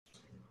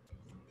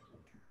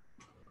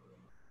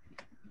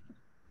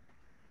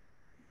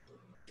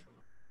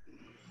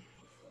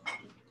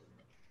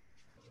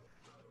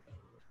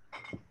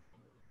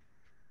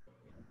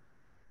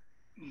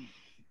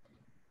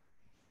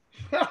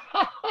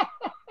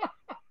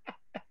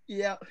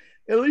Yeah,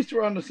 at least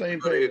we're on the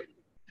same page.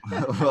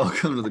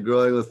 Welcome to the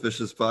Growing with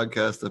Fishes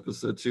podcast,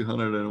 episode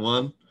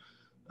 201.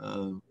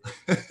 Um,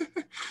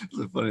 it's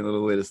a funny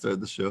little way to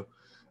start the show.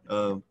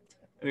 Um,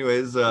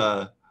 anyways,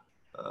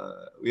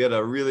 we had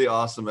a really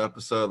awesome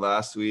episode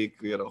last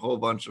week. We had a whole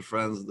bunch of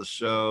friends of the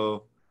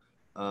show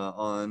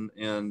on,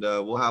 and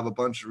we'll have a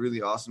bunch of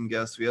really awesome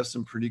guests. We have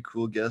some pretty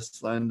cool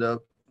guests lined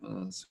up,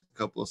 a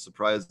couple of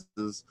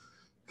surprises,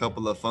 a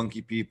couple of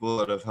funky people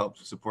that have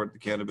helped support the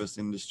cannabis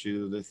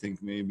industry that I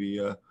think maybe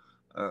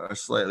are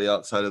slightly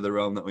outside of the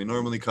realm that we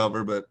normally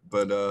cover, but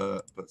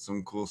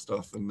some cool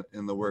stuff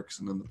in the works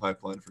and in the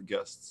pipeline for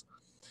guests.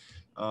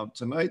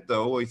 Tonight,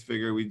 though, we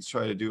figured we'd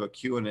try to do a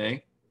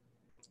Q&A.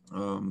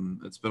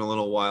 It's been a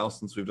little while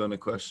since we've done a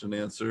question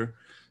and answer,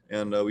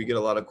 and we get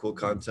a lot of cool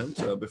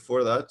content.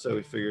 Before that,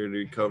 we figured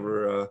we'd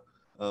cover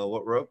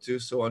what we're up to.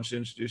 So why don't you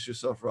introduce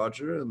yourself,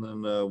 Roger, and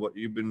then what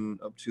you've been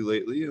up to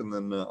lately, and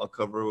then I'll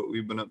cover what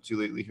we've been up to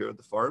lately here at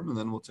the farm, and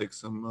then we'll take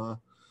some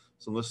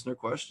listener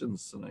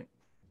questions tonight.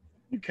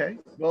 Okay.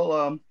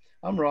 Well,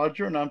 I'm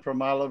Roger, and I'm from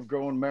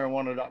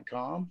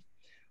ilovegrowingmarijuana.com,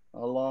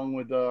 along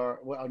with our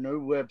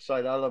new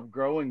website,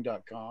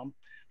 ilovegrowing.com,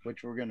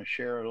 which we're going to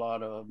share a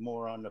lot of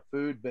more on the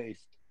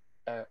food-based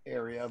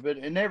area of it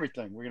and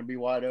everything. We're going to be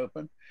wide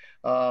open.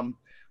 Um,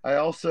 I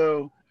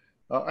also,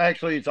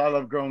 actually, it's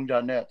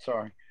ilovegrowing.net.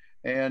 Sorry,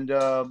 and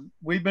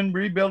we've been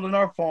rebuilding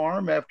our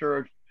farm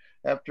after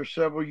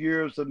several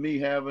years of me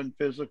having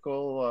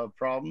physical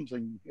problems,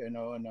 and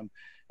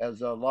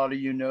as a lot of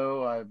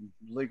I'm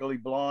legally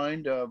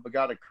blind. We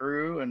got a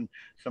crew and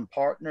some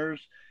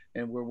partners,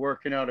 and we're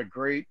working out a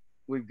great.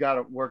 We've got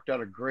it worked out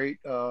a great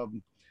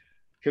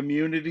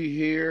community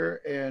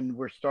here, and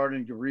we're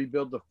starting to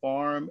rebuild the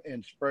farm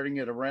and spreading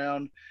it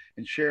around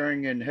and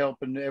sharing and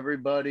helping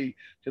everybody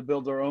to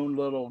build their own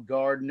little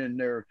garden in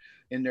their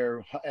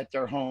at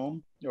their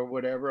home or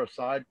whatever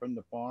aside from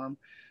the farm.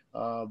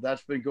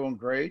 That's been going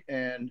great,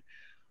 and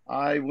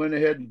I went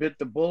ahead and bit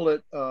the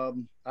bullet.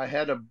 I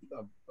had a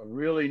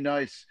really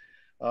nice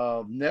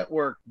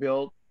network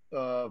built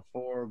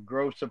for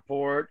growth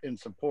support and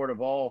support of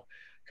all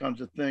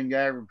kinds of things,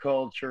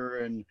 agriculture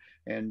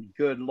and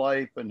good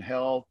life and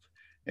health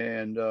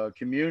and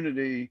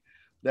community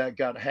that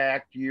got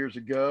hacked years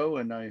ago.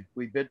 And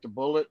we bit the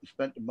bullet and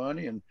spent the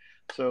money, and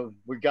so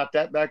we got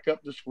that back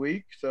up this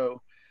week.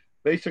 So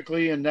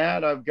basically in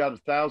that I've got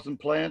 1,000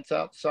 plants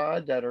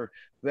outside that are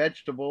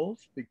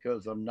vegetables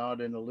because I'm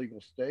not in a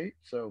legal state.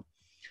 So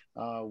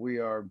we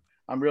are.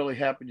 I'm really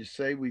happy to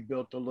say we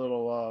built a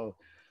little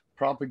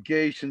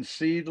propagation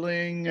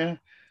seedling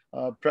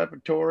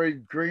preparatory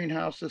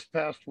greenhouse this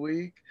past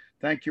week.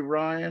 Thank you,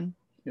 Ryan.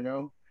 You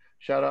know,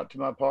 shout out to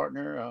my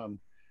partner.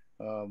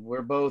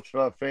 We're both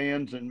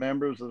fans and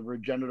members of the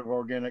Regenerative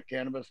Organic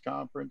Cannabis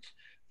Conference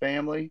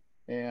family,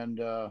 and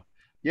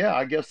yeah,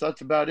 I guess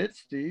that's about it,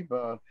 Steve.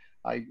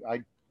 I,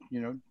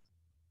 you know,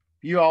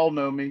 you all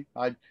know me.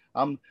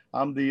 I'm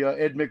the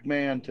Ed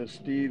McMahon to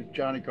Steve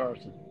Johnny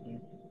Carson.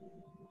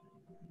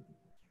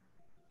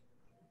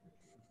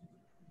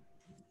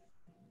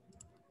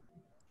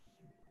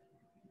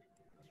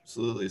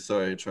 Absolutely.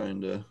 Sorry,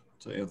 trying to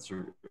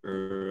answer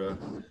or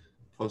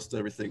post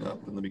everything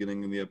up in the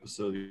beginning of the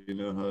episode. You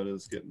know how it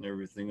is, getting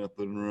everything up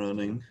and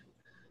running.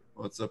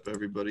 What's up,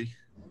 everybody?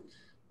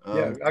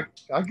 Yeah, Um,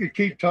 I could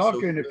keep so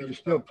talking if you're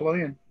still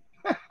playing.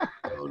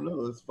 oh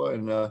no, it's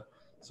fine.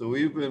 So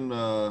we've been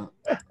up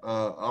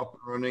and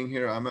running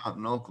here. I'm out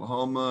in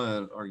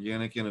Oklahoma at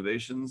Organic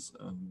Innovations.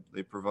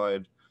 They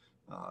provide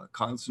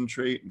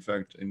concentrate. In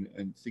fact, and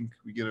I think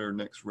we get our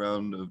next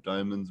round of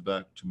diamonds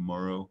back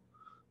tomorrow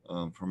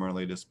from our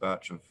latest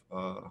batch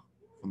of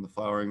from the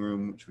flowering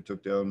room, which we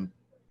took down.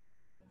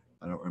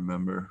 I don't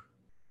remember.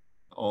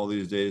 All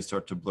these days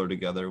start to blur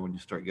together when you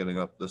start getting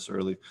up this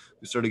early.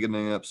 We started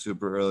getting up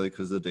super early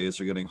because the days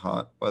are getting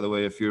hot. By the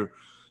way, if you're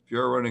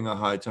running a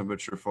high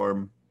temperature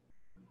farm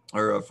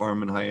or a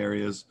farm in high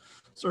areas,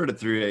 start at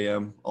 3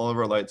 a.m. All of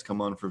our lights come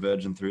on for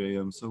veg in 3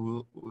 a.m.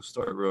 So we'll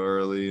start real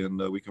early,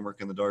 and we can work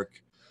in the dark,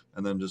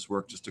 and then just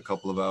work just a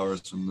couple of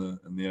hours in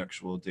the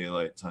actual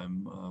daylight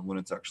time when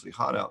it's actually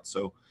hot out.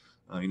 So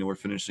we're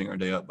finishing our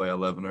day up by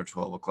 11 or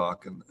 12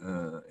 o'clock, and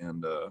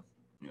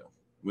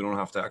we don't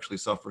have to actually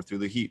suffer through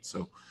the heat.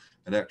 So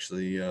it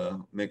actually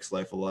makes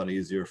life a lot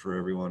easier for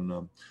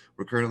everyone.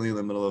 We're currently in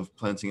the middle of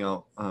planting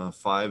out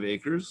 5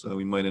 acres. So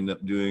we might end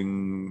up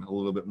doing a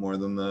little bit more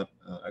than that.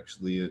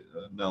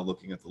 Now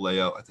looking at the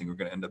layout, I think we're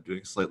going to end up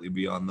doing slightly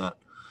beyond that.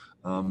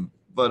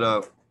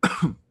 But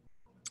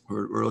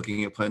we're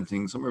looking at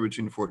planting somewhere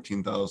between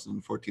 14,000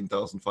 and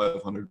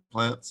 14,500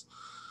 plants,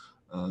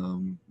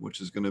 which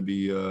is going to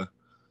be a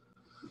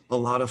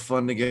lot of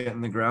fun to get in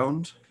the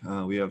ground.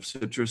 We have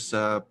citrus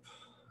sap,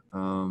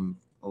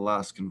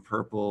 Alaskan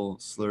purple,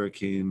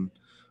 slurricane,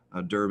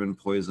 Durban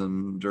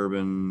poison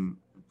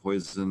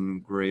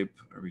grape,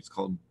 or it's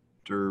called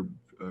Durb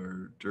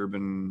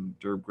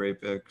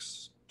grape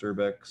X,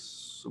 Durbex,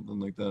 something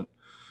like that.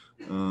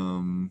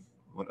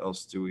 What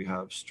else do we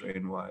have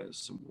strain wise?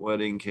 Some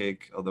wedding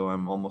cake, although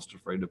I'm almost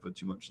afraid to put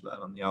too much of that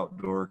on the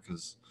outdoor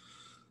because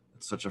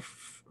such a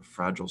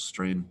fragile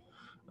strain.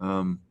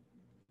 And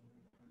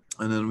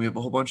then we have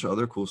a whole bunch of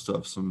other cool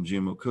stuff, some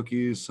GMO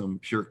cookies, some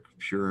pure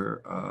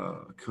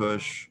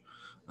Kush,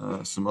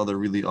 some other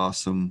really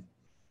awesome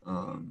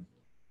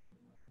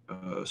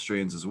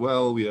strains as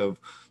well. We have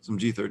some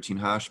G13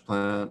 hash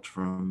plant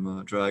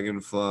from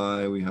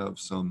Dragonfly. We have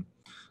some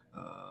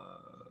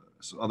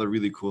other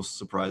really cool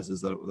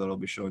surprises that I'll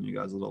be showing you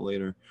guys a little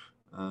later.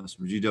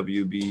 Some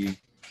GWB,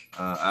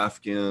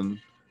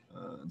 Afghan,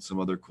 and some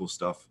other cool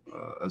stuff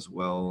as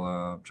well.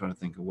 I'm trying to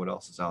think of what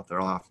else is out there.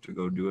 I'll have to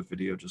go do a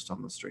video just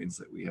on the strains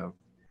that we have.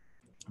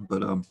 But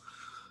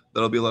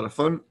that'll be a lot of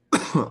fun.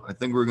 I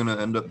think we're going to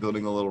end up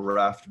building a little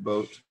raft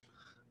boat.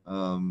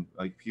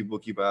 Like people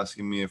keep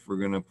asking me if we're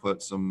going to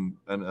put some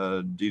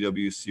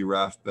DWC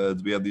raft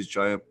beds. We have these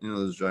giant,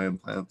 those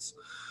giant plants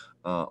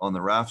on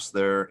the rafts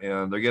there,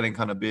 and they're getting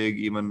kind of big,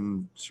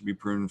 even should be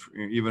pruned,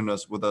 even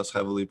with us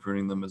heavily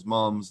pruning them as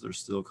moms. They're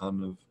still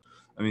kind of,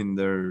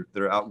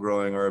 they're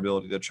outgrowing our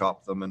ability to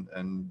chop them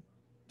and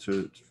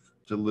to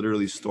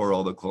literally store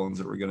all the clones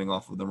that we're getting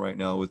off of them right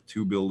now. With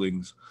 2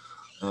 buildings,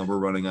 we're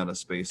running out of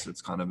space.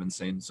 It's kind of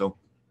insane. So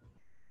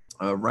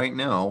right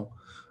now,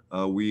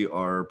 we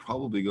are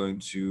probably going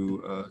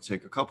to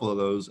take a couple of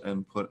those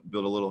and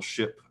build a little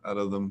ship out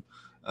of them,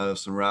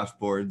 some raft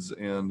boards,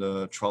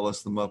 and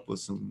trellis them up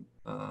with some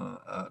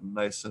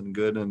nice and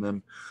good, and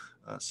then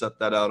set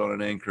that out on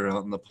an anchor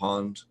out in the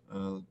pond,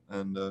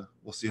 and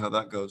we'll see how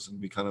that goes. And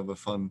be kind of a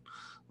fun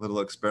little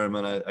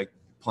experiment.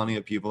 Plenty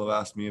of people have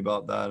asked me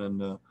about that,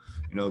 and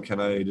can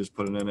I just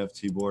put an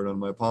NFT board on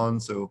my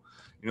pond? So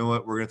you know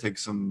what, we're going to take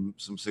some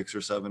 6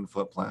 or 7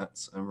 foot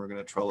plants, and we're going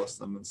to trellis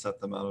them and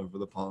set them out over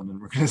the pond, and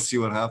we're going to see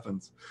what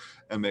happens,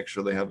 and make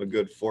sure they have a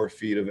good 4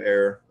 feet of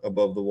air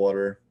above the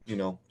water,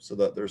 so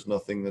that there's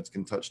nothing that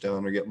can touch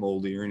down or get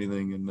moldy or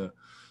anything, and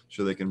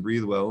sure they can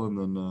breathe well, and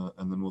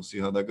then we'll see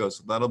how that goes.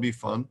 So that'll be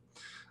fun.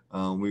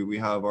 We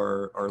have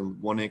our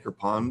 1 acre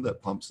pond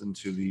that pumps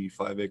into the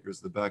 5 acres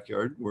of the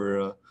backyard.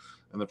 We're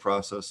in the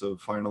process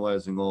of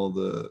finalizing all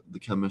the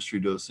chemistry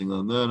dosing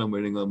on that. I'm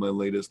waiting on my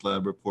latest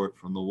lab report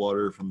from the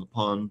water from the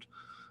pond,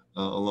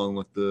 along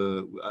with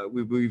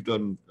we've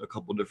done a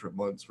couple different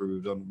months where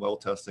we've done well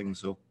testing.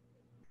 So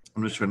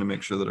I'm just trying to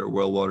make sure that our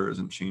well water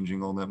isn't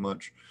changing all that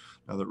much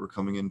now that we're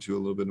coming into a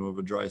little bit of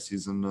a dry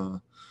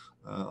season.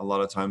 A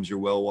lot of times your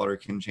well water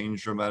can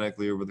change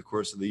dramatically over the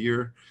course of the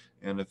year.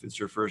 And if it's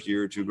your first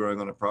year or 2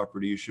 growing on a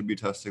property, you should be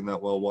testing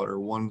that well water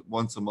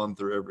once a month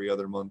or every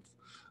other month,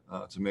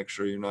 to make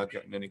sure you're not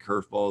getting any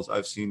curveballs.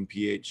 I've seen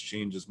pH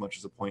change as much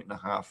as 1.5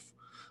 points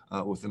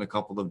within a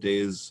couple of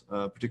days,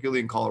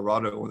 particularly in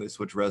Colorado when they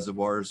switch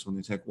reservoirs, when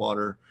they take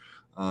water,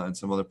 and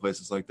some other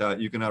places like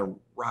that. You can have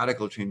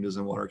radical changes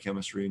in water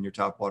chemistry in your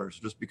tap water. So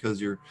just because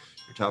your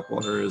tap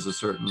water is a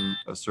certain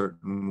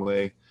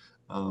way,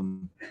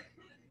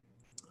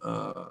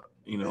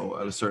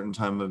 at a certain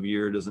time of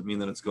year, doesn't mean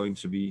that it's going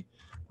to be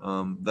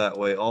that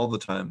way all the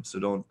time. So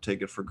don't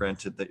take it for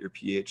granted that your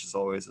pH is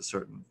always a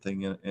certain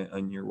thing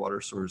in your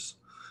water source.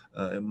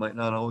 It might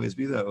not always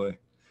be that way.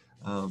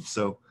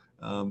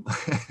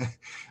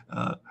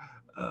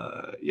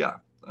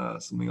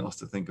 Something else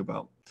to think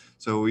about.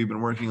 So we've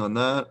been working on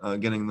that,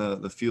 getting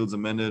the fields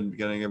amended,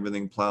 getting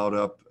everything plowed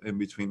up in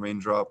between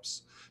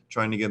raindrops,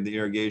 trying to get the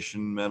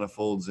irrigation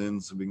manifolds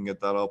in so we can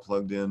get that all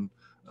plugged in.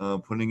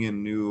 Putting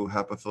in new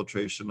HEPA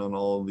filtration on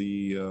all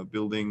the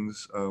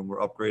buildings. We're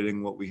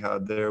upgrading what we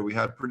had there. We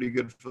had pretty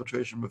good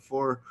filtration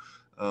before.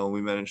 We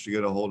managed to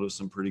get a hold of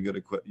some pretty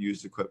good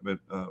used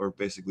equipment, or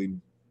basically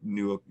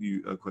new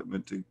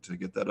equipment to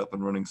get that up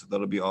and running. So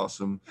that'll be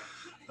awesome.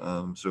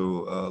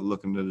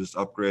 Looking to just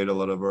upgrade a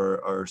lot of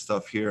our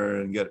stuff here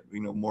and get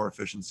more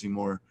efficiency,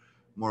 more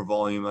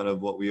volume out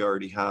of what we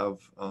already have.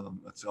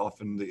 That's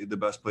often the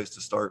best place to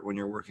start when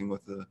you're working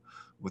with the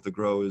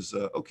grow is,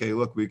 okay,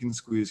 look, we can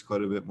squeeze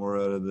quite a bit more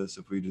out of this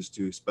if we just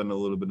spend a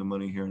little bit of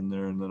money here and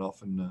there, and then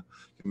often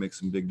can make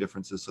some big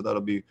differences. So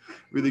that'll be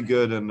really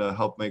good, and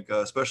help make,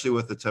 especially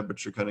with the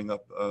temperature cutting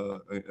up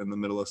in the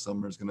middle of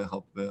summer, is going to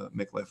help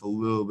make life a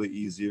little bit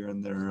easier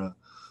in there,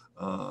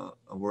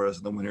 whereas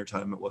in the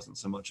wintertime, it wasn't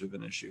so much of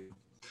an issue.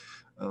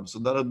 So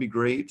that'll be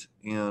great.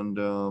 And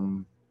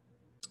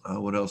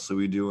what else are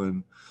we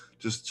doing?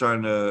 Just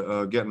trying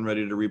to getting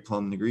ready to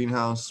replumb the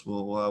greenhouse.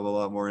 We'll have a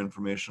lot more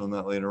information on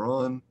that later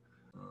on.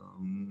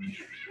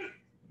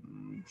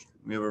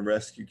 We have a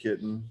rescue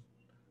kitten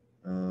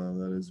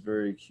that is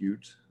very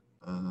cute,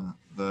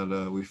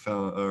 that we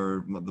found,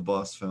 or the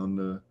boss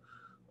found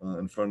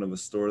in front of a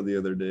store the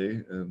other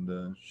day,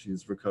 and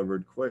she's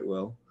recovered quite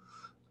well.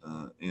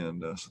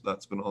 So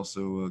that's been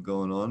also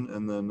going on.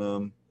 And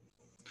then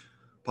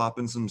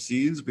popping some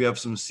seeds. We have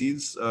some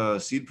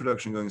seed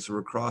production going. So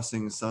we're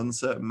crossing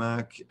Sunset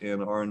Mac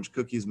and Orange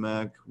Cookies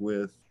Mac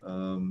with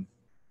some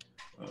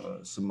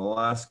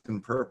Alaskan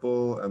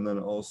Purple, and then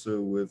also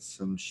with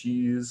some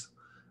cheese.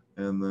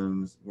 And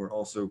then we're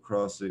also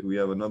crossing, we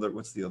have another,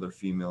 what's the other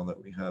female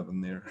that we have in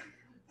there?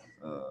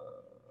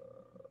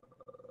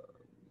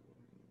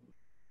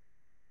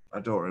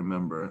 I don't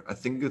remember. I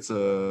think it's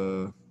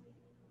a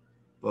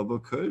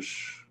Bubba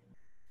Kush.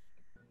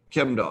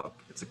 ChemDog.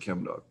 It's a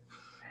ChemDog.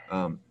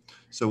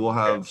 So we'll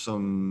have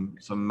some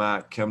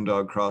MAC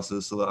ChemDog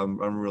crosses. So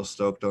I'm real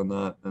stoked on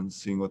that and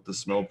seeing what the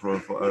smell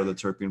profile or the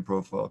terpene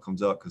profile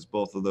comes out, because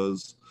both of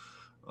those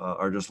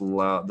are just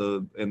loud.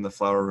 In the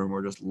flower room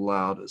are just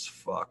loud as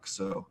fuck.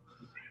 So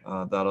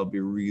that'll be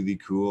really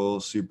cool.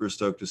 Super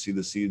stoked to see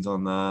the seeds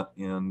on that,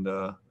 and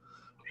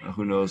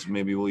who knows,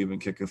 maybe we'll even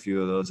kick a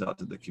few of those out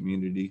to the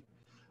community.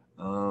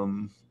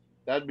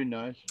 That'd be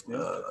nice.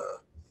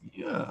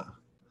 Yeah.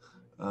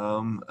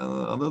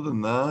 Other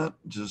than that,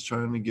 just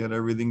trying to get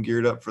everything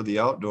geared up for the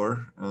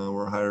outdoor.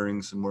 We're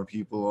hiring some more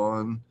people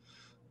on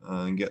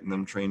and getting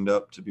them trained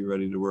up to be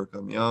ready to work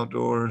on the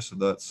outdoor. So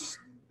that's,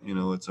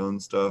 its own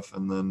stuff.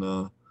 And then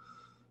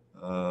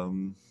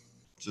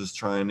just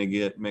trying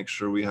to make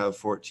sure we have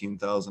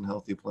 14,000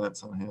 healthy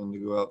plants on hand to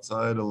go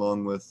outside,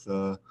 along with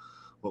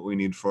what we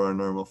need for our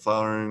normal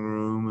flowering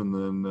room. And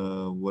then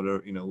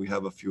whatever, we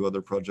have a few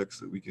other projects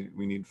that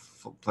we need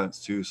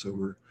plants too. So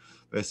we're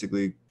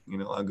basically,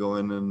 I go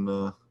in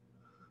and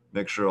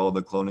make sure all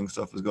the cloning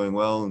stuff is going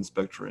well,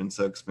 inspect for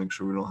insects, make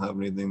sure we don't have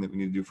anything that we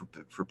need to do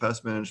for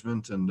pest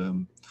management,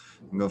 and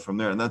go from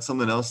there. And that's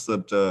something else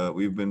that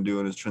we've been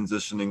doing, is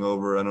transitioning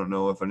over. I don't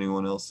know if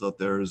anyone else out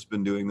there has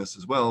been doing this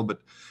as well,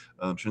 but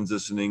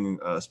transitioning,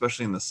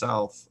 especially in the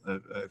South,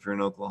 if you're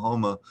in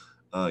Oklahoma,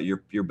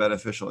 your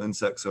beneficial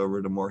insects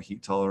over to more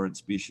heat tolerant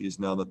species,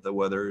 now that the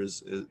weather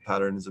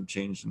patterns have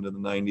changed into the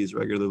 90s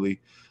regularly.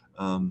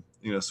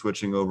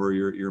 Switching over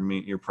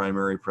your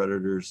primary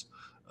predators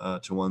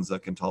to ones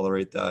that can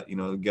tolerate that,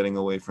 getting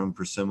away from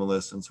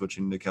Persimolis and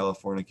switching to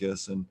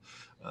Californicus, and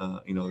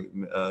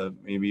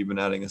maybe even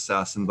adding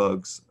assassin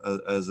bugs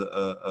as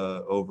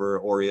over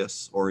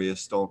Aureus.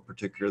 Aureus don't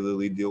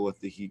particularly deal with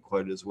the heat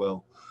quite as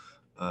well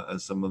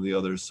as some of the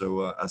others,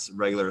 so as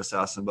regular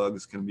assassin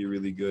bugs can be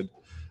really good.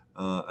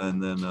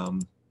 And then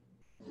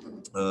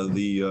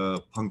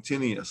the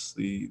Punctinius,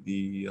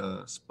 the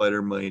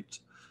spider mite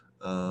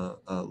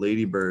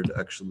ladybird,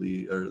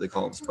 actually, or they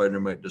call them spider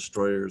mite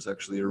destroyers,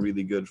 actually are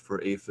really good for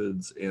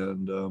aphids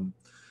and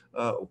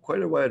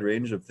quite a wide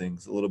range of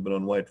things. A little bit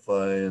on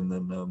whitefly, and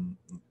then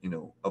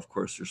of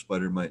course your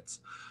spider mites,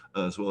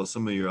 as well as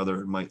some of your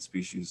other mite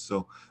species.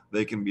 So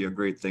they can be a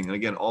great thing. And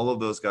again, all of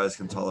those guys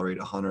can tolerate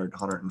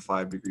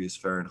 105 degrees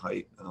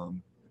Fahrenheit,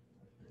 and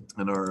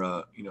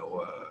are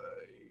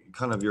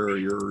kind of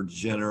your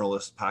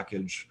generalist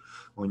package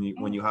when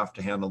you have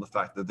to handle the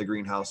fact that the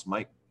greenhouse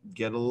might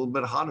get a little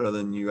bit hotter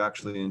than you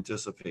actually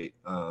anticipate.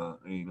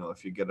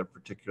 If you get a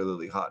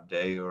particularly hot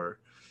day, or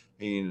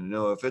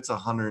if it's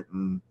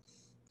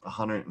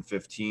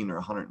 115 or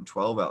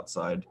 112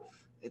 outside,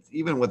 it's,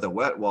 even with a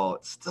wet wall,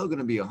 it's still going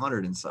to be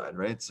 100 inside,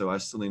 right? So I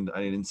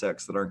need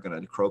insects that aren't going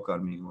to croak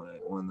on me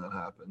when that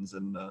happens.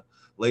 And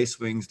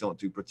lacewings don't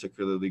do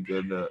particularly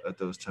good at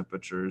those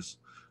temperatures.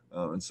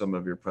 And some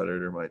of your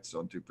predator mites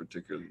don't do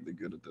particularly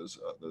good at those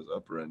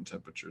upper end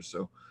temperatures.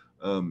 So,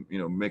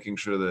 making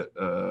sure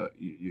that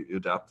you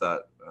adapt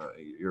that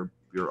your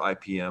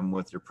IPM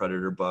with your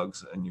predator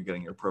bugs, and you're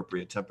getting your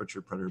appropriate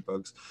temperature predator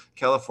bugs.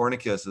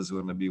 Californicus is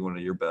going to be one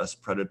of your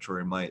best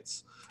predatory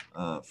mites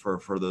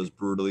for those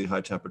brutally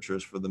high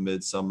temperatures for the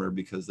midsummer,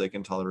 because they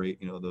can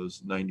tolerate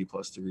those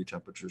 90+ degree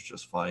temperatures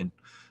just fine.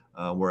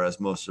 Whereas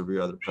most of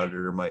your other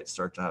predator might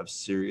start to have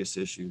serious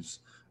issues,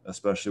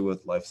 especially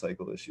with life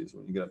cycle issues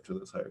when you get up to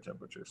those higher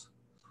temperatures.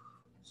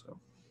 So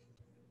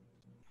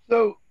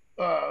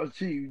let's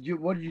see,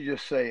 what did you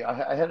just say?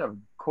 I had a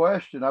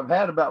question. I've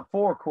had about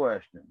 4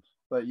 questions,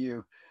 but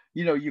you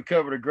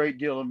covered a great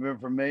deal of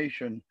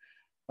information.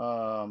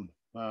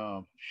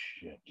 Oh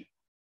shit.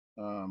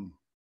 Um,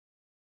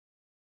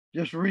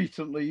 just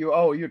recently,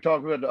 you're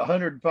talking about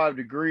 105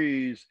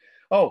 degrees.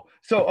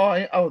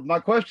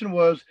 My question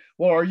was,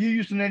 well, are you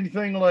using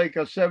anything like a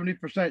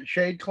 70%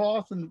 shade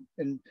cloth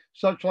and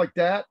such like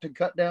that to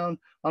cut down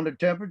on the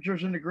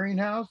temperatures in the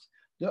greenhouse?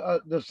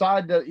 The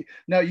side that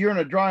now you're in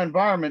a dry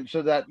environment,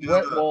 so that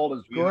wet wall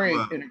is great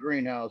in a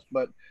greenhouse,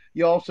 but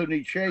you also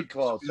need shade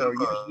cloth. So are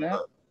you using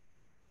that?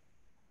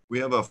 We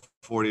have a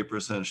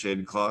 40%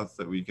 shade cloth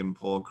that we can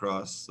pull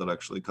across that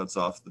actually cuts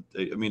off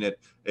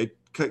it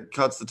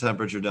cuts the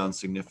temperature down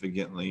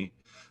significantly,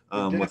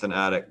 with an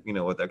attic,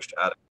 with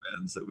extra attic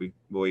fans that we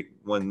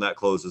when that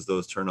closes,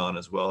 those turn on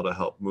as well to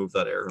help move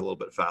that air a little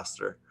bit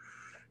faster.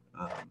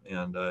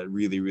 And it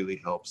really, really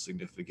helps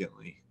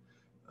significantly.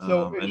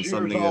 So is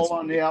yours all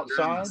on the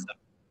outside?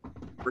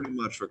 Pretty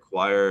much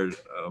required,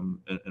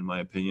 in my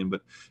opinion.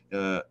 But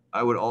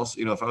I would also,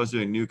 if I was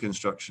doing new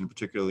construction,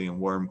 particularly in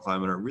warm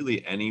climate, or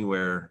really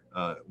anywhere,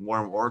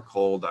 warm or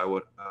cold, I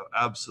would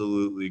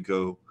absolutely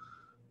go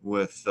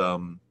with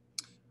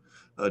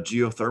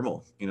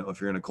geothermal.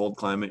 If you're in a cold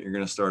climate, you're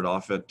going to start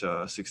off at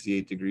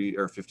 68 degrees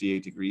or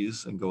 58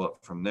 degrees and go up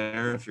from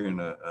there. If you're in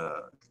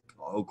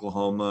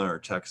Oklahoma or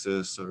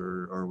Texas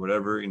or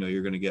whatever,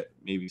 you're going to get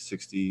maybe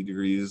 60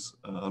 degrees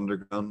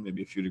underground,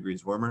 maybe a few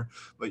degrees warmer,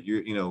 but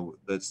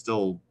that's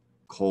still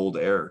cold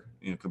air,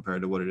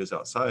 compared to what it is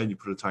outside. You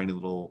put a tiny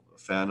little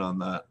fan on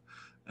that,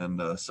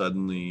 and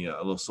suddenly a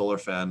little solar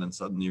fan, and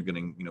suddenly you're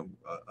getting,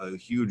 a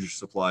huge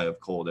supply of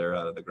cold air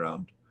out of the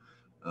ground,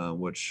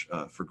 which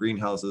for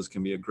greenhouses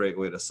can be a great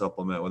way to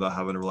supplement without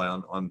having to rely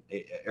on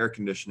air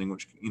conditioning,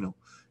 which,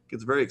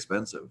 gets very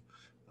expensive.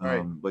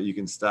 Right. But you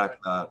can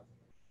stack that.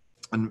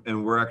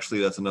 And we're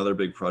actually, that's another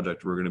big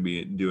project we're going to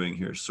be doing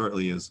here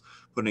shortly, is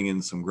putting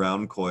in some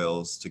ground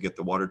coils to get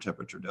the water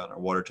temperature down. Our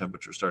water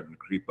temperature is starting to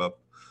creep up.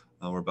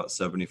 We're about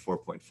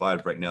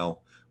 74.5 right now,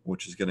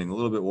 which is getting a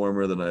little bit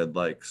warmer than I'd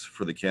like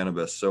for the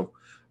cannabis. So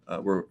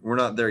we're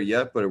not there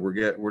yet, but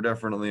we're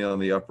definitely on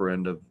the upper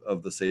end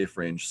of the safe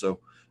range. So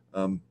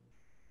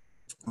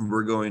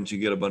we're going to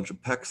get a bunch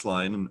of PEX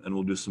line, and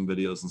we'll do some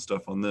videos and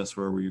stuff on this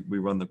where we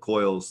run the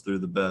coils through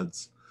the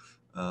beds.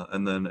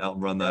 And then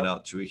run that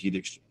out to a heat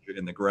exchanger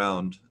in the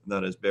ground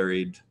that is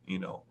buried,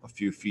 a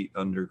few feet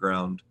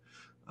underground,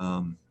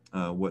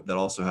 that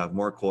also have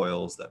more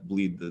coils that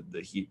bleed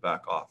the heat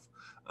back off.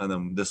 And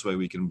then this way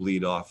we can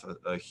bleed off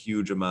a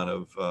huge amount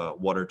of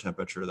water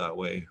temperature that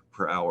way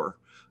per hour,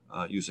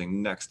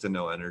 using next to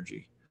no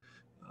energy.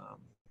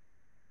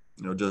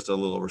 Just a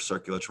little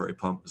recirculatory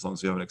pump, as long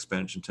as you have an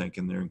expansion tank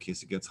in there in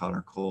case it gets hot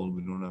or cold.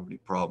 We don't have any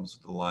problems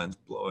with the lines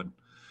blowing.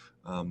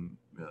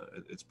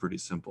 It's pretty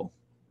simple.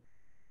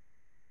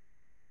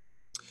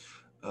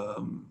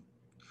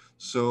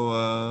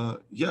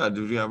 Yeah,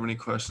 do you have any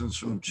questions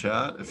from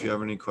chat? If you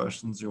have any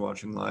questions, you're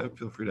watching live,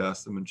 feel free to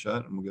ask them in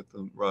chat, and we'll get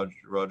them.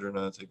 Roger and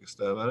I take a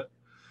stab at it.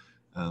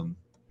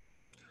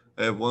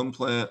 I have one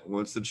plant.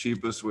 What's the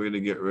cheapest way to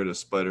get rid of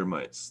spider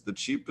mites? The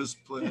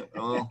cheapest plant?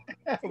 Oh,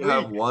 you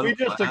have one we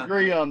just plant.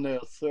 agree on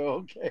this,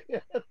 so okay.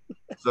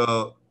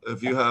 So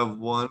if you have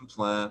one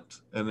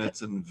plant and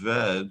it's in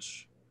veg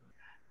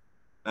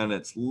and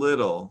it's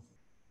little,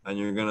 and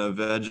you're gonna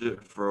veg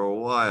it for a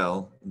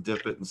while,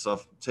 dip it in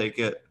take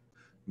it,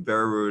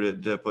 bare root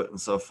it, dip it in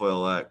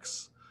Sulfoyl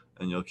X,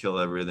 and you'll kill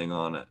everything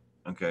on it.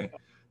 Okay.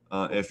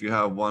 If you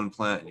have one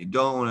plant and you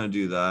don't want to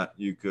do that,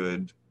 you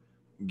could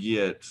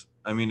get,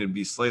 it'd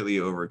be slightly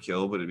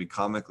overkill, but it'd be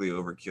comically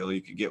overkill.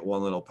 You could get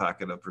one little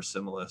packet of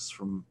Persimilis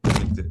from, I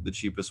think the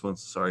cheapest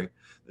ones. Sorry,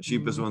 the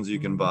cheapest ones you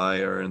can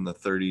buy are in the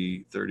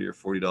 $30 or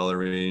 $40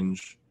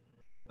 range,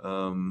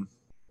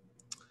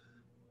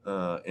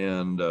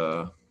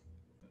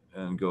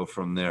 and go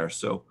from there.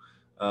 So,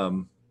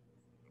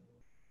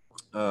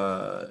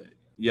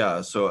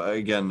 yeah. So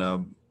again,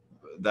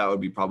 that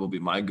would be probably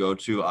my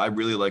go-to. I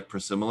really like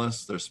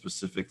Persimilis. They're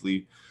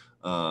specifically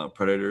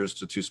predators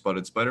to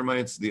two-spotted spider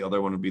mites. The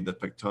other one would be the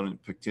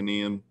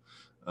Pectinium,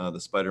 the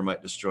spider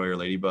mite destroyer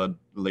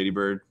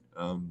ladybird.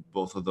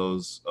 Both of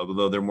those,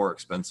 although they're more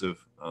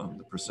expensive,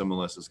 the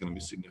Persimilis is going to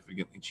be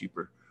significantly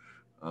cheaper.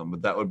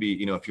 But that would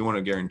be, if you want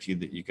to guarantee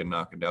that you can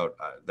knock it out,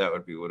 that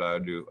would be what I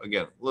would do.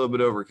 Again, a little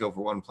bit overkill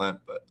for one plant,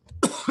 but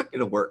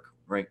it'll work,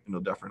 right? It'll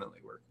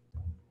definitely work.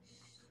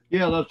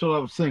 Yeah, that's what I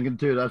was thinking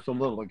too. That's a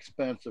little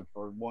expensive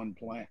for one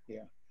plant.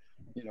 Yeah.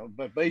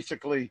 But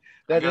basically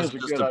that is a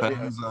good idea. It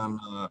depends on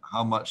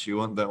how much you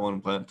want that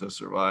one plant to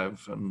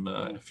survive, and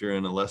if you're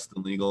in a less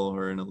than legal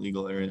or in a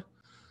legal area.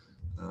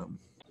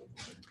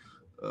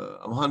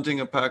 I'm hunting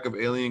a pack of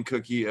Alien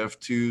Cookie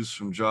F2s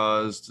from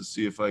Jaws to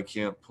see if I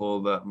can't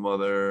pull that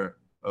mother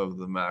of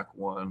the Mac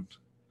 1.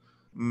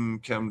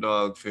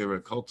 ChemDog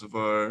favorite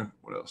cultivar.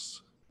 What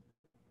else?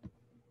 Do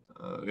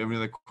you have any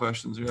other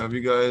questions here? Have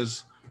you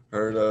guys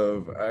heard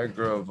of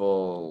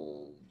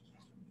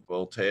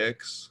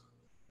agrivoltaics?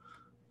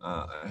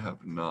 I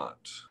have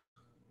not.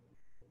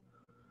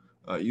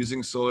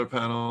 Using solar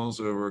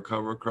panels over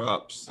cover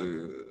crops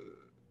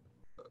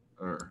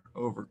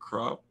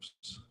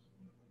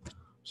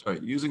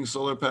using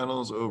solar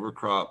panels over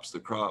crops. The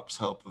crops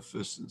help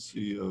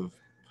efficiency of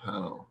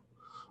panel.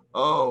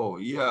 Oh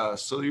yeah,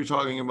 so you're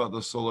talking about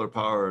the solar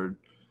powered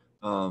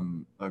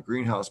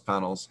greenhouse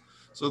panels.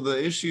 So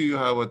the issue you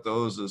have with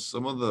those is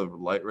some of the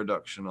light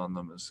reduction on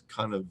them is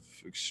kind of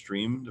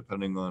extreme,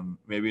 depending on,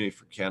 maybe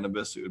for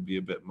cannabis it would be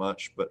a bit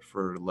much, but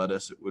for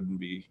lettuce it wouldn't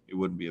be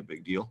a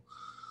big deal.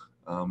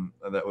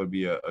 That would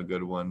be a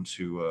good one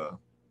to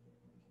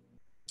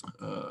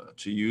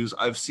use.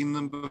 I've seen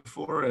them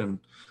before, and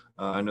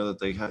I know that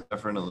they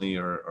definitely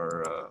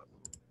are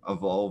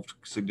evolved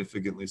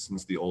significantly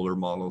since the older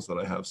models that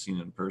I have seen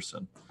in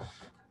person.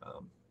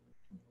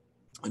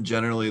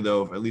 Generally,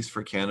 though, at least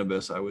for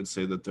cannabis, I would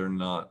say that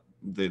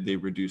they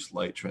reduce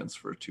light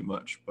transfer too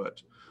much.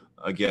 But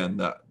again,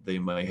 that they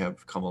might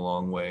have come a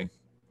long way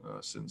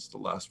since the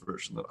last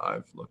version that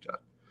I've looked at.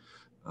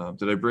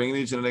 Did I bring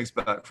any genetics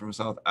back from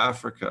South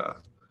Africa?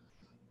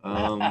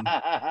 Don't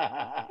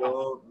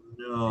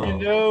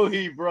know.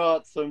 He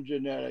brought some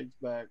genetics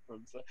back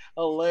from,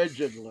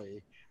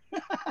 allegedly.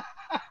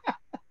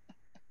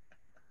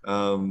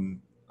 I'm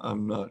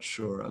not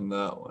sure on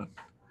that one.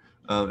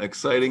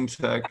 Exciting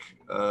tech.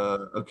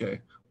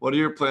 Okay. What are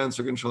your plans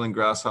for controlling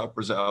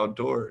grasshoppers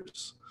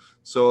outdoors?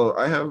 So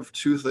I have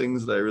two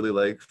things that I really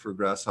like for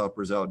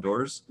grasshoppers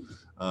outdoors.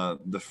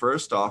 The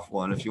first off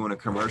one, if you want a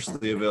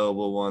commercially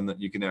available one that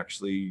you can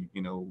actually,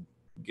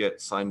 get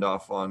signed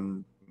off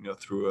on,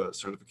 through a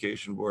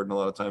certification board, and a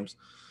lot of times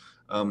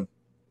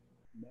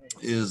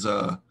is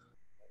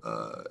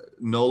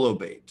Nolo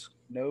Bait.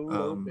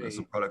 No There's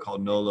a bait. product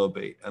called Nolo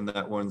Bait, and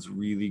that one's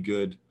really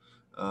good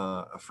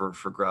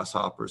for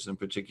grasshoppers in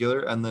particular.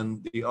 And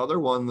then the other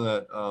one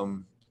that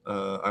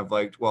I've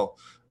liked, well,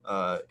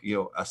 you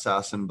know,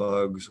 assassin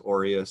bugs,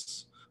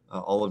 Aureus,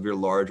 all of your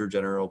larger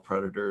general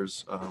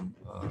predators,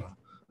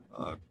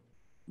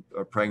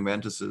 praying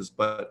mantises.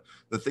 But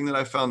the thing that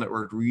I found that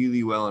worked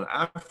really well in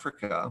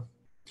Africa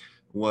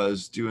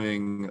was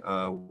doing,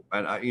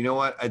 and you know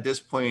what? At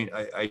this point,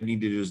 I need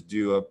to just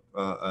do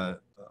a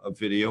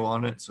video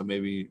on it. So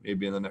maybe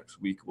in the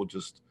next week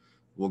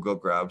we'll go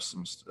grab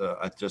some.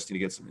 I just need to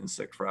get some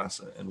insect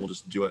frass, and we'll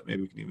just do it.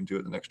 Maybe we can even do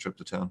it the next trip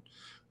to town.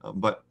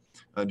 But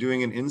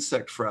doing an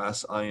insect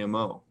frass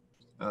IMO,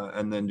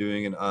 and then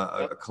doing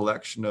a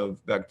collection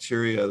of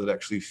bacteria that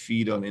actually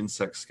feed on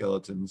insect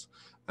skeletons,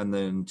 and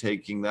then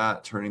taking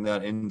that, turning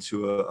that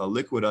into a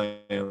liquid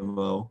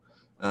IMO.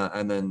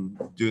 And then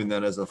doing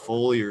that as a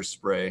foliar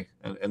spray,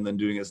 and then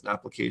doing it as an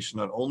application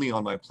not only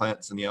on my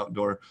plants in the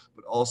outdoor,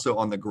 but also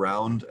on the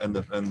ground and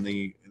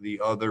the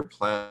other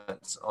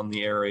plants on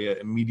the area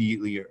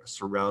immediately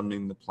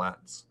surrounding the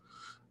plants,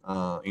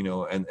 you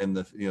know, and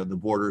the, you know, the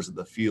borders of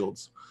the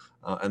fields,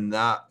 and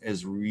that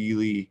is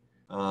really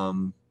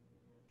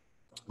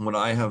what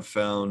I have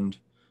found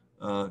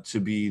to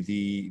be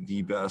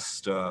the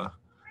best.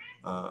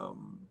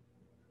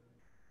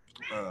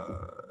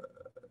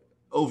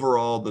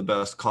 Overall, the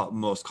best,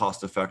 most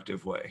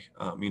cost-effective way.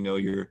 You know,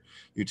 you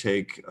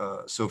take,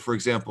 so for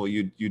example,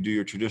 you do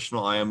your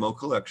traditional IMO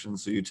collection.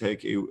 So you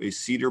take a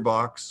cedar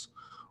box,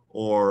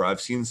 or I've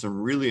seen some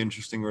really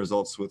interesting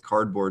results with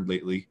cardboard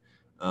lately,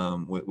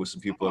 with some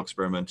people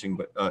experimenting.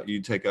 But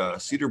you take a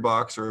cedar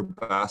box or a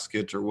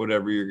basket or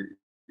whatever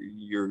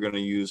you're going to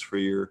use for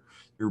your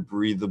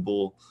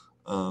breathable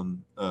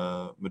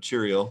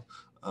material.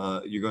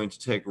 You're going to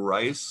take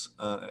rice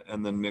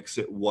and then mix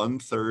it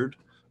 1/3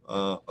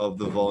 of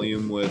the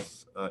volume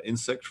with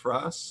insect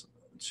frass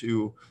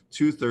to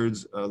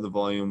 2/3 of the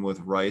volume with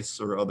rice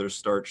or other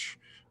starch,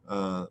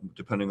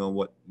 depending on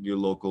what your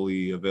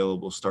locally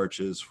available starch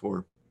is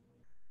for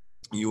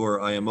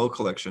your IMO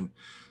collection.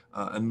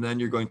 And then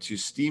you're going to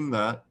steam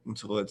that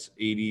until it's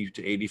 80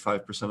 to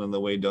 85% of the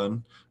way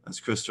done.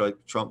 As Chris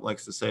Trump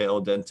likes to say,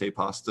 al dente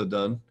pasta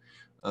done.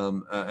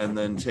 And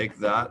then take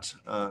that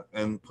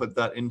and put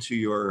that into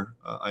your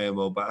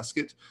IMO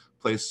basket,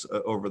 place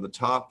over the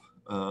top.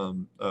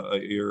 On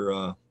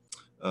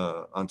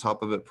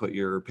top of it, put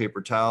your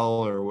paper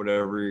towel or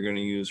whatever you're going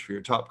to use for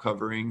your top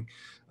covering,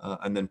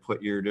 and then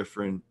put your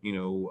different, you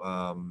know,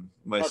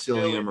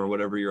 mycelium or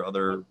whatever your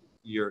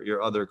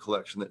other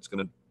collection that's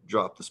going to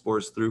drop the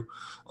spores through.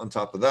 On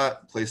top of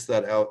that, place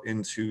that out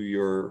into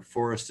your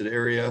forested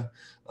area,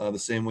 the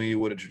same way you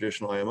would a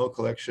traditional IMO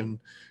collection.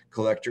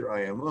 Collect your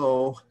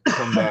IMO,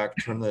 come back,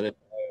 turn that into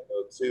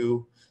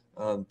IMO2.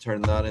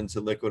 Turn that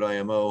into liquid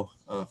IMO,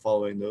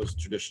 following those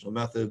traditional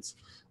methods.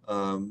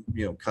 You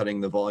know,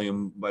 cutting the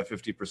volume by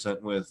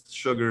 50% with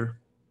sugar,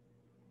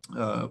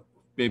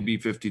 maybe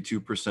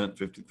 52%,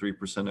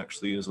 53%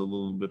 actually is a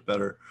little bit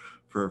better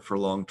for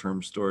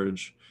long-term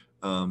storage.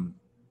 You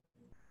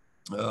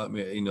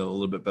know, a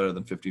little bit better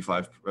than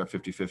 55 or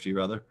 50-50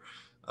 rather.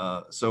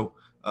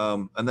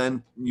 And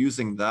then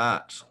using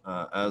that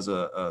as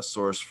a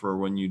source for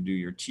when you do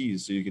your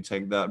teas. So you could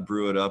take that,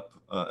 brew it up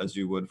as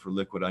you would for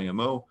liquid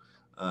IMO,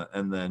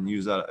 and then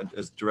use that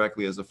as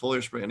directly as a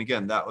foliar spray. And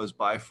again, that was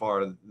by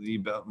far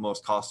the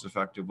most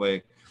cost-effective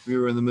way. We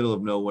were in the middle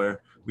of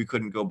nowhere. We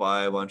couldn't go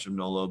buy a bunch of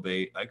Nolo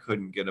Bait. I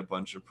couldn't get a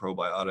bunch of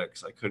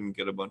probiotics. I couldn't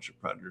get a bunch of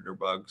predator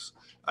bugs.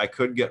 I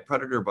could get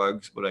predator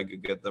bugs, but I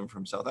could get them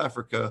from South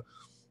Africa.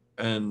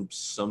 And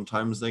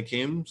sometimes they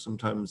came,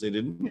 sometimes they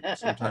didn't.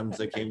 Sometimes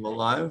they came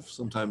alive,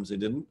 sometimes they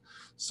didn't.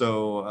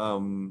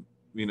 So,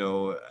 you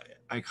know,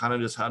 I kind of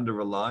just had to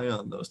rely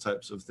on those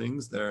types of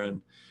things there.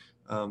 And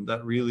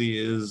that really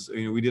is,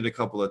 you know, we did a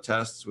couple of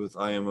tests with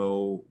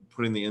IMO,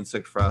 putting the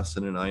insect frass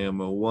in an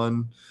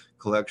IMO1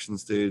 collection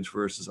stage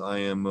versus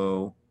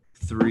IMO3,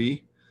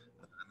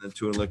 and then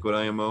to a liquid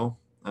IMO.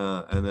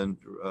 And then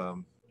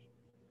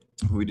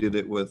we did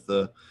it with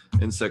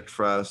insect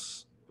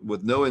frass,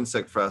 with no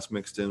insect frass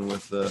mixed in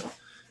with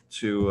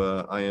to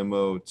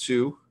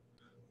IMO2,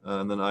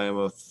 and then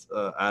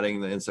adding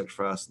the insect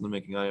frass and then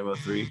making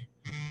IMO3.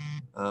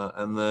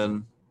 And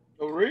then.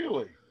 Oh,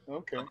 really?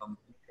 Okay.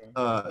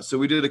 So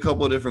we did a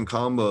couple of different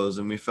combos,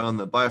 and we found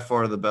that by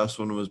far the best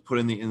one was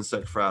putting the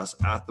insect frass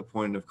at the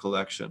point of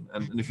collection.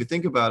 And if you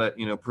think about it,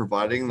 you know,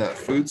 providing that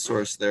food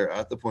source there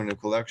at the point of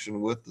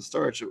collection with the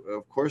starch,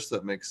 of course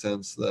that makes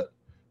sense that,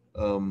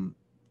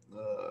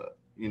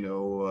 you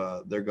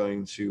know, they're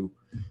going to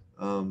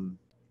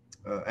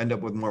end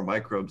up with more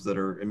microbes that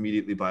are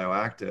immediately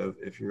bioactive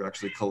if you're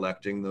actually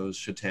collecting those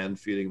Chaetan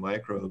feeding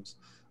microbes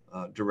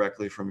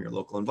directly from your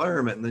local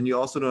environment. And then you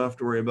also don't have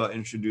to worry about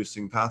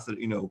introducing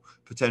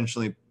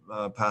potentially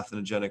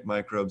pathogenic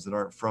microbes that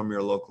aren't from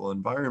your local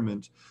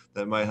environment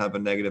that might have a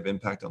negative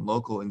impact on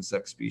local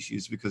insect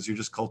species, because you're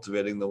just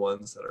cultivating the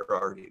ones that are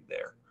already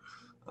there.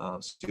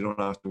 So you don't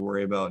have to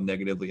worry about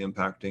negatively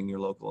impacting your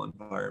local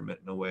environment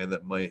in a way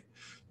that might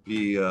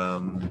be,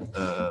 hurt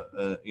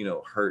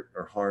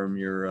or harm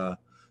your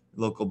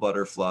local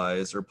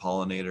butterflies or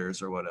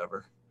pollinators or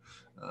whatever,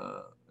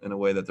 in a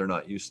way that they're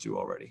not used to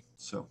already.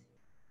 So.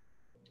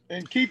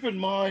 And keep in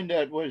mind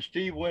that when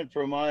Steve went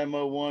from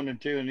IMO 1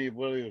 and 2, and he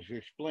was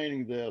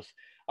explaining this,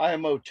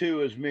 IMO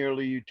 2 is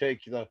merely you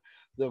take the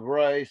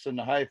rice and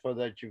the hyphae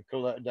that you've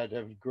that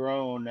have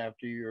grown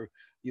after you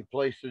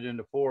place it in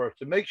the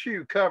forest, and make sure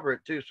you cover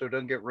it too so it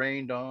doesn't get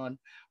rained on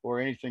or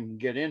anything can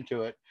get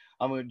into it.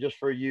 I mean, just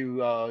for you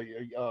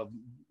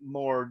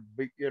more,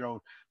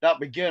 not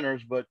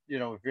beginners, but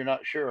if you're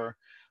not sure,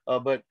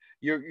 but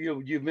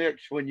you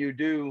mix when you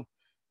do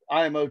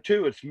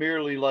IMO2, it's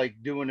merely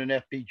like doing an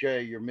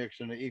FPJ. You're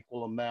mixing an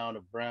equal amount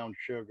of brown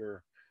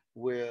sugar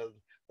with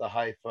the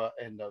hyphae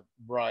and the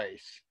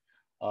rice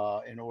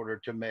in order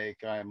to make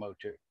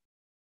IMO2.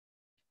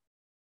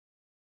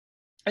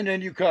 And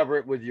then you cover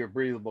it with your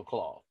breathable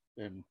cloth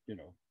and,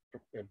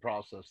 and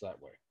process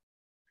that way.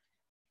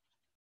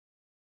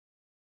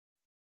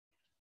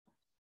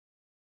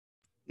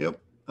 Yep,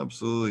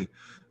 absolutely.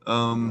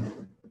 Let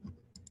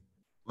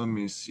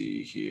me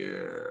see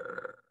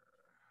here.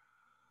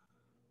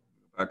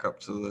 Back up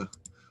to the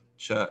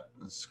chat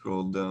and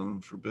scroll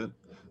down for a bit.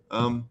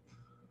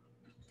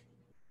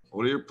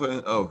 What are your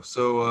plans? Oh,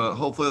 so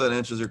hopefully that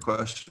answers your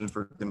question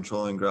for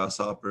controlling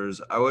grasshoppers.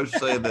 I would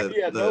say that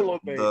Yeah,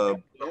 the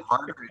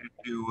harder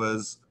issue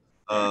was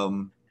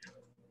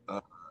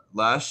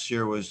last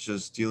year was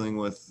just dealing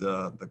with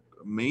the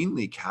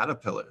mainly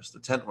caterpillars, the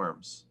tent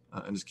worms,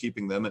 and just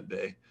keeping them at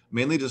bay.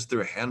 Mainly just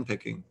through hand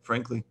picking,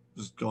 frankly,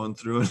 just going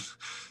through and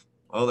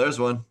oh, there's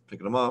one,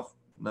 picking them off.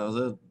 And that was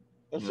it.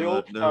 That's the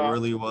old there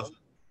really was.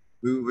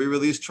 We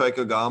released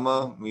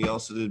Trichogama. We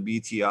also did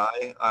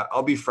BTI.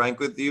 I'll be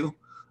frank with you.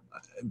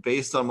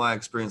 Based on my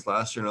experience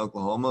last year in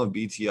Oklahoma,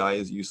 BTI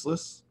is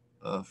useless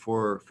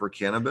for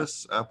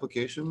cannabis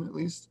application, at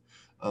least.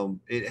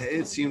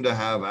 It seemed to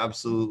have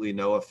absolutely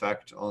no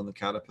effect on the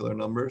caterpillar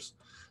numbers.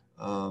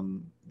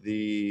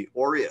 The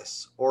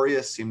Aureus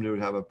seemed to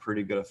have a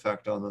pretty good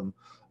effect on them.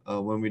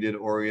 When we did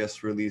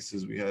Aureus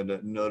releases, we had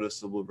a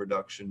noticeable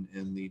reduction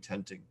in the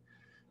tenting.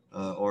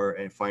 Or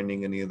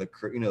finding any of the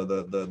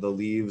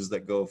leaves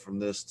that go from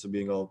this to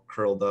being all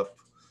curled up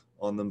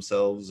on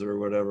themselves or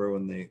whatever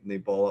when they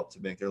ball up to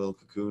make their little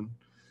cocoon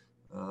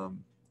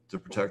to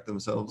protect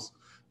themselves.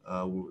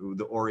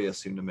 The Aureus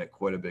seemed to make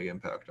quite a big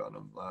impact on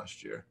them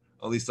last year,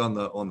 at least on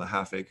the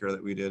half acre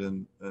that we did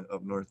in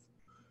up north.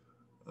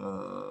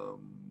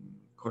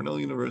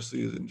 Cornell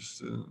University is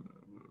interested.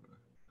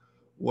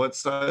 What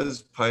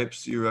size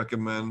pipes do you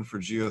recommend for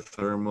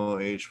geothermal,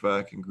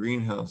 HVAC, and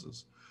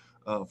greenhouses?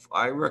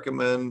 I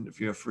recommend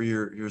for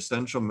your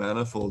essential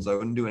manifolds, I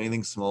wouldn't do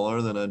anything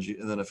smaller than a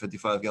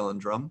 55-gallon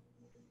drum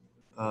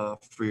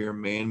for your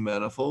main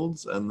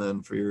manifolds, and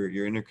then for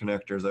your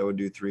interconnectors, I would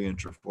do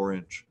 3-inch or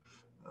 4-inch.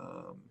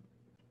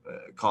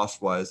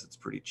 Cost-wise, it's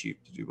pretty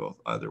cheap to do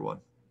either one.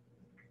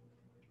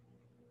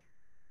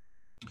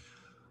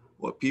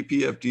 What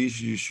PPFD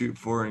should you shoot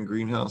for in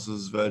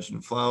greenhouses, veg,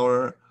 and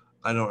flower?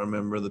 I don't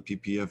remember the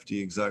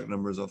PPFD exact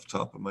numbers off the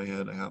top of my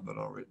head. I have it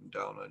all written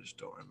down. I just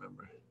don't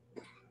remember.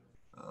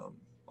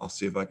 I'll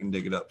see if I can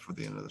dig it up for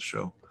the end of the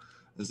show.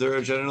 Is there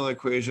a general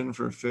equation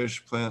for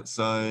fish plant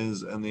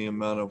size and the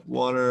amount of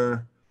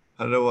water?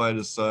 How do I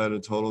decide a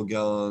total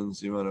gallons,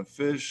 the amount of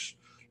fish?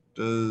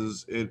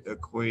 Does it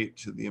equate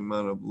to the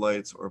amount of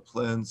lights or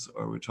plants?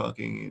 Are we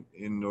talking an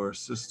indoor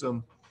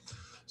system?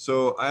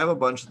 So I have a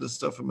bunch of this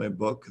stuff in my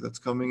book that's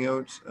coming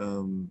out.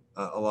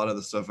 A lot of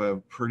the stuff I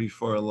have pretty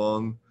far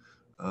along.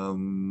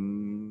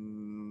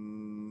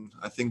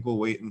 I think we'll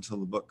wait until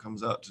the book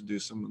comes out to do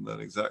some of that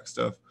exact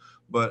stuff.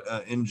 But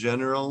in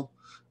general,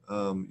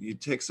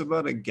 it takes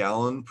about a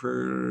gallon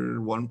per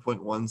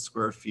 1.1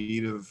 square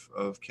feet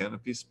of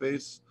canopy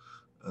space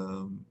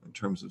in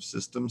terms of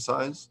system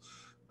size.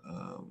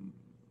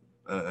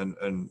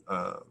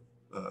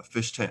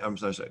 Fish tank, I'm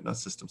sorry, not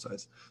system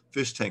size,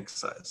 fish tank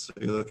size. So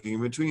you're looking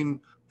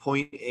between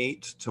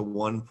 0.8 to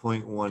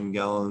 1.1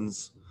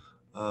 gallons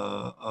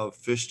of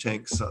fish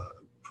tanks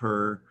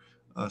per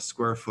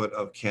square foot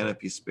of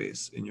canopy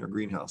space in your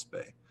greenhouse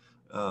bay.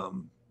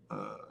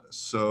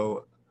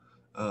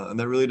 And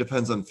that really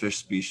depends on fish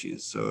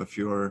species. So if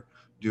you're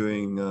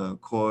doing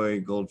koi,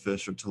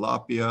 goldfish, or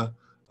tilapia,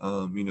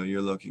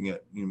 you're looking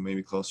at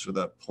maybe closer to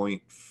that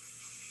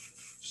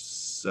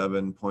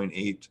 0.7,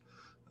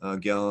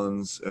 0.8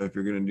 gallons. If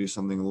you're going to do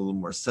something a little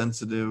more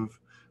sensitive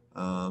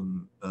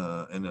and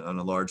on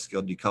a large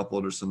scale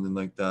decoupled or something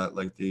like that,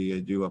 like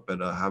they do up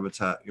at a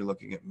Habitat, you're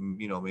looking at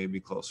maybe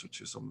closer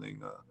to something,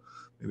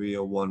 maybe a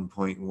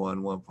 1.1,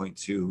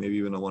 1.2, maybe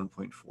even a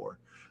 1.4.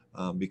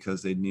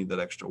 Because they need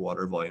that extra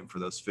water volume for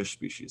those fish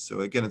species.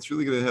 So again, it's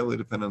really going to heavily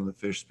depend on the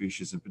fish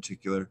species in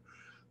particular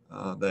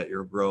that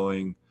you're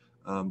growing.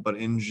 But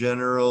in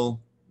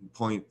general,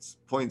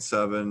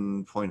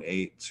 0.7,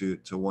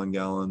 0.8 to 1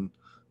 gallon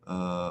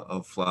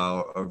of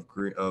flower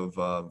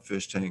of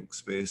fish tank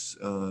space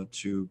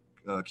to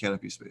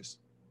canopy space.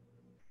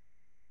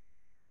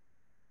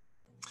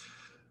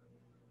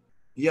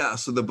 Yeah,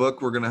 so the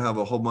book, we're going to have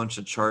a whole bunch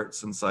of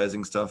charts and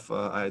sizing stuff.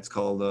 It's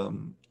called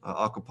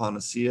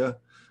Aquapanacea.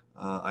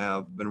 I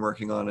have been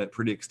working on it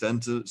pretty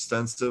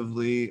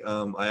extensively.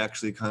 I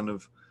actually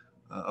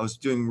I was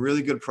doing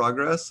really good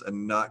progress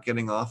and not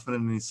getting off on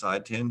any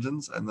side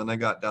tangents. And then I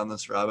got down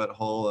this rabbit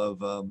hole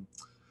of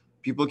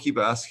people keep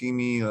asking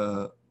me,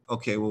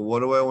 okay, well, what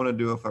do I want to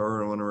do if I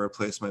want to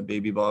replace my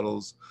baby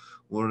bottles?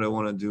 What do I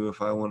want to do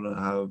if I want to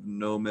have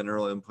no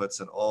mineral inputs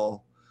at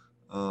all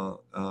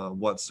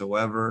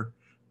whatsoever?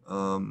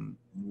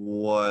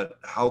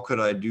 How could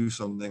I do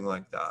something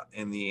like that?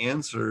 And the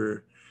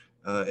answer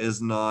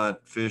is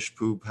not fish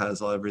poop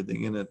has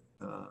everything in it.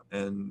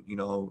 And, you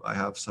know, I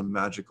have some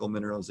magical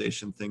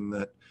mineralization thing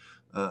that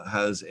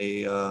has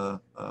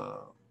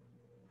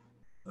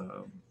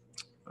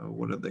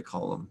what do they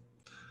call them?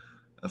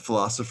 A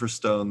philosopher's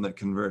stone that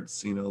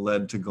converts, you know,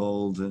 lead to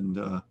gold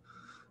and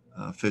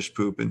fish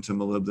poop into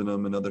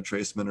molybdenum and other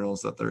trace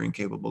minerals that they're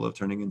incapable of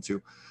turning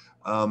into.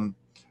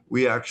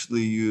 We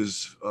actually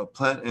use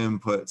plant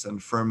inputs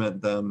and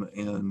ferment them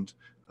and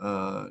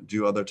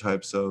do other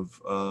types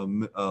of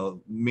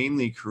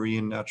mainly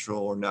Korean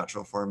natural or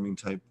natural farming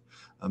type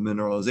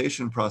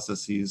mineralization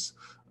processes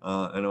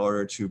in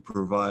order to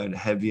provide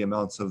heavy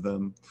amounts of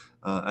them,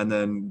 and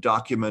then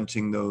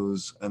documenting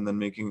those and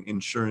then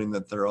ensuring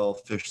that they're all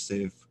fish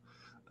safe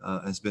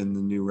has been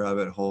the new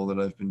rabbit hole that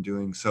I've been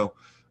doing. So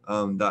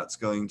that's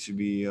going to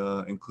be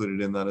included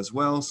in that as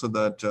well, so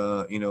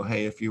that you know,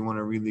 hey, if you want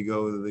to really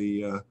go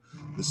the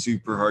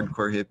super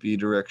hardcore hippie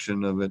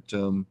direction of it,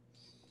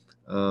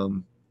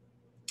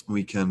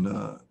 we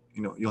can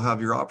you know, you'll have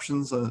your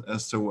options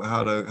as to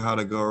how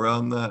to go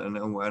around that and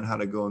how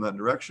to go in that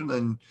direction.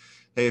 And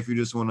hey, if you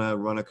just want to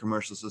run a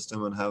commercial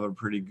system and have a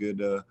pretty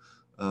good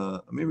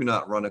maybe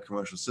not run a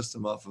commercial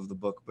system off of the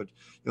book, but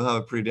you'll have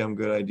a pretty damn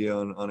good idea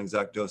on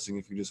exact dosing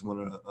if you just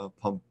want to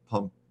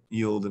pump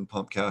yield and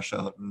pump cash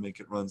out and make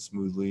it run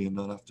smoothly and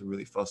not have to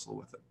really fussle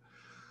with it.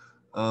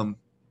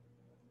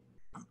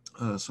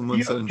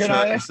 Someone said in Can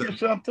chat, I ask you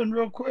something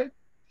real quick?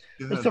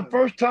 It's the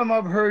first time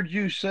I've heard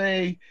you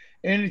say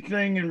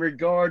anything in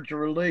regard to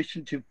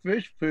relation to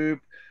fish poop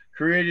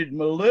created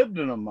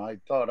molybdenum. I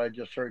thought I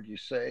just heard you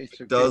say.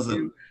 So can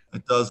you?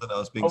 It doesn't. I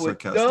was being Oh, it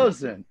sarcastic.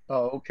 doesn't.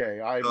 Oh, okay.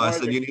 I No, I wanted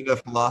said to. you need a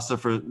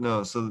philosopher.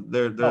 No, so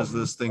there's Oh,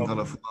 this thing called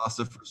a okay.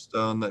 philosopher's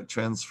stone that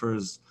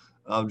transfers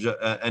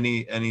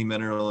any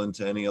mineral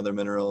into any other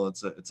mineral.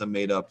 It's a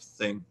made up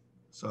thing.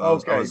 So I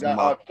Okay. was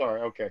mock. I'm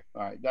sorry. Okay.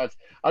 All right. That's.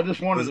 I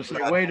just It wanted was a to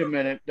say. bad Wait a joke.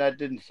 minute. That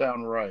didn't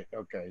sound right.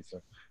 Okay.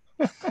 So.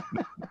 If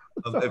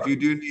Sorry. you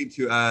do need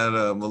to add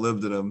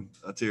molybdenum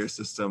to your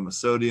system,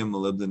 sodium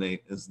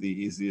molybdenate is the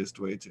easiest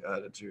way to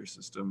add it to your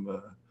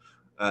system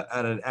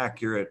at an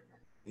accurate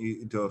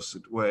dose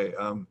way.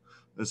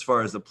 As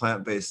far as the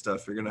plant-based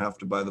stuff, you're going to have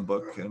to buy the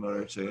book in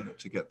order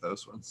to get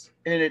those ones.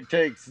 And it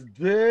takes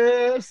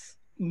this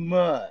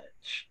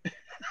much.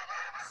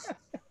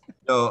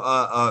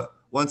 No,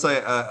 once I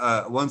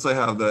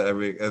have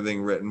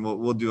everything written,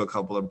 we'll do a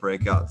couple of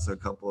breakouts, a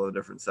couple of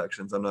different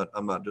sections. I'm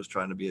not just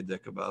trying to be a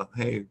dick about,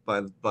 hey, buy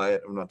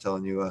it. I'm not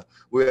telling you.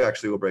 We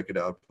actually will break it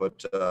out, but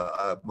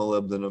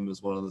molybdenum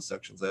is one of the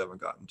sections I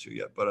haven't gotten to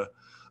yet. But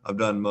I've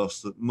done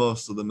most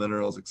of the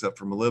minerals except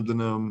for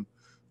molybdenum,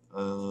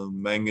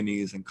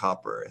 manganese, and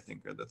copper. I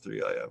think are the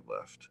three I have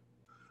left.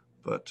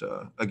 But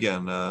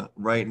again,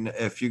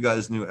 if you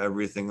guys knew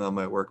everything on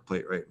my work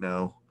plate right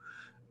now,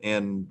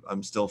 and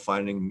I'm still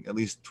finding at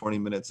least 20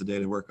 minutes a day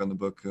to work on the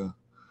book.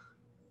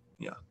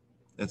 Yeah,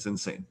 it's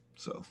insane.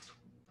 So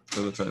for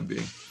the time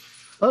being,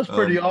 That's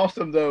pretty um,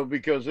 awesome though,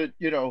 because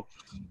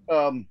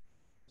um,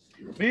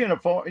 being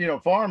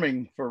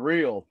farming for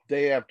real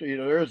day after,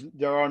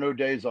 there are no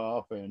days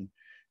off. And,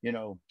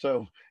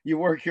 so you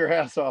work your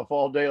ass off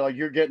all day. Like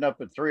you're getting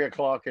up at 3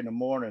 o'clock in the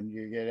morning,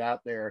 you get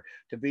out there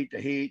to beat the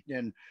heat.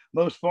 And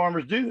most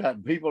farmers do that.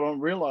 And people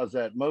don't realize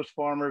that most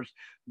farmers,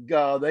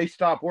 they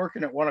stop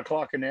working at 1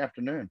 o'clock in the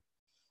afternoon,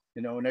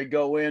 and they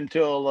go in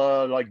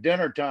till like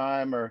dinner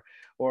time, or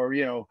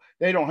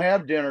they don't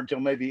have dinner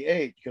till maybe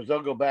 8, because they'll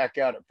go back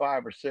out at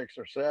 5 or 6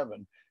 or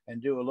 7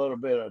 and do a little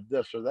bit of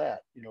this or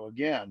that,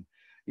 again,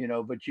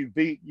 but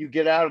you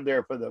get out of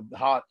there for the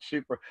hot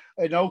super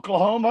in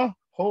Oklahoma.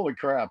 Holy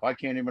crap, I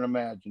can't even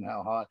imagine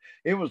how hot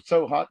it was.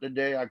 So hot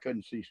today I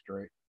couldn't see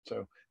straight.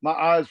 So my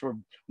eyes were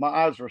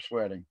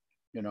sweating,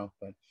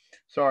 but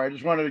sorry, I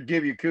just wanted to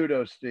give you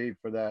kudos, Steve,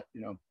 for that.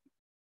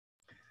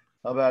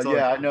 About, it's all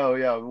yeah, I good. know,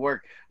 yeah,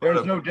 work. Part There's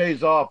of no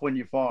days off when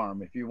you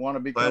farm. If you want to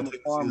become a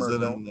planting farmer,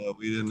 season don't. in the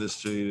weed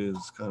industry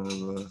is kind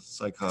of a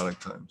psychotic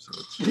time. So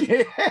it's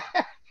Yeah.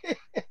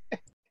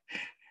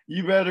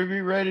 You better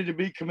be ready to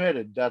be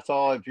committed. That's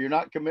all. If you're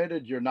not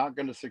committed, you're not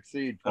going to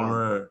succeed and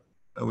farming.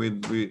 we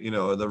you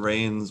know, the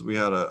rains, we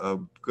had a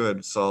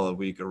good solid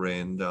week of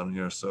rain down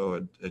here,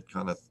 so it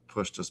kind of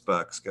pushed us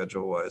back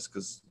schedule wise,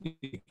 because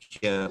you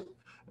can't,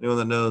 anyone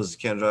that knows, you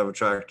can't drive a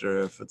tractor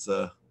if it's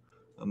a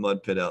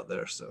mud pit out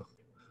there. So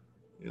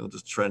you'll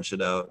just trench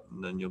it out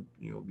and then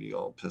you'll be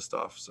all pissed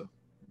off. So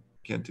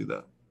can't do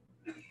that.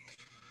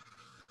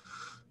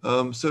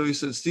 So he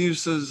said, Steve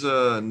says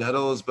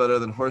nettle is better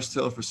than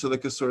horsetail for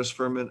silica source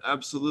ferment.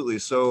 Absolutely.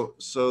 So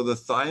the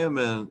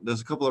thiamine,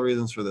 there's a couple of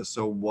reasons for this.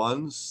 So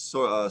one,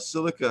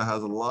 silica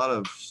has a lot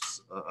of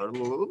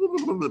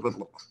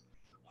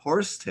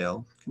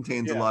horsetail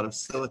contains a lot of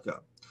silica.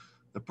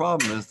 The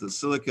problem is that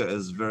silica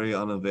is very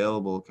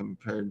unavailable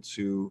compared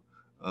to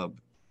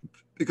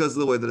because of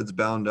the way that it's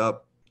bound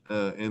up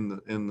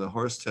in the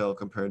horsetail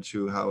compared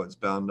to how it's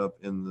bound up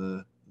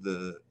in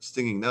the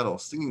stinging nettle.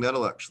 Stinging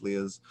nettle actually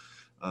is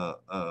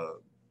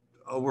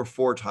over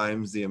 4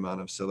 times the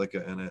amount of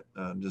silica in it,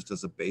 just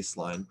as a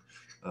baseline,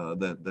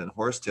 than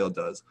horsetail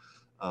does.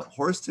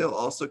 Horsetail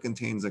also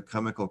contains a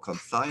chemical called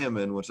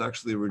thiamine, which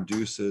actually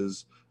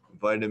reduces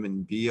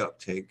vitamin B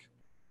uptake.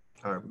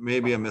 Or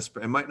maybe it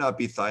might not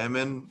be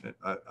thiamine.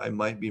 I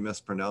might be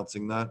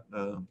mispronouncing that.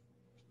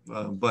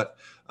 But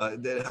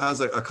it has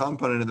a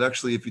component that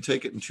actually, if you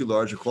take it in too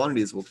large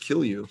quantities, will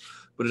kill you.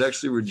 But it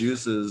actually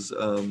reduces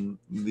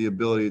the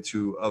ability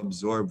to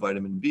absorb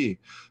vitamin B.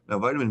 Now,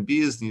 vitamin B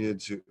is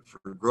needed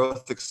for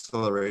growth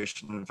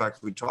acceleration. In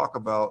fact, we talk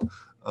about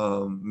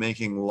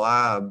making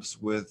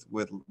labs with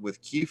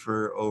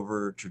kefir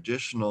over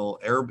traditional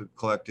Arab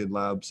collected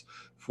labs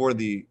for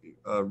the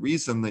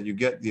reason that you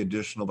get the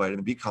additional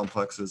vitamin B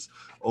complexes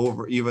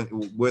over,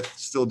 even with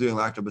still doing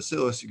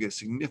lactobacillus, you get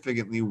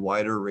significantly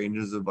wider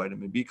ranges of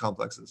vitamin B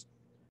complexes,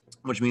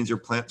 which means your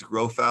plants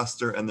grow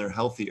faster and they're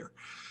healthier.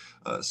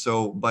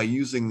 So by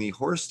using the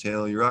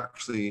horsetail, you're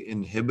actually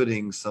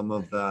inhibiting some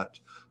of that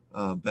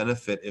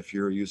benefit if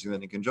you're using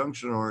that in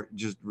conjunction, or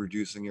just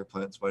reducing your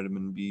plant's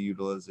vitamin B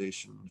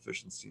utilization and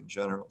efficiency in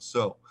general.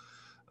 So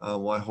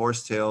why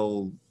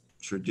horsetail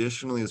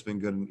traditionally has been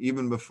good, and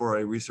even before I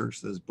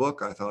researched this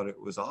book, I thought it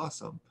was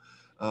awesome.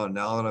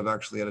 Now that I've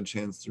actually had a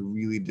chance to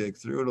really dig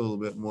through it a little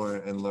bit more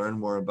and learn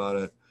more about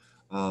it,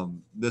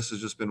 this has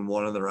just been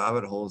one of the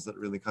rabbit holes that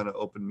really kind of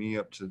opened me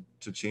up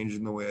to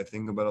changing the way I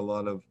think about a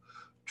lot of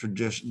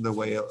tradition, the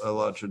way a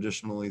lot of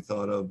traditionally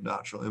thought of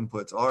natural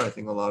inputs are. I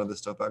think a lot of this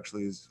stuff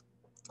actually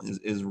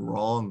is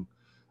wrong,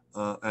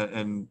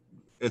 and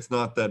it's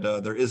not that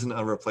there isn't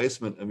a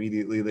replacement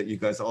immediately that you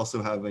guys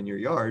also have in your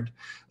yard.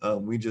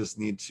 We just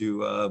need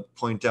to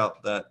point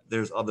out that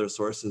there's other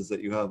sources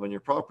that you have on your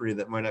property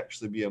that might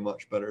actually be a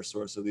much better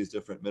source of these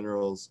different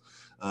minerals.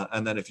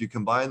 And that if you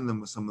combine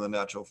them with some of the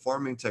natural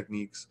farming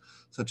techniques,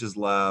 such as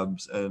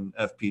labs and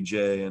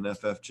FPJ and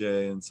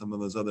FFJ and some of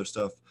those other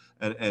stuff,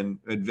 and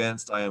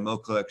advanced IMO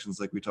collections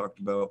like we talked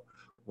about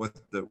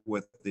with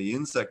the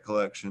insect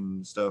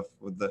collection stuff,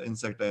 with the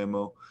insect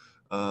IMO,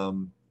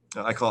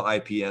 I call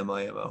it IPM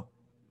IMO.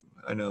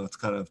 I know it's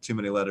kind of too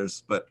many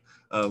letters, but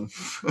well,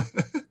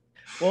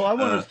 I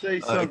want to say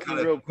something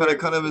real quick.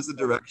 Kind of is the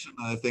direction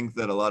I think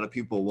that a lot of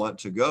people want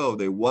to go.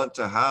 They want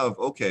to have,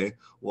 okay,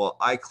 well,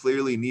 I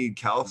clearly need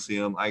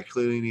calcium. I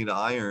clearly need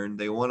iron.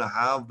 They want to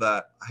have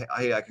that.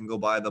 Hey, I can go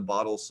buy the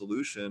bottle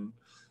solution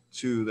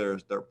to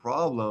their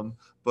problem,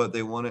 but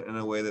they want it in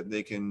a way that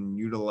they can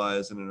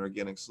utilize in an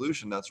organic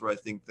solution. That's where I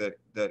think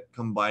that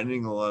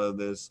combining a lot of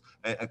this,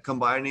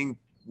 combining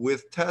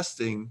with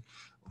testing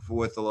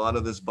with a lot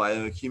of this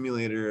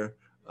bioaccumulator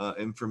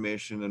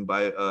information and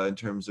in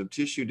terms of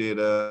tissue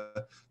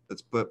data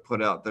that's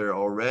put out there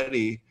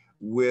already,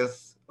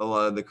 with a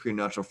lot of the Korean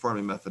natural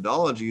farming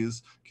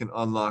methodologies, can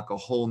unlock a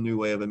whole new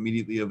way of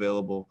immediately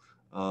available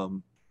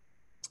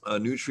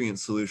nutrient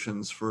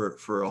solutions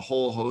for a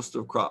whole host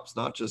of crops,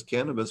 not just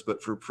cannabis,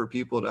 but for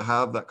people to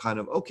have that kind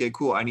of, okay,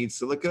 cool, I need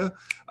silica,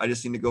 I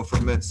just need to go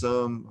ferment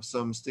some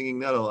stinging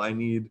nettle. I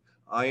need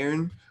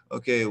iron,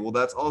 okay, well,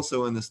 that's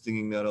also in the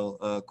stinging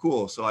nettle.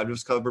 Cool, so I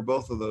just cover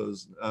both of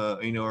those,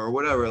 or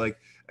whatever, like,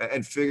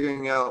 and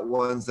figuring out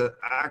ones that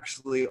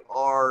actually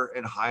are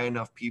in high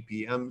enough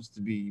ppms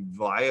to be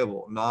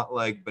viable, not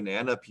like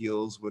banana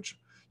peels, which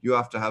you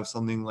have to have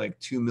something like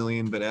 2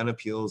 million banana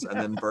peels and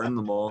then burn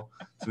them all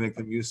to make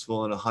them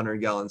useful in a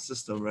 100-gallon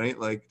system, right?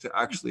 Like, to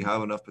actually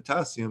have enough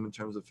potassium in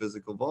terms of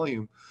physical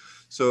volume.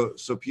 So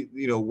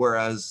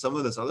whereas some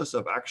of this other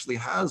stuff actually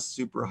has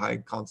super high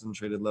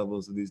concentrated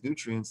levels of these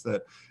nutrients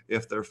that,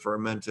 if they're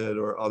fermented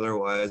or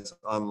otherwise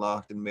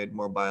unlocked and made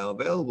more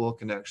bioavailable,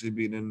 can actually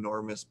be an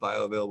enormous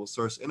bioavailable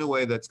source in a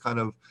way that's kind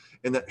of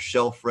in that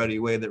shelf-ready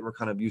way that we're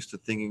kind of used to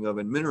thinking of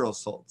in mineral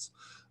salts.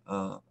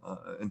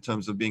 In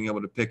terms of being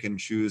able to pick and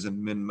choose and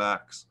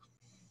min-max.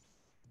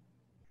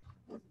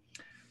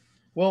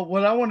 Well,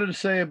 what I wanted to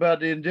say about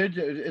the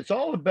indigenous, it's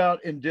all about,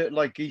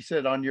 like he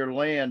said, on your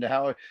land,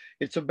 how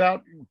it's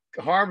about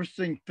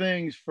harvesting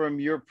things from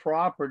your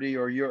property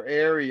or your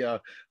area,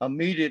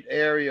 immediate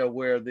area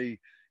where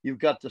you've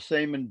got the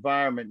same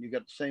environment, you've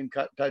got the same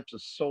types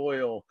of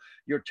soil,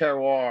 your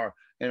terroir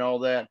and all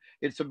that.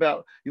 It's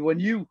about when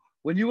you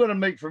want to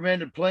make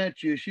fermented plant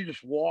juice, you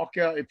just walk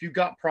out. If you've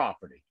got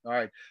property, all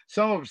right.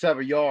 Some of us have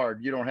a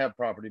yard, you don't have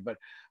property, but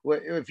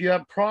if you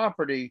have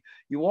property,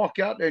 you walk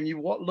out there and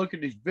you look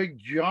at these big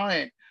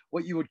giant,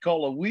 what you would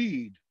call a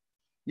weed,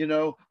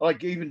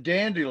 like even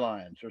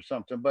dandelions or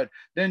something. But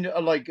then,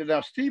 like,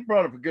 now Steve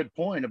brought up a good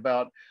point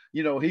about,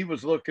 he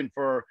was looking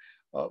for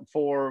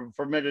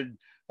fermented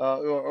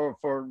or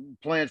for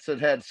plants that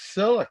had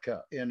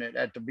silica in it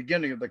at the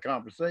beginning of the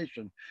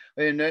conversation,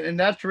 and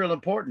that's real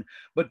important.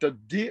 But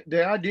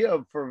the idea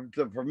of for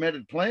the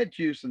fermented plant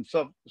use and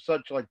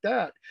such like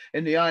that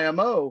in the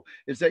IMO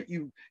is that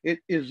it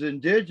is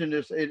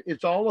indigenous.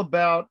 It's all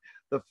about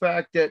the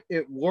fact that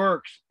it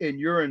works in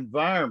your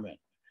environment.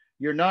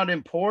 You're not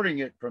importing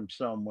it from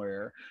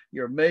somewhere.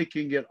 You're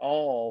making it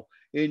all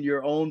in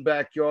your own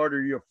backyard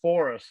or your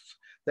forests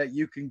that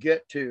you can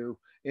get to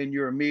in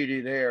your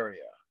immediate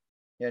area.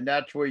 And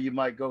that's where you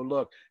might go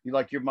look. You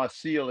like your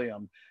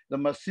mycelium. The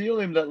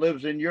mycelium that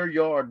lives in your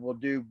yard will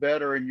do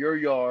better in your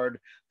yard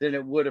than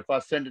it would if I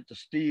send it to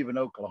Steve in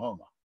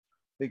Oklahoma,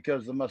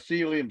 because the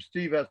mycelium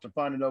Steve has to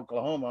find in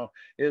Oklahoma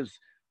is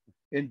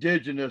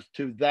indigenous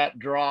to that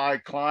dry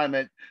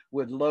climate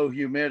with low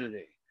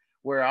humidity,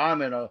 where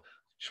I'm in a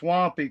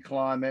swampy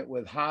climate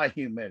with high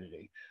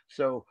humidity.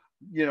 So,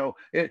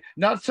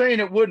 not saying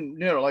it wouldn't,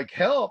 like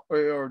help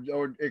or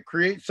it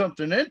creates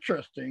something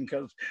interesting,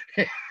 because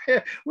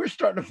we're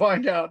starting to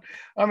find out.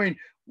 I mean,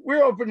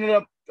 we're opening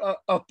up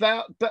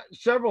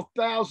several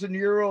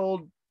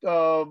thousand-year-old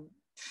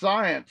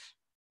science,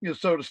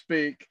 so to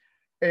speak,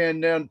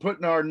 and then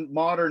putting our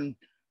modern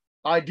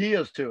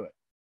ideas to it.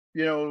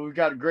 We've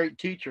got great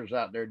teachers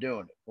out there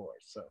doing it for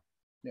us. So,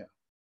 yeah,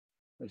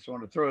 I just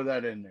want to throw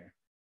that in there.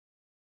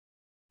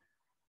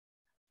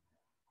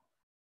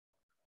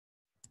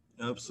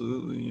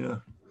 Absolutely, yeah.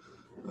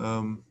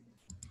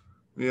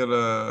 We had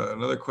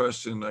another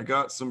question. I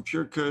got some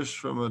Pure Kush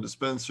from a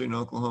dispensary in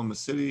Oklahoma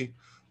City.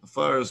 The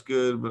flower is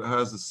good, but it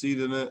has a seed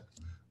in it.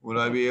 Would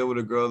I be able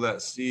to grow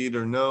that seed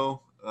or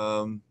no?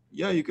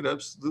 Yeah, you could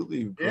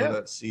absolutely grow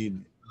that seed.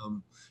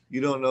 You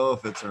don't know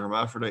if it's a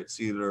hermaphrodite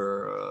seed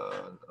or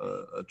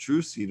a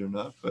true seed or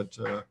not, but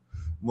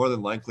more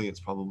than likely it's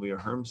probably a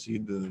herm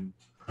seed,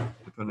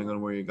 depending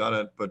on where you got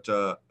it. But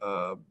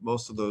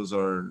most of those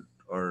are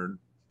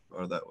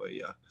that way,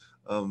 yeah.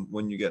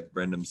 When you get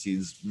random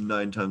seeds,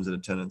 9 times out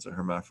of 10 it's a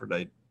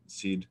hermaphrodite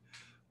seed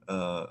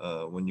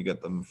when you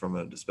get them from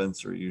a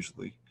dispensary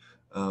usually.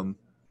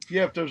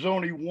 Yeah, if there's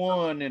only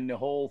one in the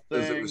whole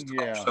thing, it was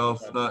top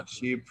shelf, not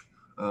cheap.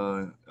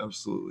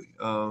 Absolutely.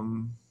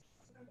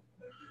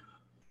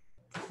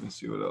 Let me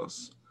see what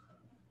else.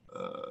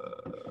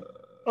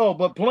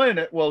 But plant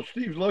it. Well,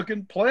 Steve's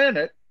looking. Plant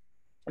it.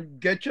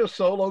 Get you a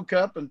solo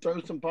cup and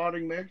throw some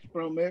potting mix,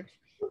 pro mix,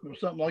 or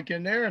something like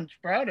in there, and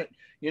sprout it.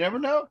 You never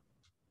know.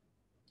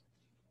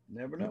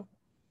 Never know.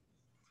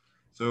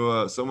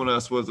 So someone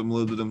asked what the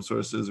molybdenum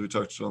source is. We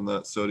touched on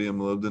that. Sodium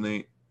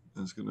molybdenate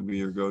is going to be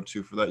your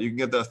go-to for that. You can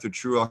get that through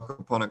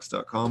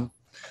trueaquaponics.com.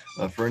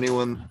 For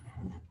anyone,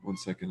 one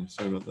second,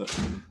 sorry about that.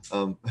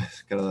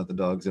 Gotta let the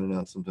dogs in and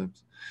out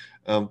sometimes.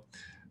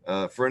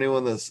 For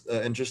anyone that's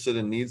interested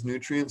and needs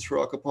nutrients for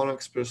aquaponics,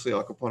 especially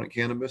aquaponic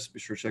cannabis, be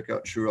sure to check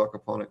out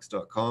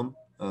trueaquaponics.com.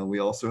 We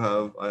also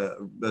have,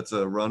 that's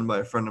run by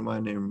a friend of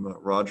mine named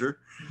Roger,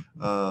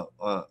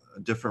 a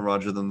different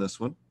Roger than this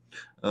one.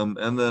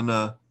 And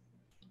then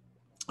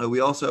we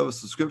also have a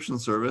subscription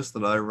service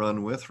that I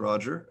run with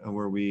Roger,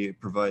 where we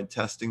provide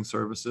testing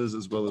services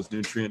as well as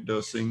nutrient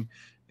dosing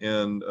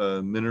and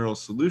mineral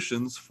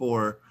solutions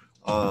for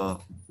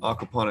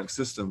aquaponic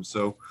systems.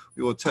 So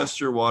we will test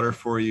your water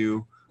for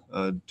you,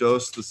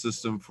 dose the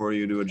system for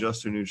you to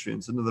adjust your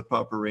nutrients into the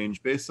proper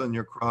range based on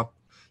your crop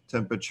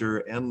temperature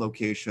and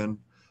location,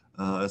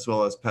 as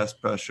well as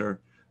pest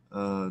pressure,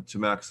 to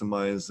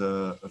maximize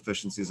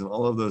efficiencies in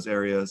all of those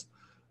areas.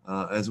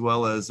 As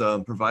well as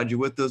provide you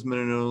with those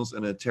minerals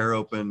in a tear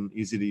open,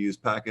 easy to use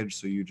package.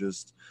 So you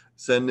just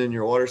send in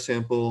your water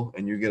sample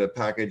and you get a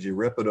package, you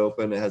rip it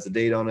open, it has a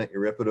date on it, you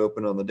rip it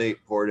open on the date,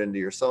 pour it into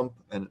your sump,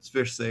 and it's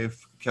fish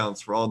safe,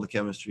 counts for all the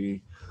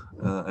chemistry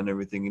and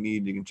everything you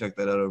need. You can check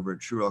that out over at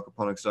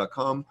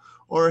trueaquaponics.com.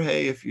 Or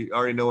hey, if you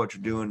already know what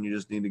you're doing, you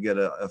just need to get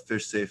a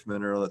fish safe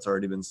mineral that's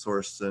already been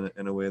sourced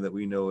in a way that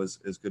we know is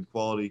good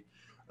quality.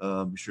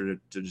 Be sure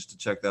to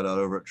check that out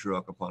over at True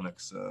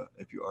Aquaponics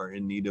if you are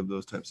in need of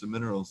those types of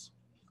minerals.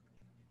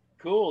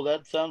 Cool.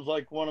 That sounds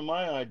like one of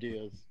my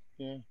ideas.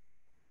 Yeah.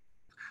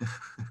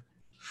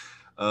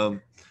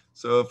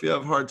 So if you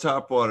have hard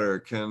tap water,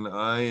 can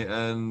I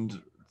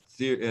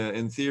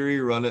in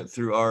theory run it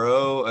through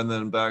RO and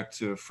then back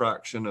to a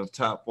fraction of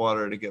tap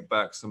water to get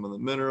back some of the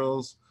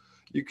minerals?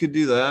 You could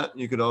do that.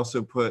 You could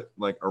also put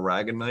like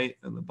aragonite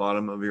in the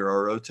bottom of your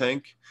RO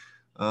tank.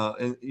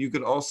 And you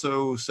could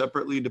also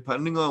separately,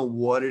 depending on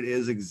what it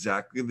is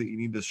exactly that you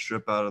need to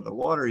strip out of the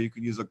water, you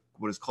could use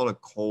what is called a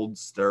cold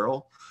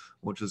sterile,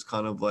 which is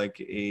kind of like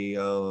a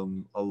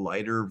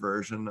lighter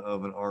version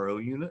of an RO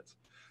unit.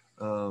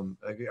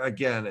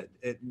 Again,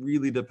 it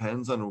really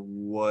depends on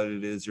what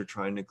it is you're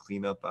trying to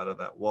clean up out of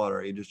that water.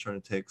 Are you just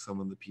trying to take some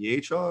of the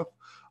pH off?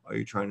 Are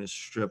you trying to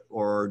strip,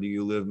 or do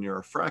you live near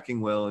a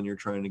fracking well and you're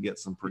trying to get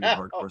some pretty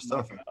hardcore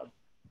stuff?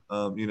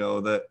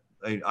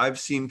 I've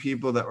seen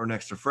people that were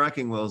next to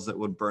fracking wells that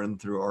would burn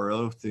through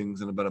RO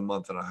things in about a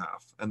month and a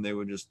half, and they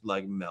would just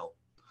like melt.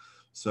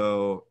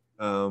 So,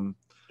 it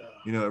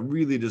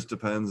really just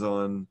depends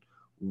on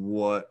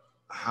what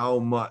how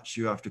much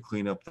you have to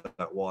clean up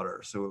that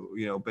water. So,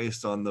 you know,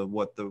 based on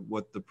what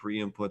the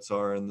pre-inputs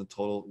are and the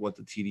total, what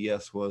the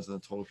TDS was and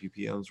the total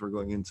ppms were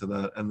going into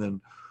that, and then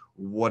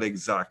what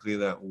exactly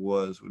that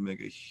was would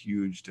make a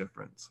huge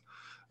difference.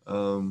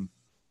 And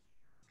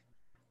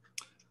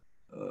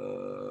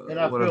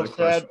I feel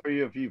sad for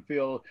you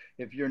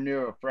if you're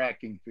near a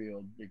fracking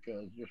field,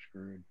 because you're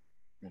screwed.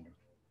 You know,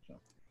 so.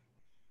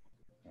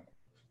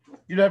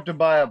 You'd have to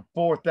buy a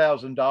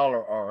 $4,000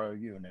 RO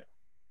unit.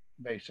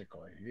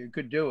 Basically, you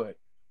could do it,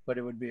 but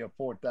it would be a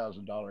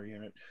 $4,000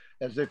 unit,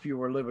 as if you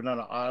were living on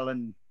an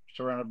island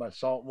surrounded by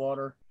salt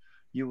water.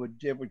 It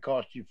would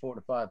cost you $4,000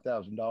 to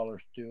 $5,000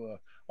 to do a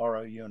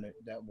RO unit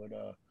that would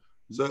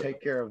take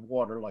care of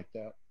water like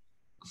that.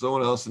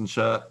 Someone else in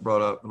chat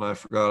brought up, and I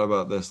forgot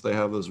about this, they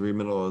have those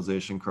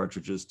remineralization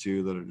cartridges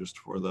too that are just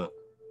for that.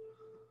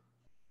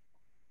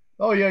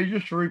 Oh yeah, you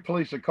just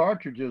replace the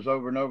cartridges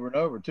over and over and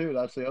over too.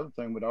 That's the other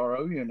thing with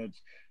RO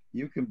units.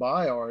 You can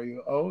buy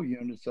RO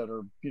units that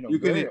are, you know,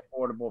 very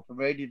affordable, from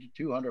 $80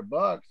 to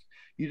 $200.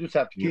 You just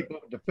have to keep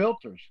up with the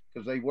filters,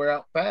 because they wear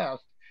out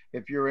fast.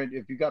 If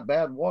you got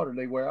bad water,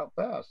 they wear out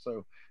fast.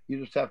 So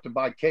you just have to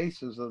buy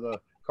cases of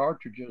the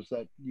cartridges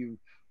that you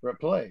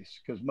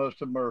replace, because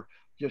most of them are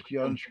just,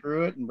 you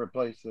unscrew it and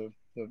replace the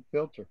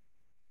filter.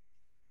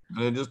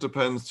 And it just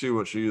depends too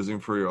what you're using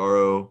for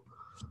your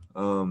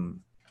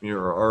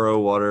RO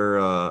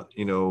water.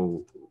 You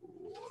know,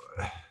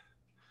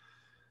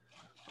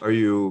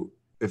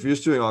 if you're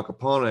just doing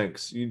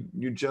aquaponics,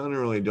 you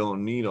generally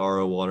don't need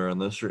RO water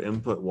unless your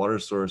input water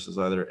source is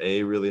either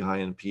A, really high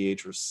in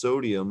pH or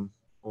sodium,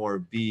 or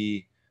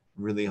B,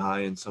 really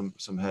high in some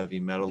heavy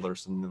metal or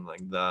something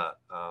like that.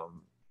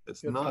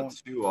 It's not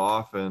too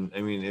often.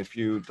 I mean, if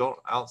you don't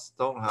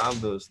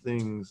have those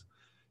things,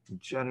 you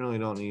generally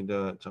don't need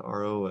to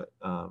RO it.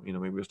 You know,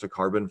 maybe just a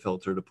carbon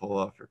filter to pull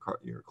off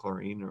your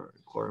chlorine or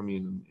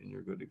chloramine, and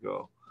you're good to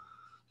go.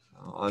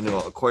 I know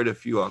quite a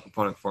few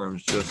aquaponic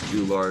farms just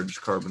do large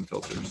carbon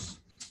filters.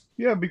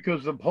 Yeah,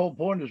 because the whole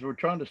point is we're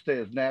trying to stay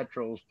as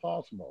natural as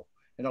possible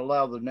and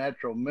allow the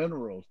natural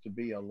minerals to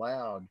be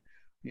allowed,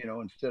 you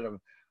know, instead of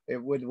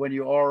when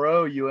you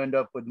RO, you end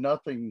up with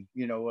nothing,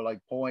 you know,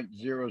 like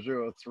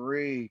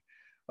 0.003.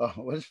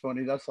 It's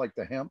funny. That's like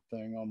the hemp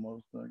thing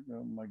almost. Like,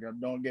 oh my God,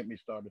 don't get me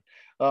started.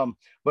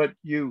 But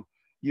you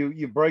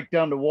break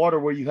down the water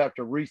where you have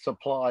to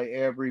resupply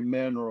every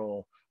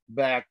mineral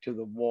back to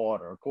the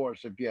water. Of course,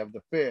 if you have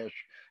the fish,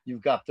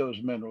 you've got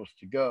those minerals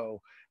to go,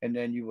 and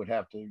then you would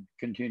have to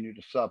continue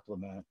to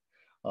supplement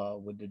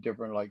with the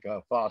different, like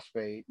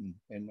phosphate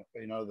and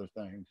other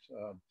things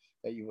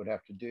that you would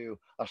have to do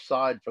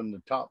aside from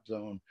the top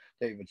zone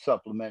that you would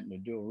supplement in the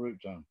dual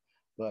root zone.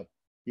 But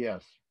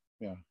yes,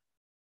 yeah,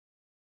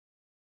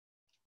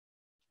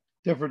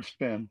 different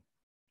spin.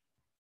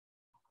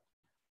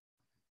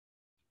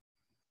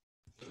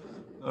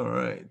 All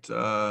right.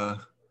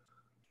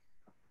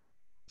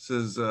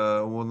 Says,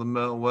 well,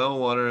 the well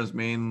water is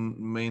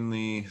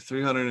mainly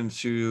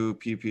 302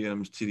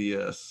 ppm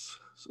TDS,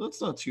 so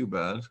that's not too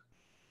bad.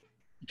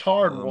 It's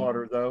hard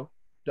water though,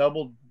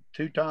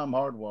 two-time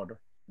hard water.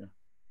 Yeah.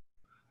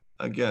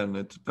 Again,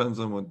 it depends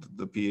on what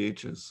the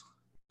pH is.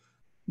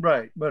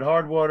 Right, but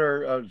hard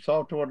water,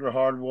 saltwater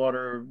hard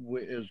water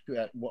is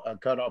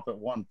cut off at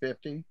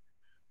 150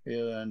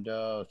 and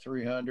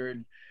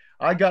 300.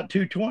 I got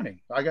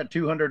 220. I got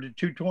 200 to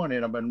 220,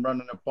 and I've been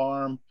running a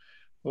farm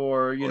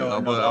for, you know.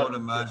 But I would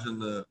imagine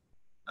that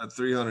at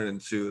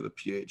 302, the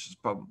pH is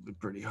probably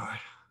pretty high.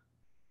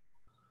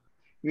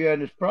 Yeah,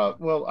 and it's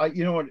probably, well,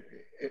 you know what?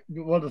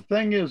 Well, the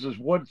thing is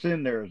what's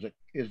in there.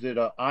 Is it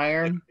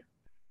iron?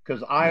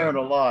 Because iron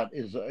a lot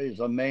is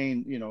a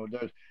main, you know,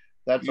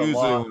 that's usually a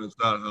lot. When it's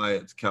not high,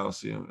 it's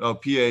calcium. Oh,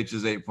 pH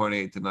is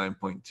 8.8 to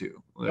 9.2. There you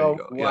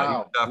go. Wow. Yeah,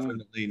 you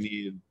definitely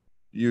need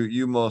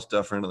you most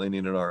definitely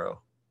need an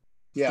RO.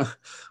 Yeah.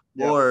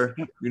 Or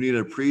you need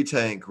a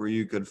pre-tank where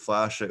you could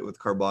flash it with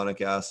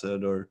carbonic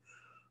acid or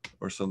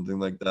something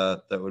like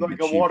that. That would like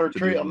be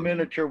cheap a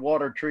miniature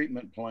water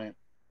treatment plant.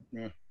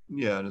 Yeah.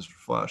 Yeah, just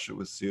flash it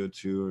with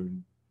CO2 or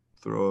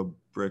throw a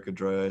brick of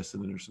dry ice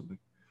in it or something.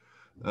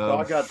 So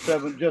I got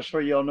 7, just so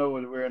y'all know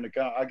when we're in the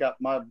I got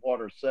my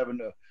water 7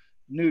 to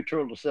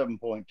neutral to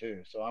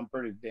 7.2. So I'm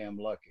pretty damn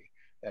lucky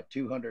at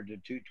 200 to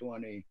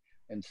 220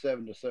 and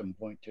 7 to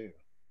 7.2.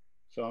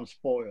 So I'm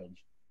spoiled,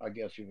 I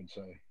guess you would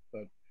say.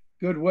 But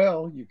good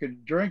well, you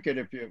could drink it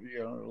if you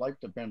know, life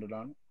depended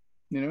on it,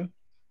 you know.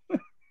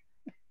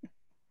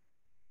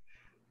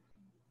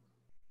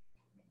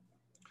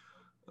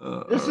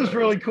 This is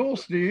really cool,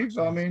 Steve.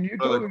 I mean, you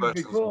told me it'd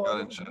be cool.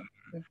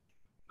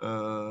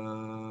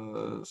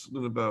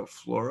 Something about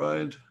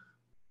fluoride.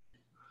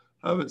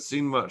 I haven't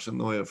seen much in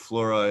the way of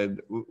fluoride.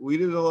 We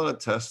did a lot of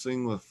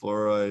testing with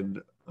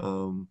fluoride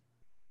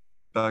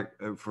back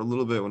for a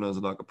little bit when I was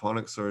an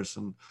aquaponics source,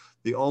 and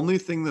the only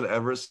thing that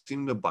ever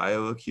seemed to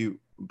bioaccumulate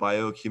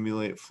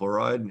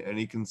fluoride in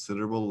any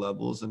considerable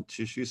levels in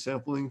tissue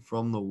sampling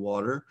from the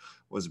water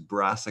was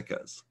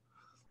brassicas.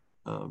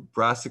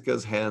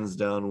 Brassicas, hands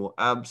down, will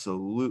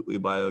absolutely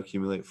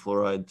bioaccumulate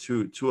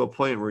fluoride to a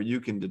point where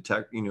you can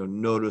detect,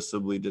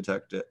 noticeably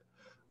detect it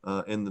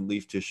in the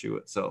leaf tissue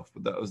itself.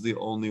 But that was the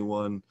only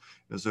one.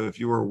 And so if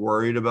you were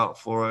worried about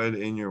fluoride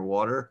in your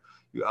water,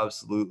 you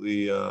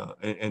absolutely,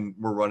 and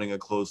we're running a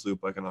closed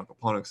loop like an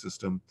aquaponics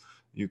system,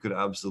 you could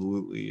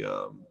absolutely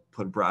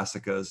put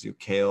brassicas,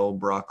 kale,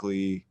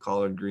 broccoli,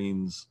 collard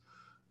greens,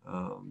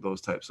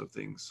 those types of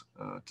things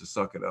to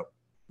suck it up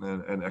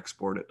and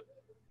export it.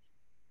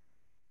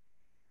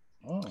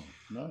 Oh,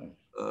 nice.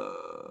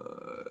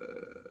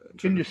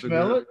 Can you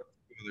smell it?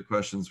 Other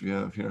questions we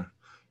have here.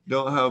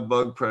 Don't have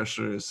bug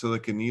pressure. Is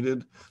silica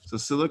needed? So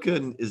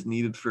silica is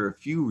needed for a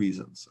few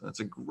reasons.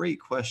 That's a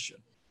great question.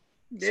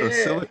 Yeah. So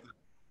silica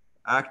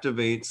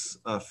activates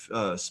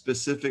a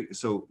specific.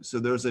 So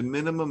there's a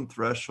minimum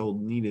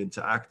threshold needed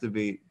to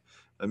activate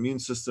immune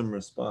system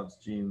response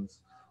genes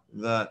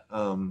that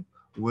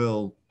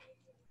will.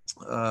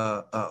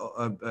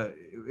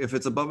 If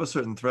it's above a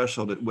certain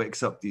threshold, it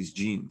wakes up these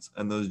genes,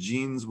 and those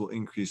genes will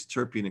increase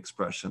terpene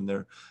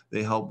expression.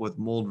 They help with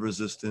mold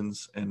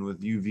resistance and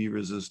with UV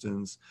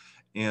resistance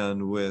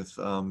and with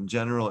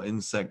general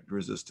insect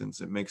resistance.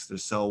 It makes their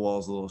cell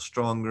walls a little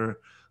stronger.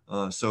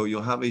 So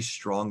you'll have a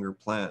stronger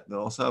plant.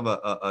 They'll also have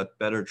a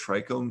better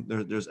trichome.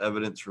 There's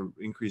evidence for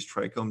increased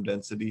trichome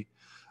density,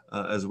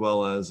 as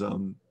well as a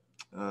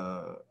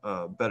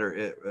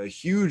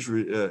huge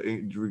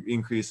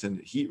increase in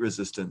heat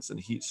resistance and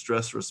heat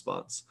stress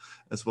response,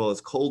 as well as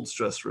cold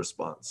stress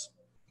response.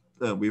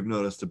 We've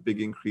noticed a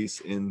big increase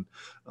in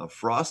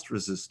frost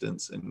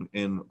resistance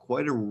in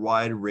quite a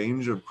wide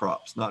range of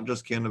crops, not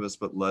just cannabis,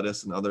 but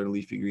lettuce and other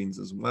leafy greens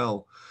as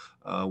well,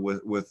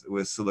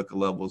 with silica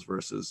levels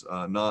versus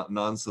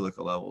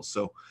non-silica levels.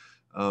 So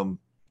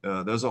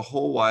there's a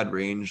whole wide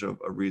range of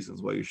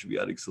reasons why you should be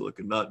adding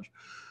silica, not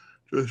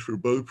just for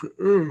bug.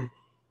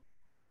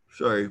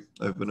 Sorry,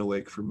 I've been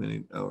awake for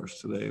many hours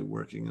today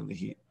working in the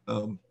heat.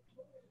 I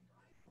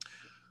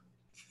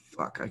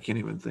can't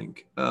even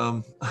think.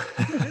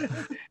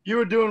 You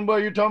were doing well.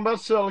 You're talking about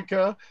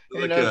silica,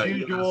 and as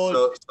usual,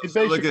 so it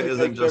silica basically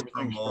isn't makes just for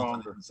everything mold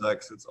stronger. and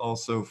insects. It's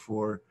also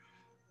for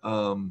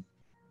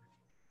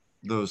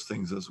those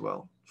things as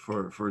well,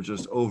 for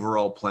just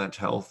overall plant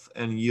health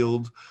and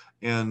yield,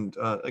 and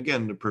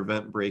again, to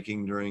prevent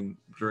breaking during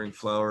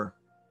flower.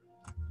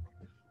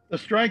 The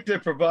strength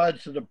it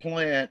provides to the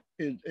plant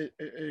it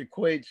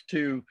equates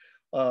to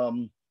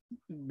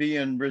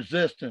being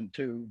resistant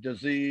to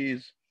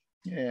disease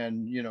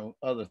and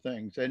other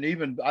things, and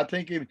even I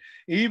think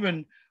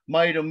even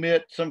might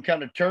emit some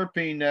kind of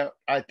terpene that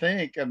I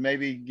think, and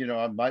maybe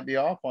I might be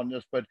off on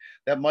this, but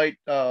that might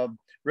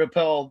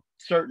repel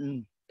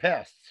certain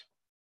pests.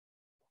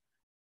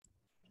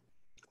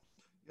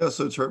 Yeah,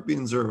 so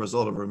terpenes are a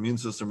result of our immune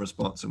system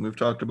response, and we've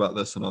talked about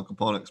this in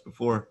aquaponics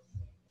before,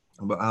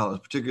 about how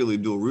particularly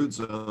dual root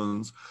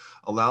zones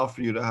allow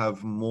for you to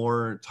have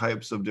more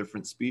types of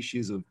different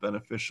species of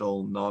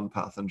beneficial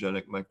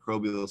non-pathogenic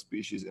microbial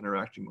species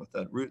interacting with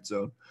that root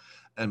zone.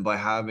 And by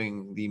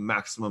having the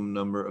maximum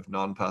number of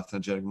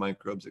non-pathogenic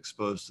microbes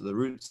exposed to the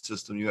root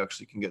system, you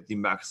actually can get the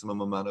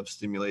maximum amount of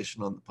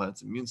stimulation on the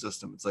plant's immune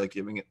system. It's like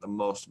giving it the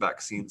most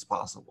vaccines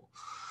possible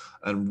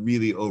and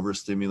really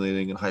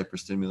overstimulating and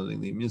hyperstimulating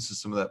the immune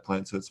system of that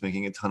plant, so it's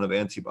making a ton of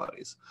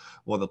antibodies.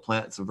 Well, the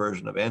plant's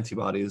version of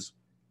antibodies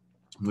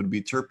would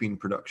be terpene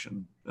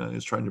production.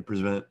 Is trying to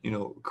prevent,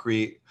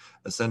 create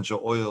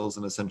essential oils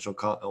and essential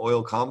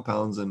oil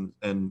compounds and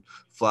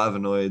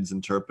flavonoids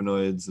and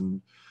terpenoids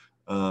and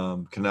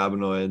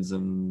cannabinoids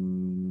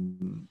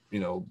and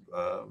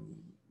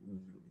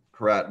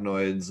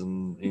carotenoids,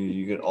 and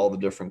you get all the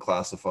different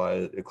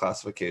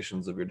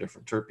classifications of your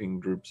different terpene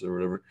groups or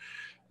whatever.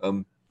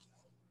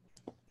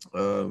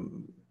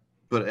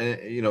 But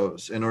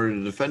in order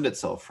to defend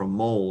itself from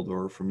mold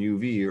or from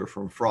UV or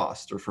from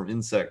frost or from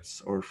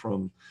insects or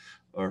from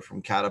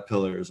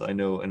caterpillars, I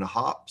know in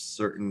hops,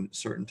 certain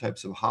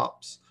types of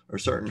hops or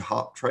certain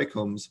hop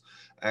trichomes,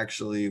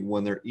 actually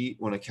when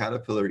a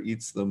caterpillar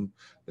eats them,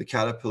 the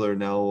caterpillar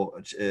now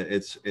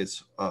its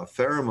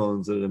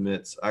pheromones that it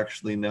emits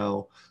actually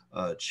now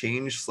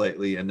change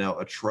slightly and now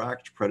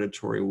attract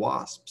predatory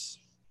wasps.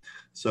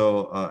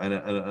 So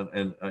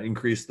and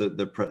increase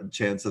the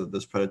chance that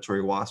this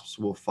predatory wasps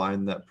will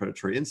find that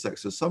predatory insect.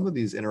 So some of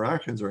these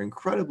interactions are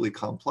incredibly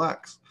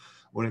complex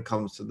when it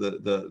comes to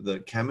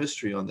the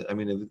chemistry on it. I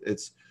mean,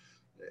 it's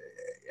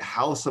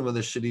how some of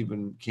this shit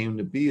even came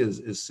to be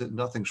is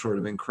nothing short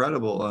of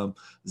incredible.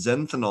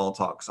 Zenthanol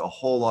talks a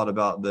whole lot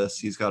about this.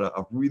 He's got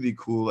a really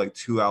cool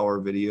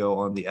 2-hour video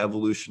on the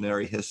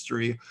evolutionary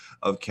history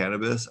of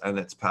cannabis and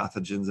its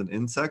pathogens and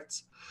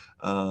insects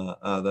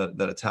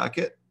that attack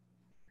it.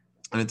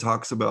 And it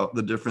talks about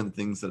the different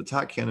things that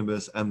attack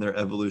cannabis and their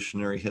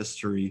evolutionary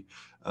history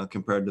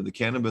compared to the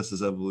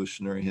cannabis's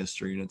evolutionary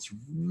history. And it's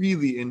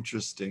really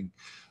interesting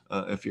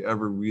if you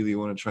ever really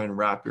want to try and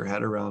wrap your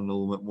head around a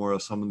little bit more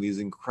of some of these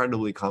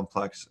incredibly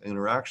complex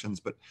interactions.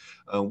 But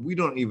we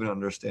don't even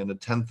understand a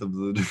tenth of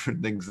the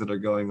different things that are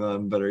going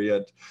on, better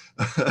yet,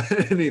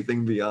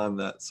 anything beyond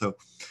that. So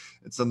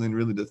it's something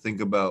really to think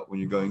about when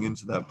you're going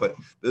into that. But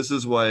this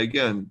is why,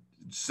 again,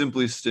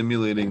 simply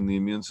stimulating the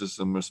immune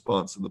system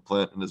response to the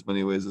plant in as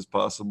many ways as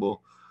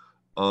possible,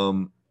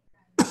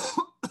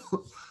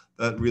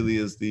 that really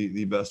is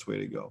the best way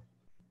to go.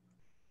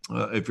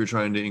 If you're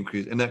trying to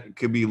increase, and that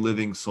could be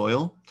living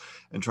soil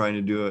and trying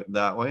to do it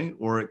that way,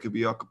 or it could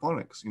be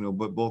aquaponics,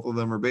 but both of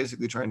them are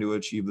basically trying to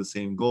achieve the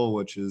same goal,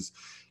 which is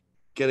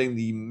getting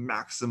the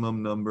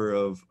maximum number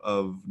of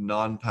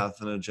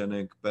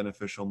non-pathogenic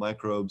beneficial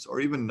microbes,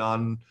 or even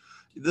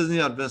it doesn't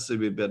not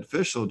necessarily be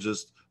beneficial,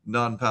 just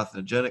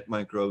non-pathogenic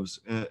microbes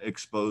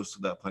exposed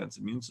to that plant's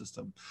immune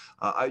system.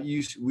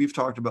 We've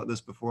talked about this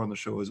before on the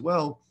show as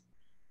well,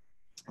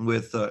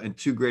 with and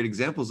two great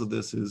examples of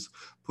this is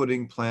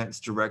putting plants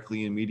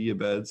directly in media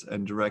beds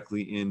and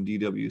directly in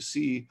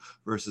DWC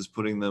versus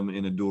putting them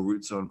in a dual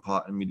root zone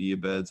pot in media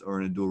beds or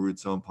in a dual root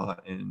zone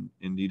pot in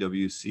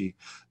DWC.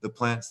 The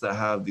plants that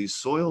have the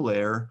soil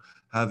layer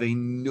have a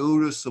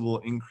noticeable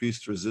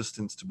increased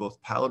resistance to both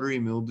powdery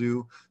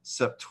mildew,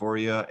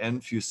 septoria,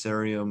 and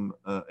fusarium,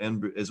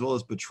 and as well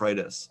as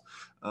botrytis.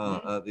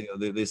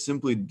 They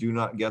simply do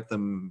not get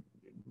them,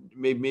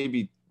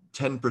 maybe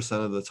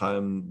 10% of the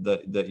time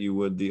that you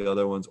would the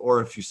other ones.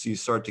 Or if you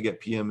start to get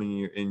PM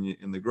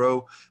in the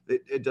grow,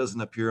 it doesn't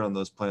appear on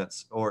those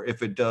plants, or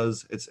if it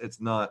does,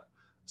 it's not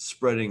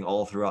spreading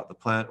all throughout the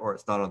plant, or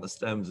it's not on the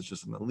stems, it's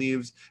just on the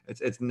leaves.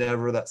 It's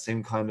never that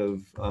same kind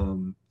of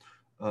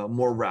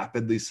more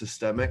rapidly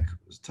systemic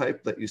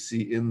type that you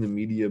see in the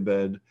media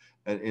bed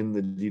and in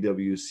the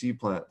DWC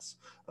plants,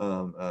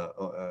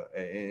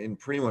 in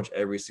pretty much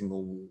every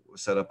single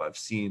setup I've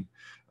seen.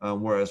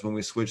 Whereas when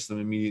we switch them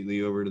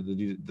immediately over to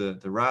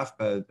the raft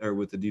bed, or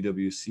with the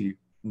DWC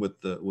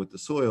with the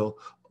soil,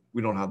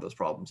 we don't have those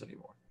problems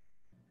anymore.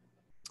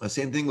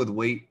 Same thing with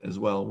weight as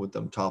well, with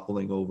them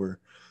toppling over.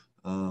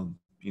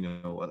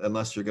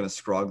 Unless you're going to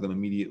scrog them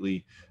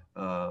immediately,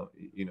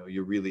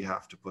 you really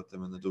have to put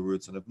them in the dual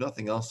roots, and if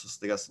nothing else,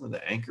 just they got something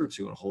to anchor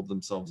to and hold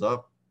themselves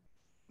up.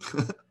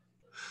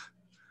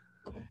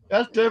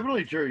 That's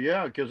definitely true,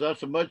 yeah, because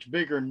that's a much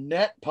bigger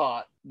net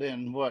pot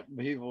than what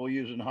people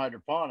use in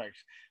hydroponics.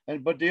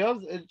 But the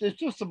other, it's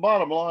just the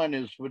bottom line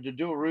is with the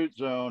dual root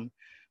zone,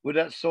 with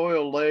that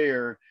soil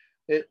layer,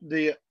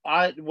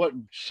 what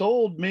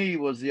sold me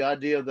was the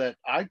idea that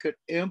I could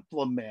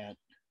implement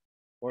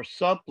or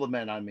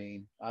supplement. I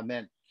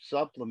meant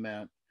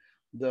supplement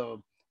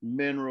the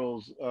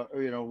minerals,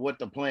 what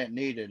the plant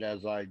needed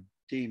as I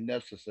deemed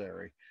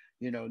necessary.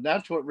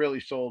 That's what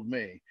really sold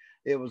me.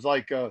 It was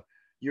like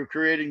you're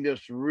creating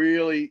this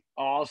really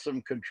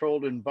awesome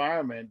controlled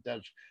environment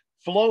that's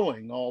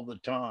flowing all the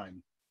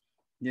time,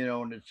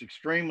 and it's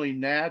extremely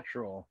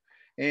natural.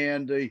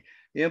 And the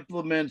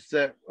implements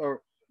that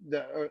are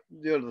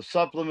the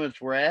supplements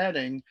we're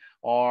adding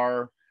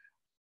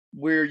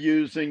we're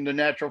using the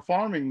natural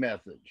farming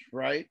methods,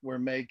 right? We're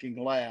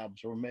making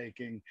labs, we're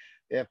making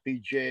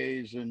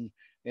FPJs and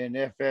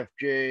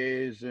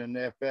FFJs and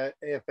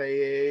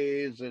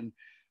FAAs and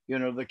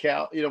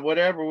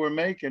whatever we're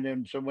making.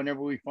 And so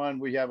whenever we find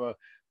we have a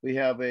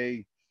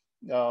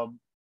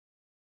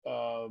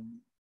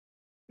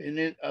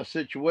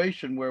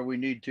situation where we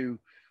need to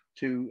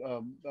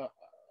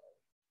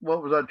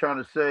what was I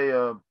trying to say?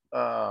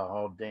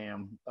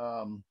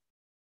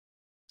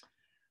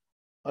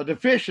 A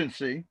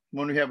deficiency.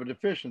 When we have a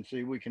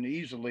deficiency, we can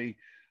easily,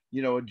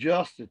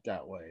 adjust it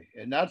that way.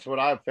 And that's what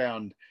I've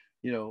found,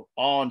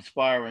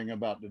 awe-inspiring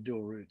about the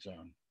dual root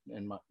zone,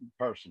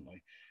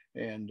 personally.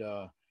 And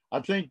I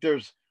think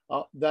there's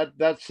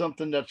that's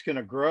something that's going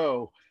to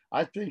grow.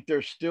 I think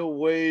there's still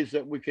ways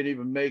that we could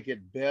even make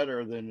it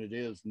better than it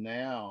is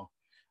now.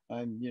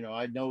 And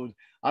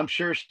I'm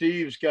sure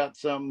Steve's got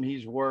something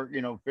he's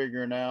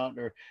figuring out,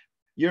 or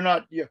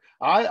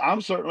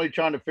I'm certainly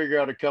trying to figure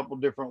out a couple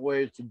different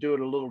ways to do it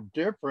a little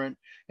different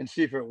and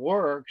see if it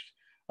works.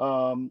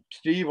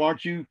 Steve,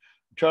 aren't you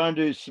trying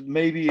to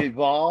maybe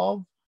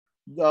evolve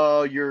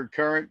your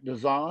current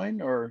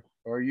design, or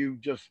are you?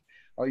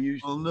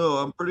 Well, no,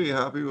 I'm pretty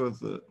happy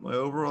with my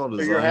overall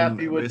design. So you're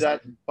happy with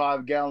that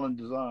 5-gallon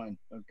design?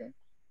 Okay.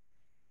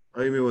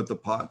 Oh, you mean with the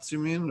pots, you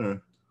mean?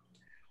 Or?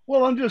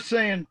 Well, I'm just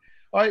saying,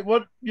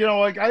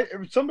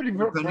 somebody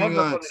brought up on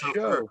the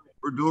show.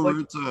 For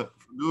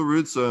dual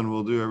root zone,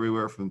 we'll do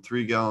everywhere from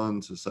 3 gallon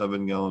to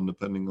 7 gallon,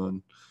 depending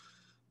on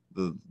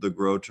the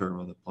grow term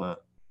of the plant.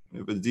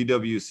 If it's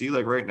DWC,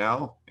 like right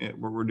now,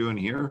 what we're doing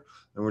here,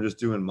 and we're just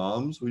doing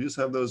moms, we just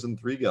have those in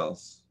 3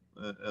 gals,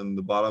 and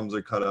the bottoms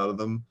are cut out of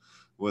them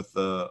with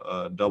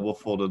a double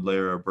folded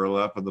layer of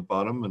burlap at the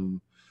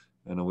bottom,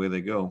 and away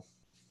they go.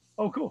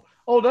 Oh, cool.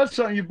 Oh, that's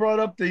something you brought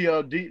up, the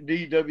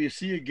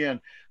DWC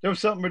again. There was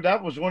something,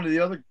 that was one of the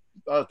other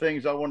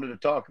things I wanted to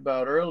talk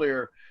about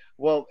earlier.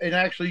 Well, and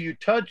actually you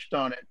touched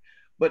on it,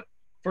 but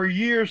for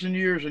years and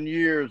years and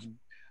years,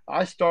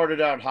 I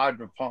started out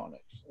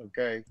hydroponics.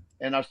 Okay.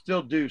 and I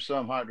still do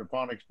some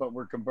hydroponics, but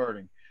we're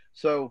converting.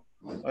 So,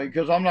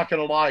 because I'm not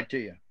going to lie to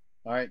you,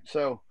 all right.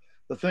 So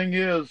the thing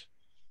is,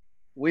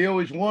 we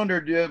always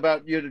wondered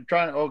about you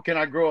trying. Oh, can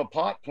I grow a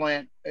pot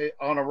plant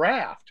on a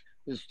raft?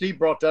 Steve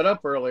brought that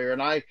up earlier,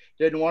 and I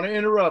didn't want to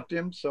interrupt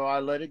him, so I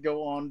let it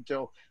go on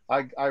until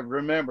I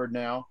remembered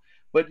now.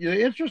 But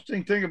the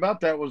interesting thing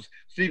about that was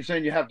Steve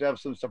saying you have to have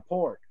some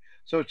support.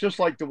 So it's just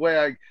like the way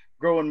I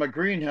grow in my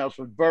greenhouse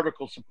with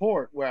vertical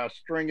support, where I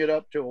string it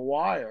up to a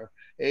wire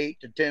 8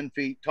 to 10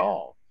 feet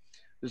tall.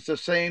 It's the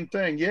same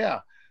thing, yeah.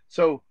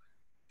 So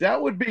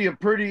that would be a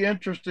pretty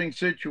interesting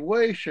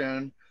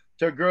situation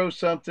to grow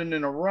something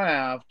in a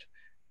raft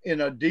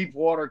in a deep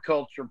water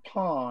culture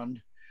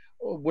pond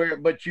where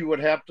but you would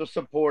have to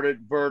support it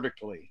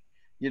vertically,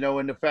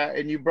 and the fact,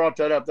 and you brought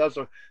that up, that's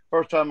the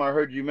first time I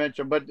heard you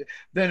mention. But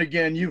then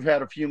again, you've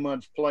had a few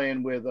months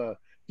playing with a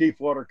deep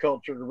water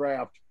culture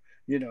raft,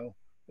 you know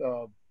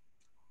uh,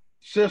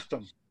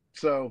 system.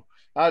 So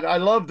I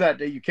love that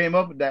you came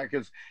up with that,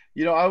 because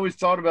I always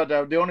thought about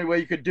that. The only way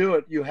you could do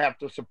it, you have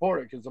to support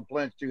it because the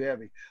plant's too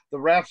heavy. The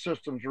raft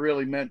system's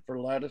really meant for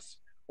lettuce,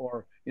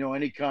 or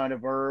any kind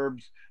of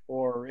herbs,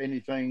 or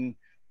anything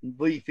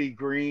leafy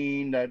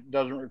green that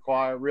doesn't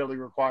really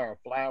require a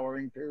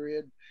flowering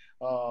period,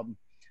 um,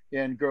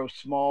 and grow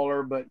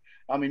smaller. But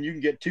I mean, you can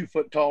get 2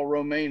 foot tall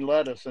romaine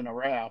lettuce in a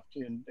raft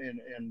in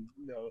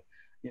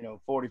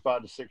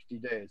 45 to 60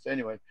 days.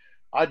 Anyway,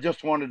 I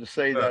just wanted to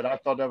say Yeah. that I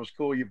thought that was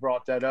cool. You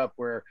brought that up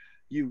where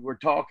you were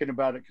talking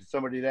about it because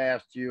somebody had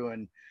asked you,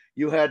 and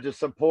you had to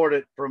support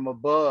it from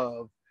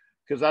above,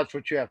 because that's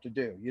what you have to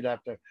do.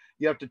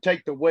 You have to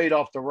take the weight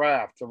off the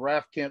raft. The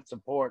raft can't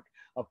support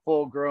a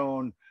full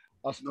grown,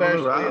 No, the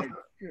especially raft.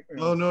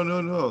 No, no,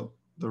 no, no.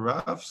 The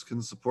rafts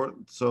can support.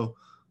 So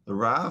the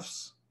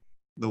rafts,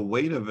 the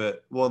weight of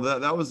it. Well,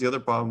 that was the other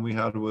problem we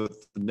had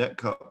with the net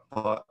cup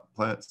pot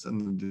plants and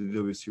the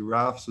DWC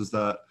rafts was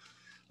that,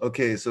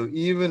 okay, so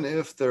even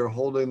if they're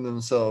holding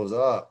themselves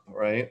up,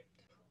 right?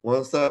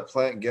 Once that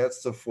plant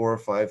gets to 4 or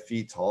 5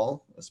 feet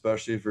tall,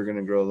 especially if you're going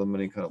to grow them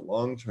any kind of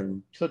long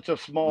term, such a the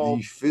small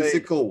space.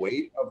 physical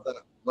weight of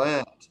that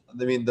plant.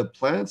 I mean, the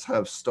plants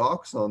have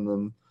stalks on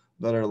them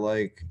that are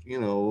like,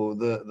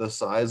 the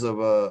size of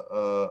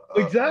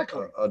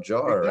Exactly. a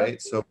jar, Exactly. right?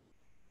 So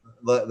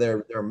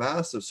they're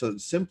massive. So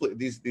simply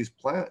these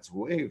plants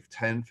weigh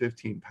 10,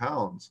 15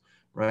 pounds,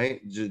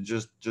 right?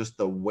 Just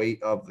the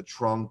weight of the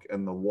trunk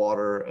and the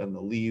water and the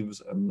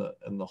leaves and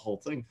the whole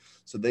thing.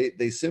 So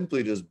they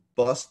simply just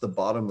bust the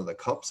bottom of the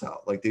cups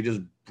out. Like they just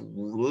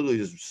literally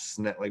just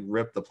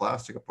rip the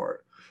plastic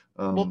apart.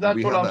 Well, that's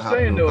We what had I'm that happen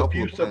saying, to a though. If couple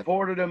you of plants.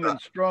 supported them and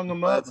strung The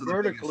them up plants of the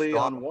biggest vertically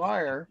on stalk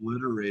wire.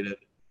 obliterated.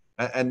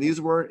 And these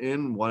weren't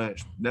in 1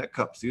 inch net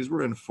cups. These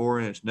were in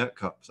 4 inch net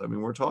cups. I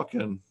mean, we're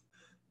talking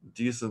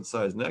decent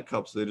sized net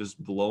cups. They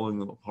just blowing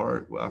them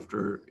apart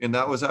and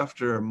that was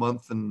after a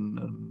month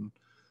and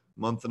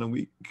a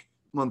week,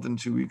 month and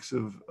 2 weeks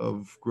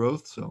of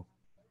growth. So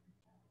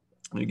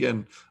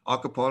again,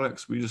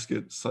 aquaponics, we just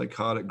get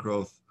psychotic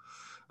growth.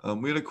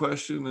 We had a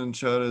question in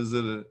chat: is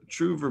it a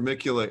true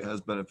vermiculite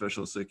has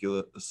beneficial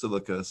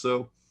silica?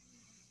 So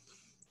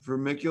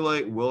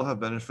vermiculite will have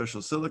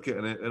beneficial silica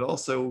in it. It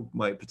also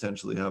might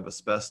potentially have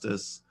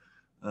asbestos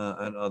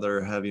and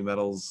other heavy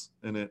metals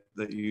in it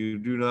that you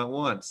do not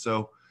want.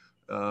 So,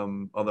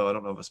 although I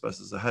don't know if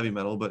asbestos is a heavy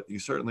metal, but you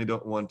certainly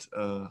don't want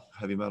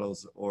heavy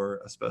metals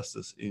or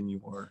asbestos in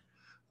your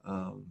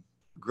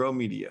grow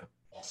media.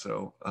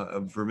 So,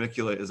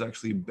 vermiculite is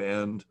actually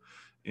banned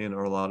in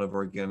a lot of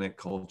organic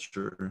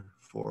culture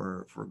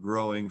for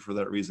growing. For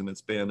that reason,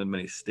 it's banned in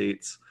many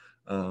states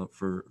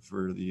for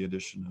the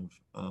addition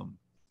of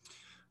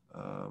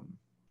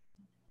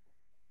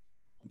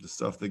the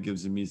stuff that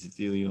gives you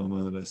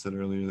mesothelioma that I said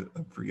earlier that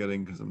I'm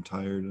forgetting because I'm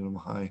tired and I'm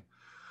high.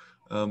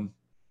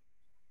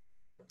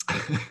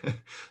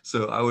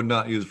 So I would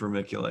not use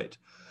vermiculite.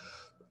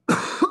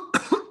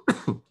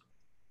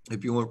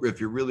 If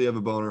you really have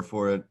a boner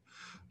for it,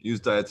 use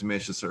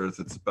diatomaceous earth.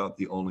 It's about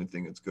the only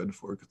thing it's good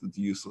for because it's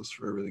useless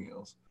for everything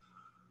else.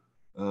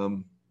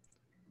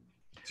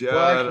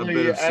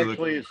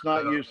 Actually, it's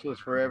not useless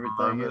for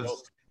everything.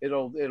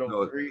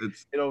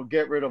 It'll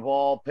get rid of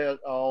all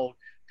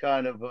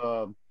kind of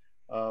uh,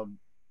 uh,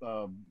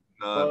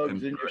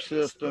 bugs in your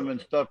system and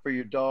stuff for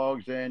your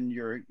dogs and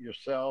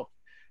yourself,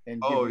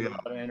 and give you a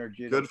lot of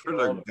energy. Good for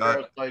the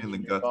gut and the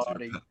guts of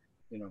your pet.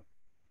 You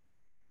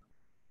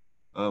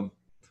know.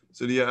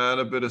 So do you add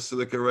a bit of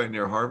silica right in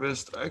your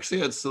harvest? I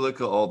actually add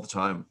silica all the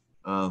time.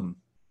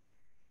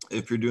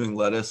 If you're doing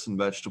lettuce and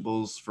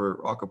vegetables for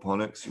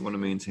aquaponics, you want to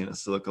maintain a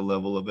silica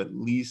level of at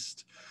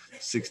least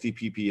 60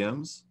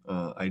 ppms,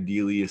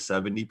 ideally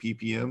 70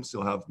 ppms.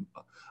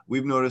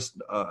 We've noticed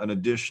an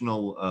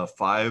additional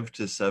 5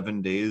 to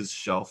 7 days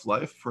shelf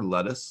life for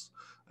lettuce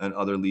and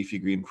other leafy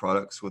green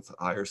products with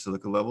higher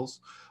silica levels.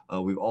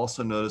 We've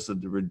also noticed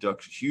a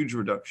huge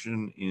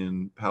reduction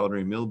in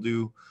powdery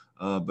mildew,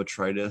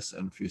 botrytis,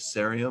 and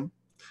fusarium.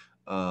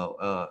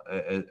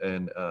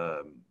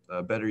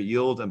 better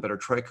yield and better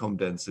trichome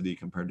density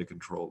compared to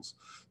controls.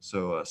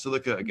 So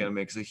silica, again,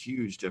 makes a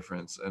huge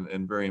difference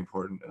and very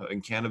important.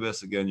 In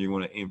cannabis, again, you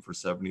want to aim for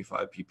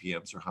 75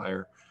 ppms or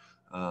higher.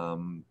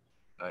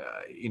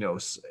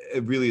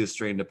 It really is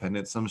strain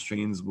dependent. Some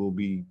strains will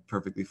be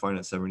perfectly fine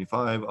at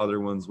 75. Other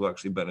ones will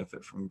actually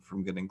benefit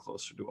from getting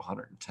closer to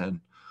 110,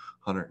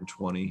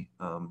 120.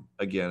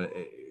 Again,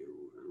 it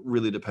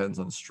really depends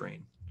on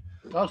strain.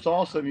 That's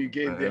awesome. You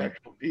gave the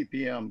actual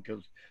ppm,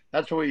 because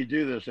that's the way you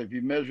do this. If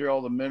you measure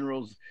all the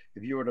minerals,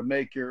 if you were to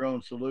make your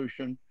own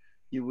solution,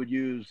 you would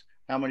use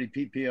how many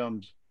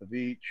ppms of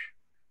each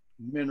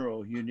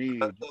mineral you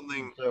need.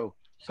 So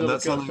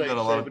silica, say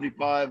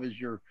 75 is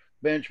your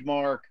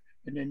benchmark,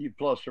 and then you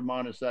plus or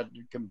minus that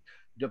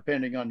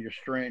depending on your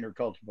strain or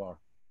cultivar.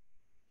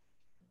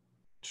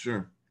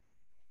 Sure.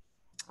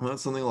 Well,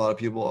 that's something a lot of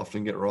people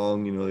often get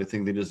wrong. They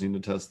think they just need to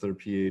test their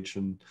pH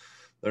and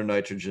their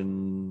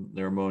nitrogen,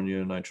 their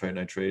ammonia, nitrite,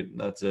 and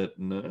that's it.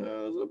 And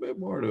there's a bit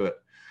more to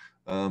it.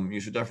 You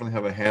should definitely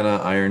have a Hanna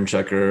iron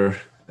checker,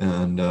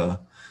 and Hanna,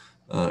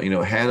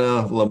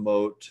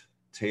 Lamotte,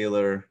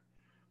 Taylor,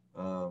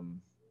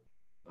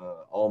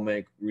 all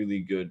make really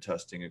good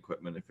testing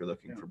equipment if you're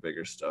looking for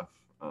bigger stuff.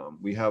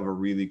 We have a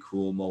really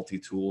cool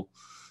multi-tool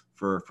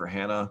for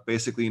Hanna.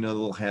 Basically, the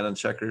little Hanna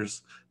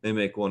checkers. They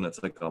make one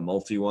that's like a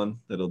multi one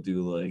that'll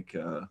do like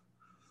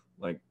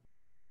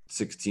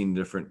 16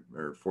 different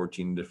or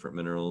 14 different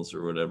minerals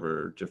or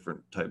whatever,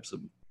 different types of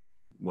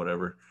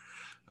whatever.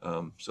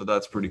 So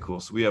that's pretty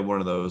cool. So we have one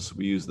of those.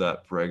 We use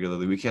that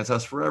regularly. We can't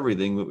test for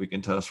everything, but we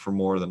can test for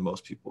more than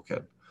most people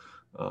can.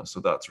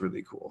 So that's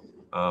really cool.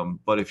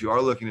 But if you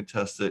are looking to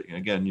test it,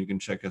 again, you can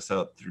check us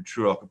out through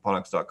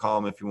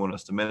trueaquaponics.com if you want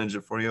us to manage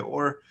it for you,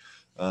 or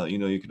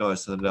you can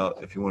always send it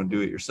out if you want to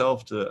do it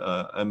yourself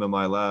to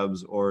MMI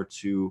Labs or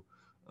to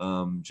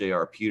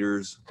J.R.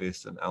 Peters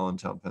based in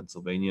Allentown,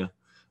 Pennsylvania.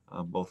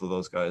 Both of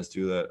those guys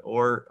do that.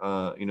 Or,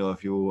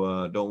 if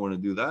you don't want to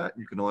do that,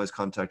 you can always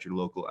contact your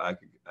local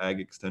ag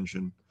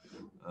extension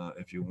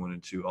if you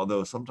wanted to.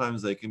 Although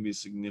sometimes they can be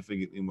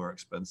significantly more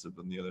expensive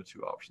than the other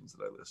two options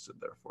that I listed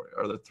there for you,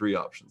 or the three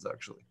options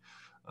actually.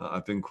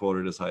 I've been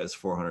quoted as high as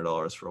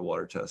 $400 for a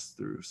water test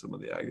through some of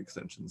the ag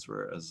extensions,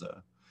 whereas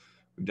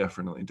we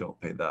definitely don't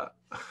pay that.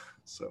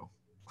 So,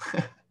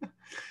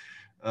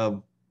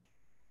 can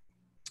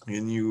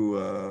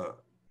you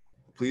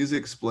please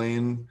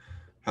explain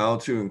how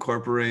to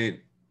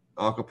incorporate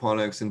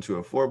aquaponics into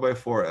a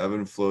 4x4 ebb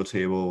and flow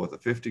table with a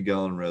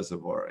 50-gallon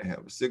reservoir? I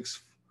have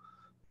 6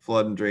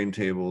 flood and drain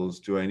tables.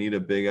 Do I need a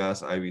big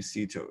ass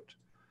IBC tote?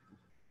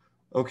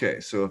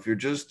 Okay, so if you're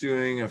just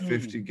doing a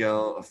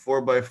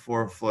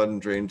 4x4 flood and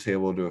drain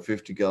table to a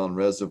 50-gallon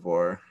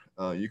reservoir,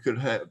 you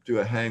could do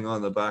a hang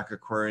on the back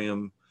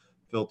aquarium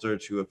filter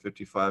to a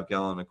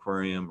 55-gallon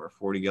aquarium or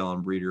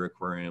 40-gallon breeder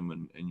aquarium,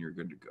 and you're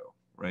good to go,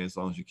 right? As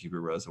long as you keep your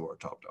reservoir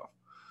topped off.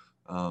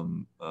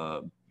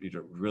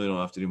 You really don't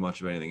have to do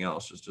much of anything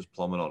else. Just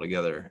plumb it all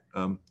together.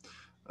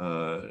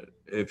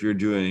 If you're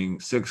doing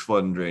 6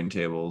 flood and drain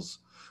tables,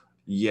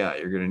 yeah,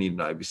 you're going to need an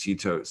IBC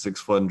tote.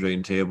 6 flood and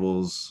drain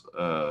tables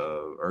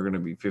are going to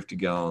be 50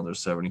 gallons or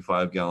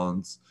 75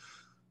 gallons.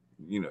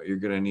 You're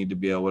going to need to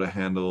be able to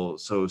handle.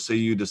 So say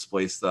you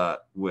displace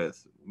that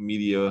with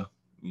media,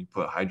 you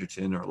put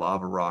hydrogen or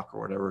lava rock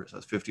or whatever, it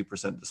has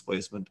 50%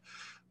 displacement.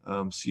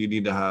 So you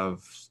need to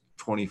have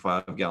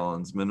 25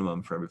 gallons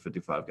minimum for every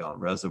 55-gallon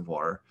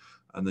reservoir.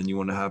 And then you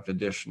want to have an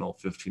additional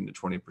 15 to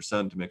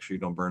 20% to make sure you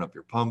don't burn up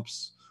your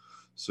pumps.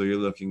 So you're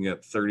looking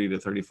at 30 to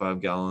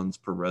 35 gallons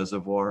per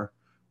reservoir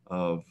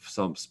of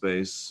sump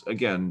space.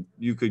 Again,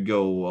 you could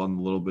go on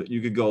a little bit,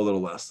 you could go a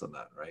little less than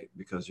that, right?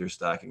 Because you're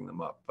stacking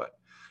them up, but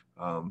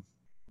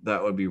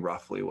that would be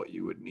roughly what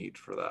you would need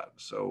for that.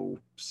 So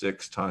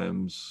 6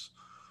 times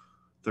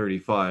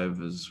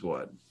 35 is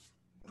what?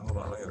 Hold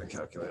on, I got a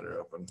calculator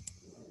open.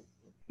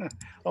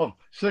 Oh,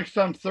 6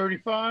 times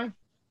 35?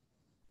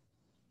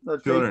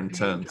 That's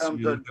 210. So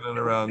you're looking at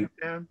around,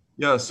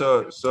 yeah, so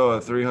a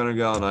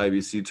 300-gallon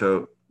IBC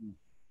tote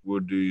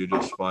would do you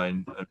just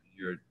fine. I mean,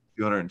 your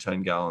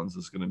 210 gallons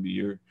is going to be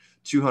your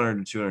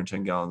 200 to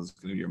 210 gallons is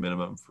going to be your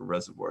minimum for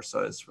reservoir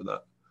size for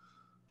that.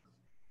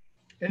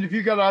 And if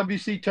you got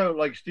IBC tote,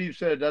 like Steve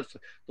said, that's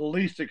the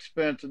least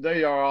expensive.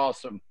 They are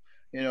awesome.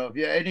 If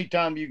you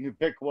anytime you can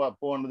pick up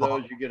one of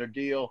those, you get a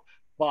deal.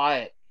 Buy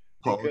it,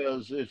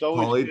 because it's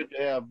always good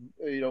to have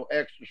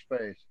extra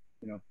space.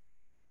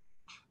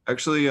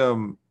 Actually,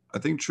 I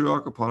think True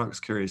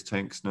Aquaponics carries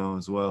tanks now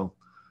as well.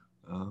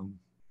 Now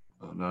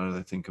that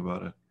I think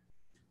about it,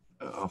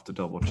 I'll have to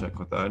double check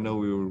with that. I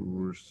know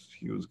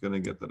he was going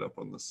to get that up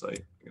on the site.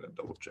 I'm going to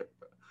double check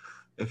that.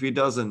 If he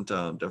doesn't,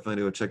 definitely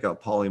do check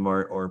out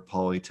Polymart or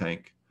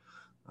Polytank.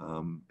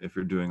 If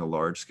you're doing a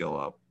large scale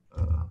up,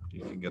 you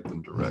can get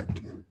them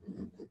direct.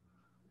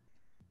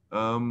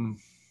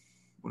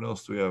 What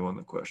else do we have on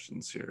the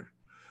questions here?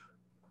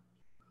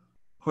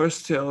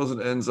 Horsetail is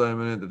an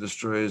enzyme in it that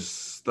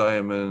destroys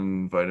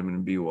thiamine,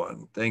 vitamin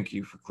B1. Thank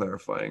you for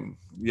clarifying.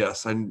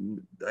 Yes, I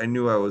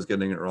knew I was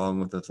getting it wrong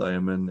with the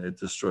thiamine. It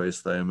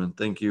destroys thiamine.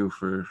 Thank you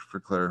for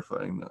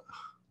clarifying that.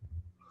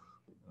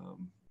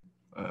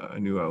 I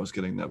knew I was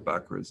getting that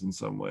backwards in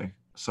some way.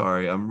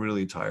 Sorry, I'm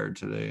really tired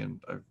today,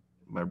 and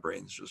my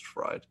brain's just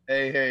fried.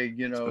 Hey, It's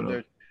been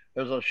a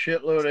there's a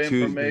shitload it's of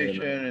Tuesday, and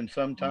information, and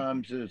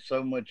sometimes there's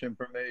so much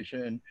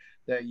information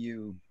that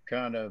you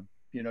kind of,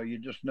 you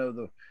just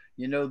know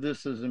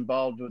this is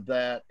involved with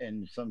that,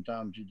 and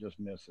sometimes you just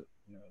miss it,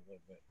 a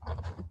little bit.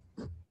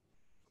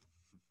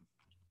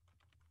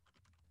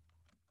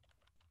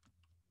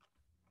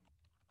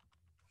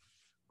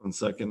 1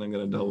 second. I'm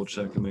gonna double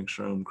check and make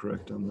sure I'm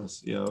correct on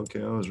this. Yeah,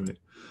 okay, I was right.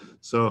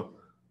 So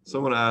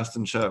someone asked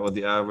in chat what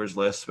the average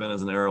lifespan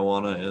as an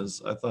arowana is.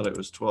 I thought it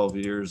was 12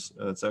 years.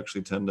 It's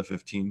actually 10 to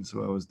 15,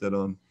 so I was dead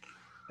on.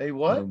 Hey,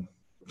 what?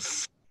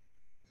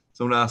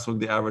 Someone asked what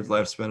the average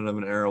lifespan of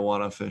an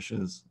arowana fish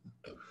is.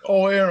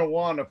 Oh,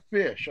 arowana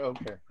fish.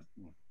 Okay.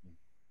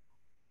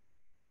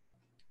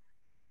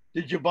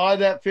 Did you buy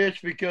that fish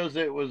because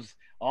it was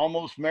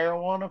almost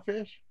marijuana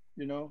fish?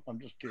 I'm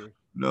just curious.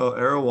 No,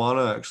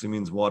 arowana actually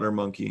means water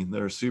monkey.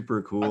 They're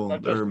super cool.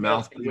 I'm just They're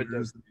mouth messing with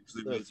breathers that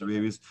usually raise their the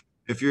babies.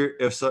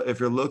 If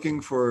you're looking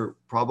for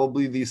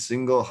probably the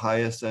single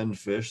highest end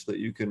fish that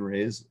you can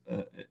raise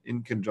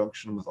in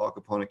conjunction with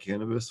aquaponic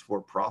cannabis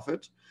for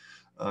profit,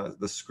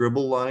 the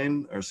scribble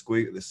line or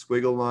the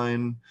squiggle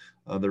line,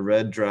 the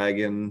red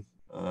dragon,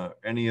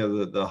 any of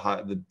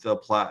the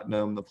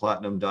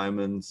platinum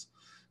diamonds,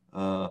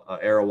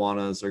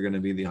 arowanas are going to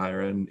be the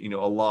higher end. A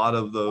lot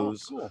of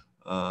those cool.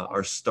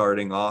 Are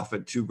starting off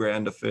at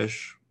 $2,000 a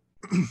fish.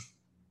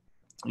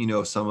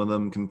 Some of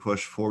them can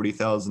push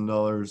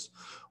 $40,000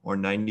 or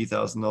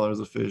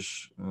 $90,000 a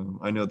fish.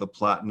 I know the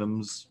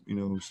platinums,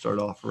 start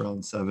off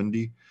around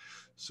 70.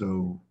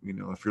 So,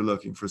 if you're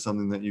looking for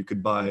something that you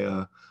could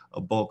buy a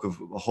bulk of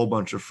a whole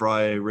bunch of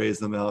fry, raise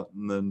them out,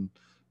 and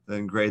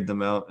then grade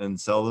them out and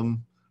sell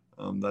them,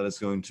 that is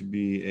going to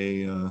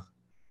be a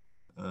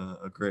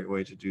great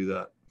way to do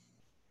that.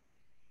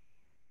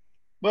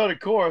 But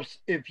of course,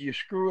 if you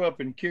screw up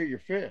and kill your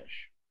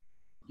fish,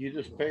 you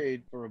just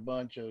paid for a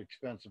bunch of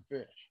expensive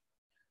fish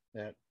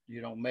that you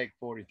don't make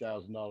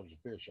 $40,000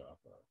 a fish off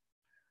of.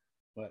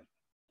 But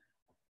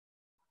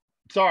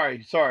sorry,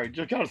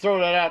 just kind of throw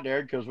that out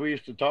there because we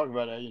used to talk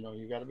about that.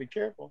 You got to be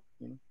careful.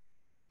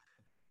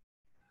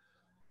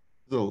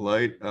 The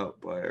light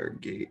out by our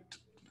gate.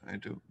 I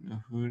don't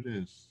know who it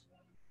is.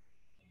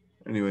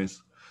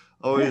 Anyways,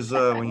 always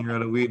when you're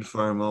at a weed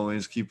farm,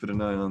 always keep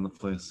an eye on the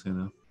place.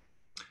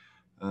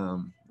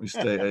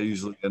 I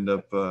usually end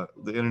up the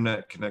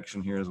internet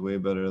connection here is way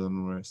better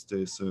than where I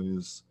stay, so I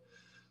just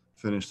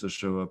finish the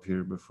show up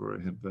here before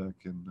I head back.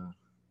 And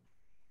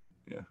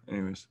yeah,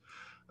 anyways,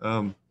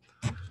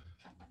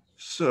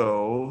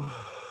 so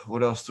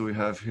what else do we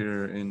have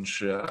here in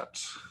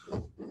chat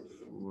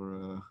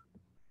for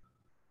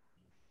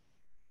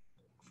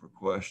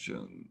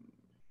questions?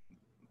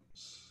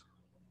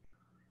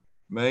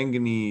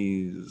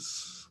 Manganese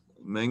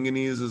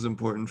is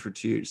important for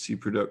THC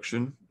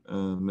production.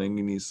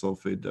 Manganese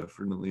sulfate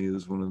definitely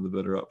is one of the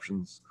better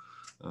options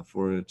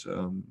for it.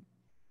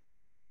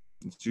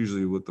 It's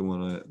usually with the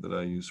one that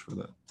I use for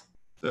that.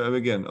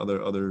 Again,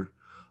 other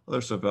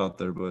stuff out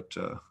there, but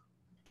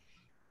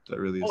that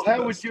really is. Well,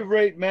 how would you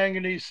rate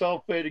manganese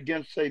sulfate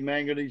against, say,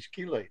 manganese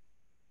chelate?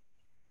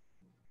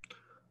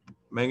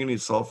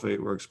 Manganese sulfate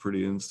works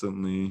pretty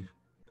instantly,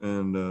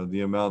 and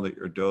the amount that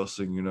you're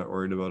dosing, you're not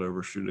worried about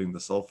overshooting the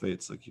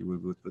sulfates like you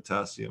would with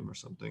potassium or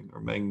something,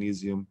 or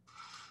magnesium.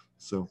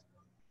 So.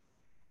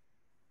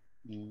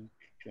 Okay,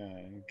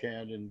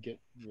 I didn't get.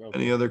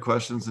 Any other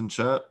questions in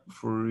chat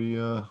before we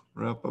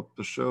wrap up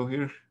the show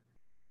here?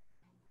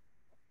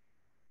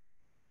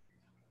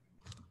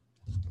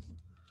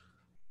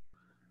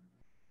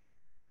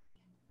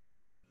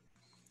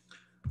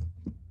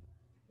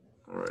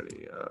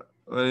 Alrighty.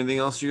 Anything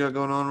else you got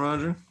going on,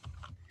 Roger?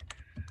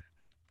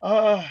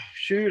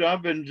 Shoot,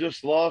 I've been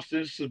just lost.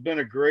 This has been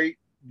a great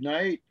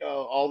night.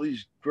 All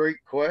these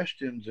great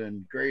questions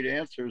and great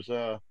answers.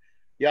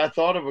 Yeah, I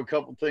thought of a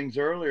couple things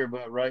earlier,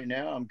 but right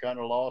now I'm kind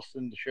of lost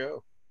in the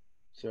show.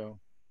 So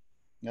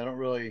I don't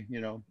really,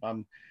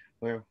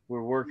 we're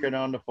working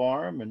on the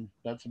farm, and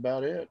that's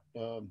about it.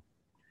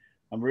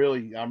 I'm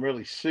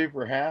really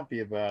super happy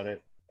about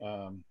it.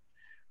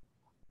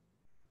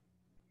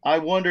 I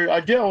wondered. I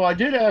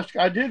did ask.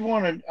 I did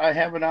want to. I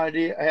have an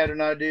idea. I had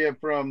an idea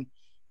from.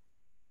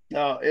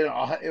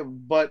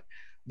 But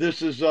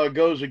this is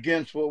goes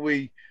against what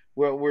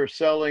we're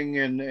selling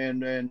and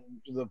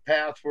the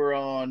path we're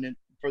on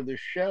for the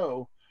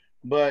show.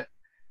 But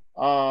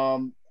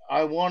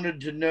I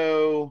wanted to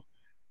know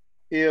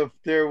if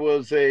there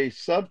was a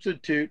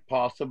substitute,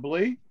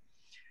 possibly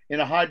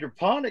in a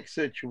hydroponic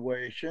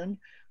situation,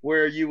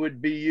 where you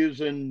would be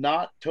using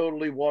not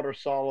totally water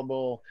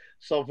soluble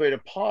sulfate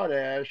of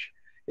potash,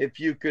 if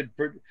you could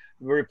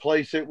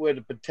replace it with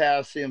a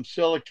potassium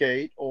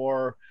silicate,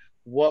 or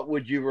what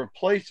would you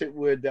replace it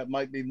with that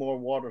might be more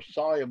water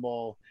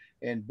soluble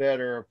and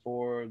better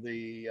for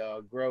the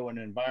growing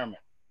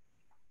environment?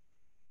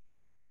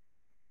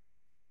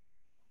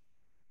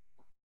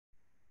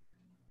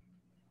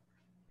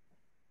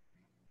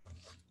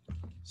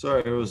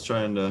 Sorry, I was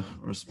trying to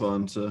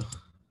respond to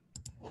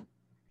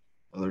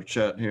other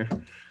chat here.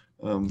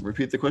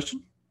 Repeat the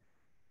question.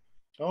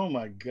 Oh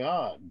my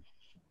God.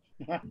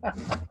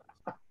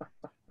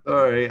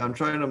 Sorry, I'm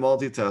trying to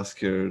multitask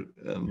here,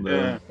 and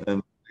Yeah.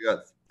 and I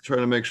got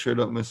trying to make sure I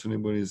don't miss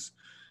anybody's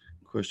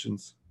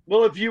questions.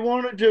 Well, if you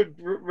wanted to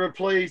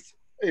replace,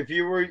 if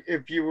you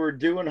were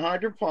doing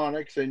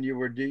hydroponics and you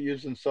were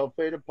using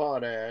sulfate of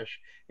potash,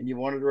 and you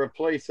wanted to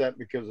replace that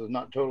because it's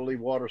not totally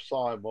water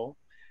soluble,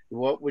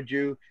 what would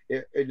you,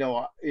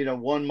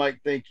 one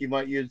might think you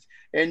might use,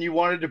 and you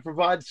wanted to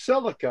provide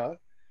silica,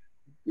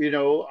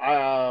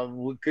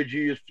 could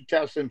you use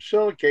potassium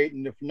silicate?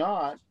 And if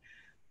not,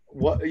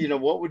 what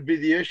would be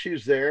the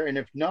issues there? And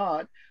if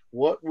not,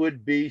 what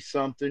would be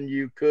something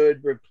you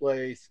could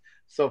replace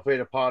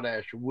sulfate of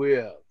potash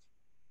with?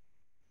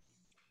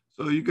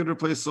 So you could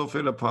replace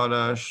sulfate of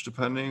potash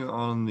depending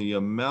on the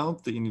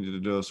amount that you needed to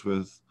dose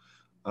with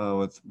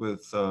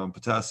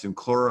potassium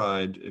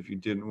chloride. If you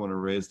didn't want to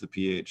raise the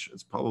pH,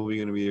 it's probably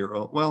going to be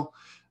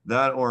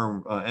that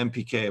or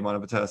MPK,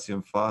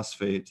 monopotassium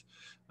phosphate.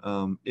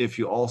 If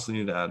you also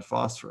need to add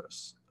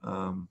phosphorus,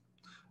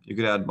 you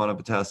could add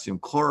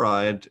monopotassium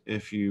chloride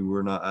if you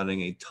were not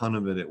adding a ton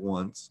of it at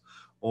once,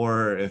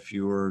 or if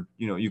you were,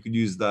 you could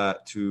use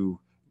that to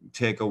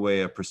take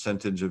away a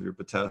percentage of your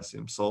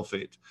potassium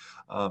sulfate.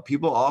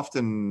 People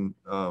often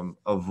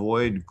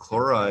avoid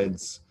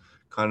chlorides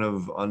kind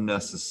of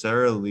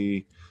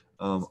unnecessarily.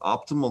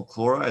 Optimal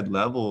chloride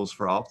levels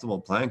for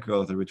optimal plant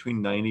growth are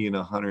between 90 and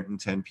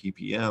 110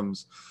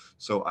 ppms.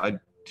 So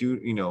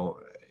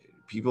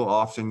people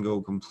often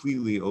go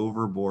completely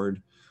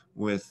overboard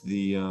with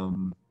the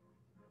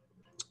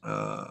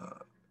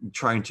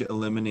trying to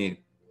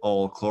eliminate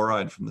all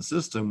chloride from the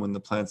system when the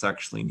plants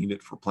actually need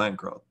it for plant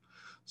growth.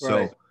 So,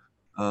 Right.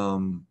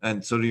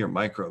 And so do your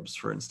microbes,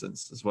 for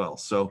instance, as well.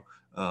 So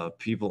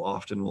people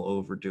often will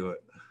overdo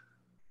it.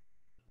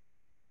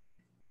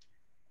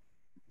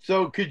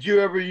 So could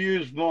you ever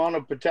use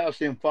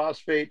monopotassium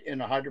phosphate in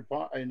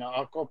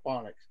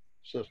aquaponics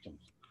systems?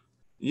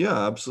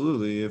 Yeah,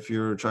 absolutely. If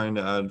you're trying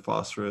to add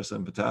phosphorus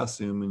and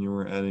potassium and you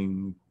were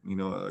adding,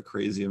 a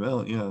crazy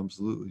amount, yeah,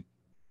 absolutely.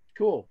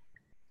 Cool.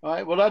 All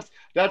right. Well,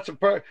 that's a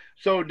part.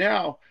 So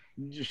now,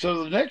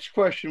 so the next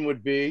question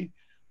would be,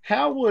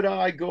 how would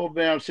I go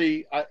about?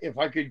 See, if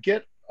I could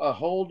get a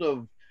hold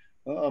of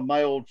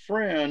my old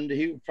friend,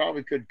 he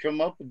probably could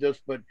come up with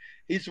this, but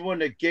he's the one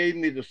that gave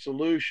me the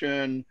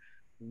solution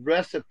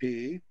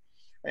recipe,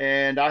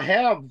 and I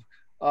have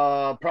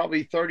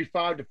probably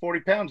 35 to 40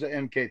 pounds of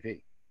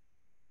MKP.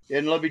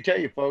 And let me tell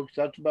you, folks,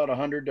 that's about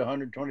 $100 to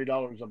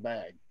 $120 a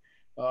bag.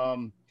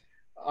 Um,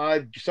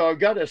 I've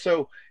got it.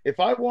 So if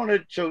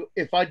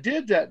I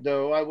did that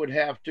though, I would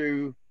have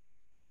to,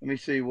 let me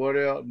see what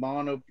else,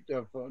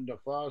 the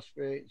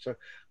phosphate. So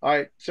all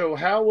right. So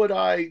how would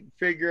I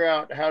figure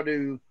out how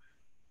to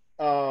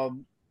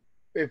um,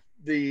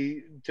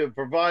 to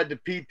provide the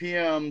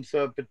ppms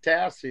of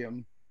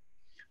potassium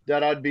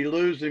that I'd be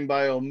losing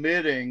by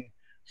omitting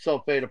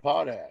sulfate of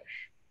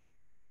potash?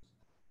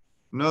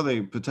 No,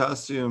 the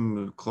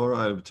potassium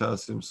chloride,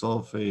 potassium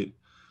sulfate,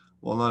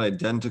 while not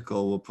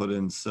identical, will put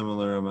in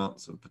similar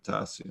amounts of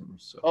potassium.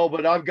 So Oh,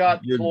 but I've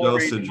got your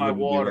chlorine in dosage my would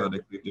be water.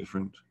 radically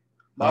different.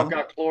 I've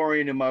got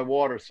chlorine in my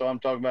water, so I'm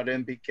talking about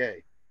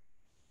NPK.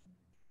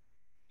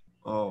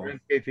 Oh,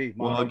 MKP.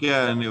 well,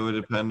 again, it would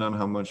depend on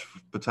how much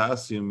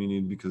potassium you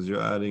need because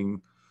you're adding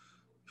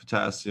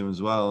potassium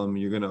as well. I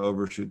mean, you're going to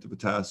overshoot the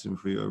potassium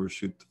before you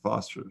overshoot the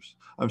phosphorus.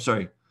 I'm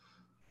sorry.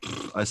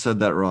 I said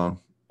that wrong.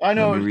 I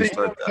know. Let me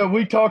restart that. So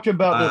we talked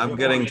about this. I'm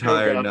getting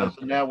tired now.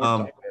 Now we're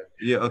talking.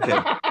 Yeah, okay.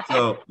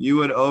 So you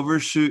would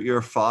overshoot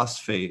your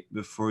phosphate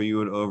before you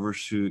would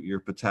overshoot your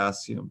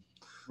potassium.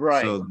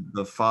 Right. So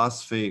the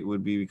phosphate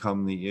would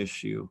become the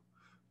issue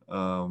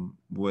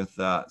with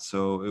that.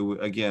 So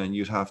again,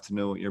 you'd have to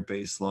know what your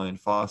baseline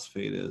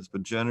phosphate is.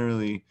 But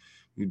generally,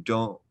 you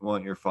don't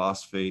want your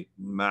phosphate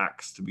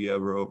max to be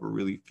ever over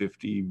really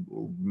 50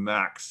 or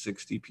max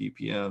 60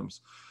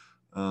 ppms.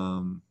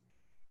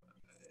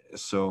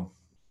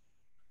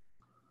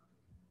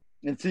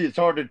 And see, it's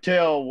hard to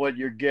tell what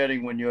you're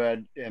getting when you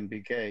add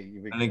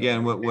NPK. And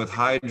again, with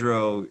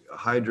hydro,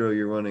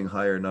 you're running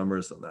higher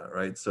numbers than that,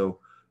 right? So,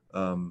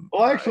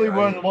 well, actually,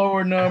 run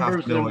lower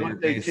numbers than what your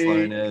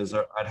baseline is,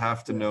 or I'd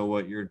have to know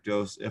what your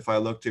dose. If I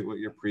looked at what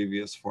your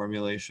previous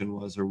formulation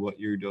was, or what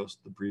you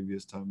dosed the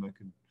previous time, I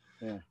could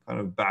kind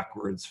of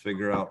backwards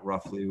figure out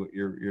roughly what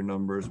your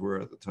numbers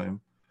were at the time.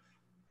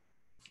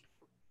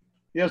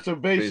 Yeah. So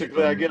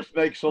basically, I guess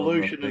make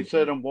solution and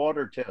set them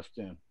water test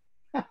in.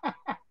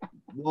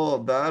 Well,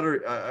 that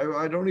or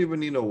I don't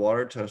even need a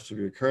water test of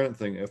your current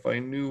thing. If I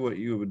knew what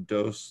you had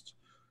dosed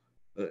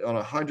on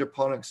a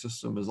hydroponic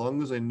system, as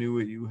long as I knew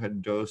what you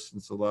had dosed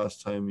since the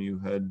last time you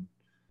had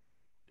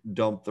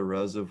dumped the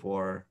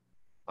reservoir,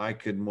 I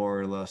could more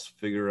or less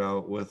figure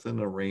out within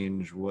a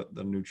range what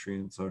the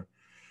nutrients are.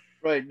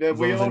 Right. As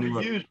long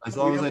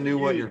as I knew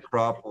what your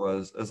crop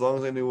was, as long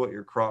as I knew what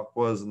your crop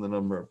was and the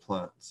number of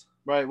plants.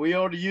 Right. We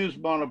already used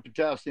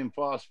monopotassium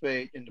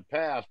phosphate in the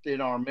past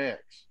in our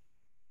mix.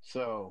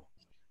 So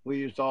we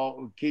used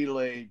all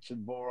chelates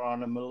and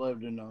boron and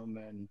molybdenum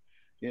and,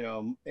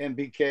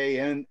 NPK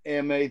and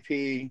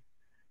MAP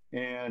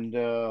and,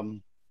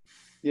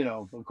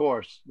 of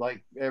course,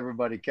 like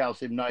everybody,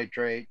 calcium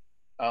nitrate,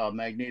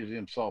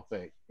 magnesium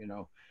sulfate,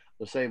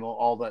 the same,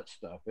 all that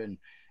stuff. And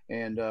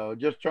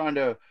just trying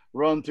to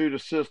run through the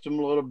system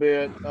a little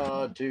bit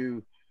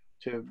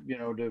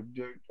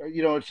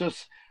it's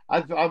just,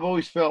 I've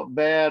always felt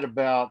bad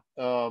about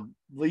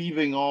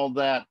leaving all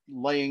that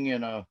laying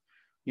in a,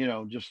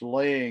 just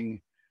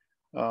laying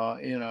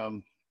in a,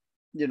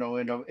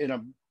 in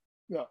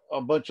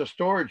a bunch of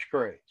storage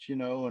crates,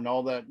 and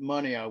all that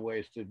money I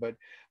wasted. But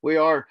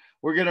we're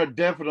gonna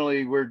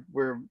definitely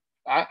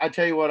I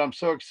tell you what, I'm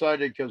so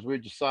excited because we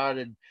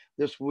decided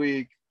this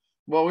week.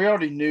 Well, we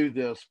already knew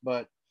this,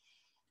 but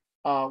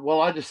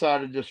I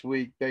decided this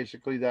week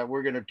basically that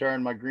we're going to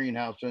turn my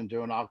greenhouse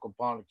into an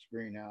aquaponics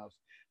greenhouse,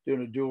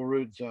 doing a dual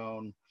root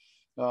zone.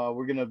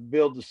 We're going to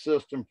build the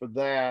system for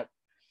that,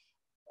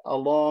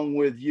 along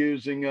with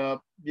using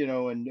up,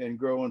 and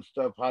growing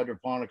stuff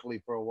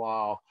hydroponically for a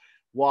while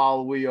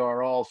we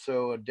are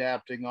also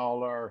adapting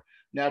all our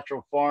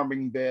natural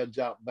farming beds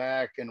out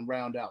back and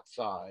around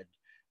outside.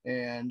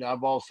 And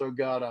I've also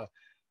got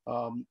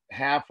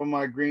half of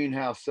my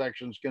greenhouse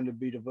section is going to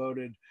be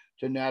devoted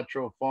to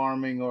natural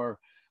farming, or,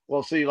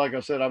 well, see, like I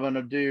said, I want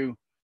to do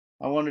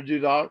and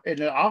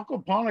the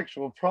aquaponics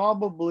will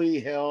probably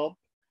help.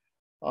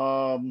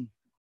 Um,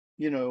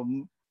 you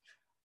know,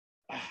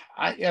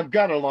 I've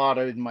got a lot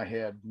in my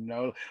head,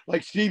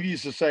 like Steve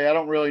used to say, I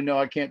don't really know.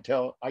 I can't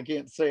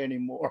say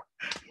anymore.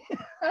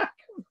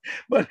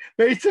 But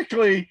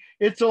basically,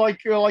 it's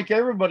like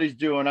everybody's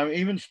doing. I mean,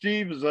 even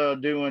Steve is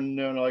doing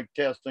like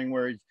testing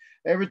where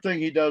everything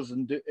he does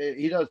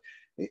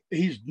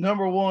he's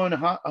number one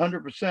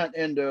 100%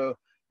 into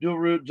dual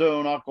root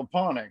zone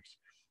aquaponics.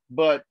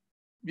 But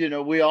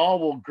we all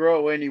will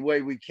grow any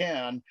way we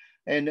can,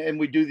 and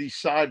we do these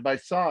side by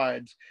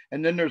sides,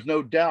 and then there's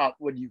no doubt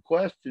when you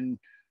question,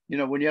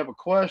 when you have a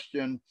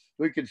question,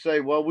 we could say,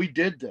 well, we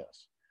did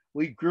this,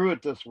 we grew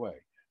it this way.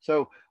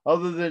 So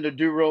other than the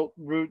dual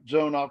root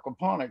zone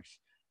aquaponics,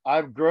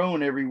 I've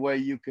grown every way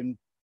you can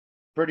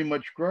pretty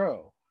much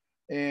grow.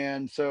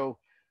 And so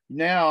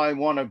now I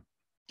want to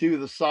do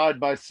the side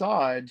by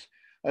sides.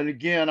 And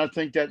again, I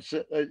think that's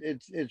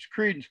it's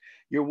credence.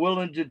 You're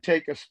willing to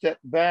take a step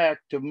back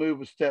to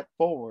move a step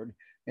forward,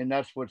 and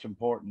that's what's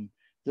important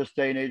this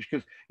day and age.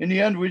 Because in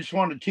the end, we just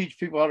want to teach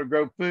people how to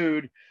grow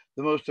food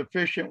the most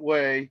efficient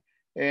way,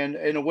 and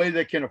in a way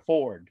they can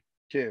afford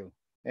too.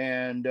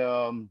 And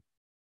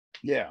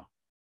yeah,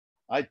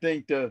 I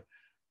think the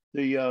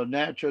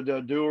natural,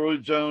 the dual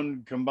root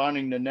zone,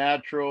 combining the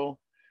natural,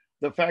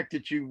 the fact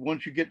that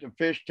once you get the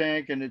fish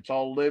tank and it's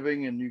all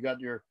living, and you got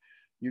your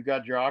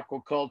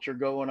aquaculture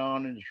going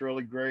on, and it's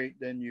really great,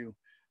 then you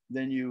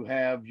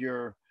have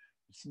your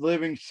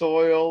living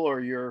soil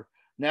or your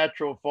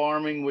natural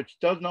farming, which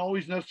doesn't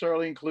always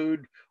necessarily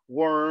include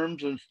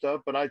worms and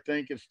stuff, but I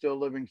think it's still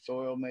living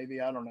soil.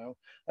 Maybe, I don't know.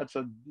 That's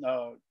a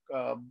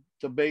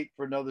debate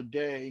for another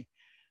day,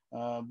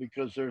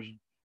 because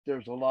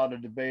there's a lot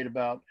of debate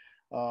about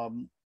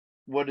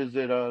what is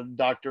it.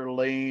 Dr.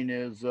 Lane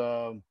is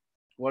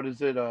what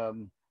is it?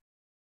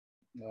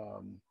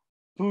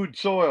 Food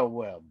soil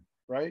web,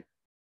 right?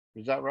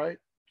 Is that right?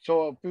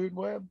 Soil food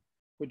web?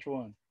 Which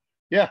one?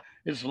 Yeah,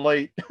 it's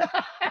late.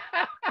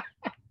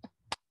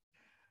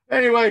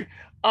 Anyway,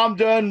 I'm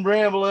done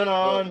rambling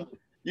on.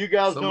 You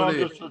guys know I'm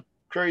just a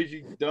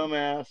crazy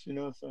dumbass,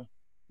 So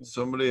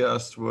somebody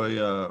asked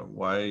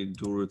why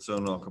dual root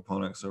zone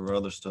aquaponics over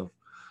other stuff.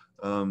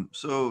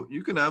 So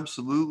you can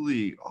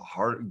absolutely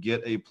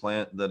get a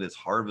plant that is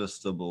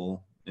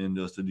harvestable in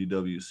just a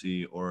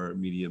DWC or a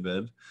media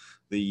bed.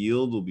 The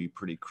yield will be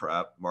pretty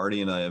crap.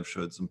 Marty and I have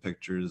showed some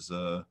pictures,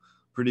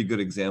 pretty good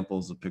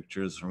examples of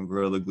pictures from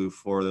Gorilla Glue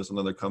 4. There's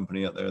another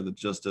company out there that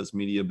just does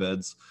media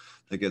beds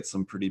that get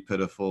some pretty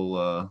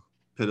pitiful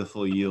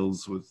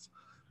yields with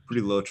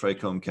pretty low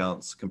trichome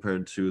counts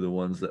compared to the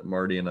ones that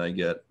Marty and I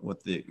get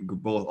with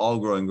both all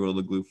growing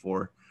Gorilla Glue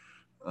 4.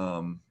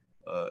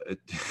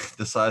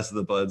 The size of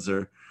the buds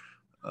are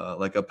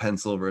like a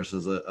pencil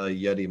versus a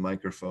Yeti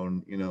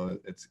microphone.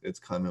 It's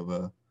kind of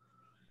a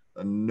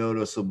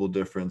noticeable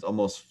difference,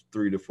 almost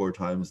 3 to 4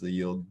 times the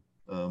yield.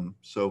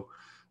 So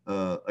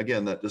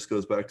again, that just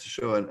goes back to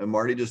show, and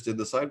Marty just did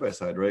the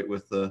side-by-side, right,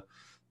 with the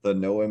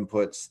no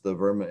inputs, the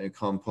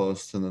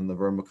vermicompost, and then the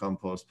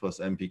vermicompost plus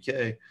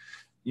NPK.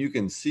 You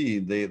can see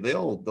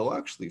they'll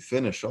actually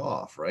finish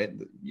off, right?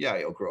 Yeah,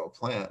 you'll grow a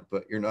plant,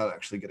 but you're not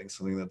actually getting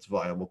something that's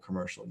viable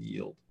commercial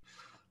yield.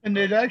 And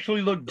it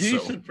actually looked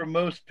decent for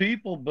most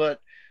people,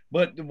 but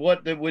with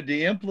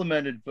the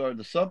implemented or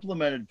the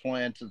supplemented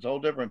plants, it's all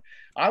different.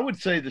 I would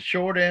say the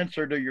short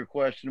answer to your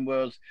question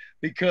was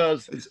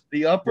because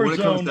the upper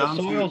zone, the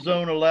soil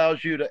zone,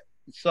 allows you to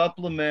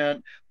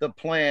supplement the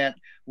plant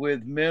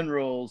with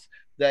minerals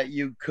that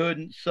you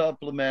couldn't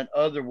supplement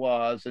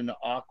otherwise in the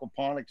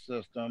aquaponic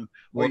system.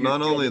 Well,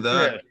 not only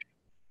that,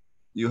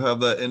 you have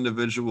that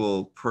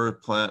individual per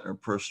plant or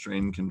per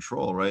strain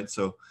control, right?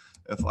 So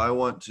if I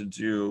want to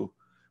do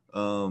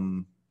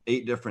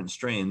 8 different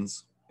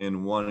strains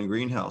in one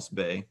greenhouse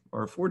bay,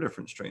 or 4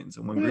 different strains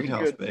in one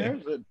greenhouse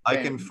bay, I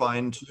can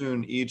fine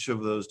tune each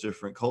of those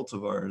different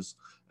cultivars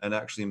and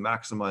actually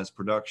maximize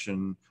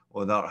production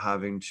without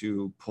having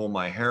to pull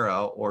my hair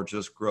out or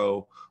just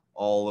grow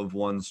all of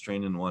one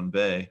strain in one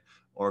bay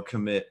or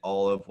commit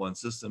all of one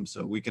system.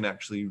 So we can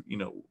actually,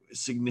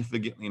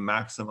 significantly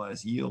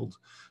maximize yield,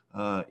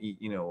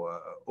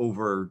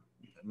 over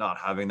not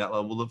having that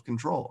level of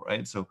control,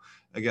 right? So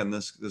again,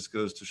 this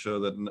goes to show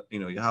that,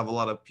 you have a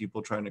lot of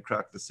people trying to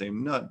crack the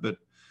same nut, but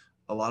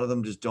a lot of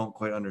them just don't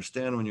quite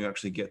understand when you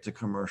actually get to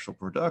commercial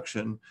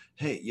production,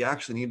 hey, you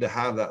actually need to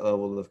have that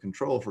level of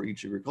control for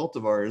each of your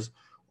cultivars,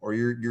 or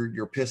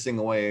you're pissing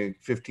away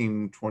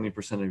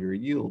 15-20% of your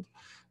yield.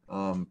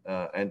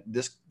 And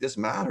this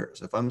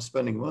matters. If I'm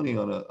spending money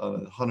on a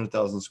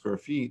 100,000 square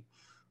feet,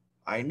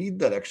 I need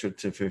that extra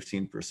to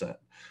 15%,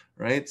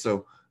 right?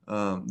 So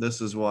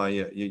this is why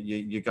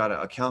you got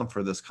to account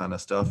for this kind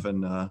of stuff,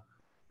 and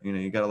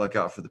you got to look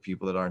out for the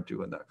people that aren't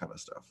doing that kind of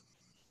stuff.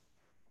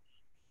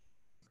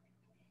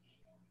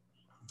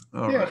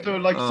 All right. So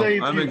like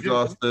say I'm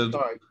exhausted.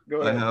 Sorry,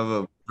 go ahead. I have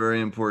a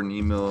very important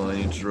email I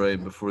need to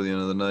write before the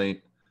end of the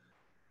night.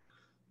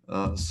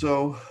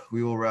 So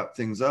we will wrap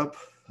things up.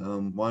 Why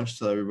don't you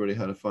tell everybody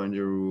how to find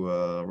you,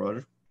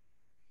 Roger?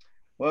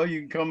 Well, you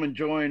can come and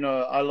join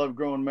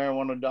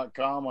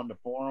ilovegrowingmarijuana.com on the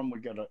forum. We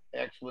got an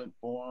excellent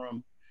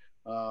forum.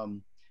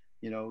 We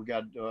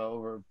got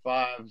over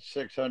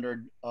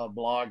 500-600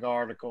 blog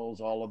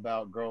articles all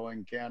about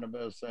growing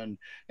cannabis, and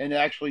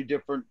actually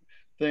different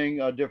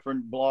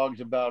blogs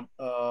about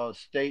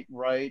state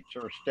rights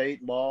or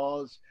state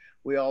laws.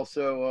 We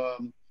also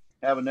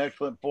have an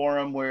excellent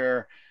forum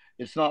where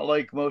it's not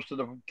like most of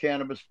the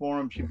cannabis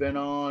forums you've been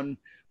on.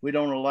 We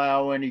don't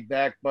allow any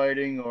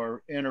backbiting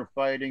or inner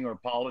fighting or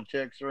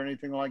politics or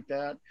anything like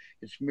that.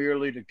 It's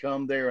merely to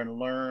come there and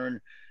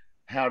learn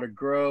how to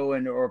grow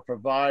and or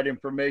provide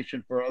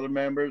information for other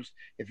members.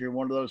 If you're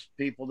one of those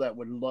people that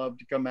would love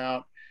to come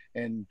out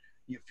and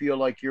you feel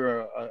like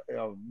you're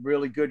a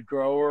really good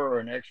grower or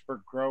an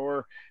expert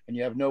grower and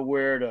you have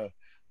nowhere to,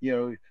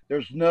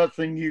 there's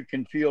nothing you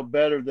can feel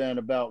better than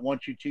about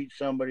once you teach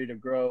somebody to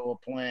grow a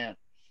plant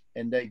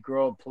and they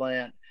grow a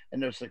plant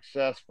and they're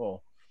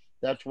successful.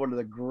 That's one of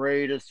the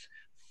greatest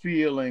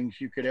feelings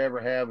you could ever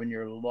have in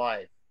your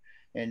life.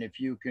 And if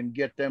you can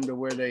get them to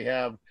where they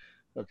have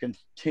a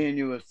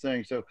continuous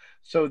thing.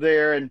 So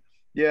there, and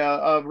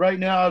right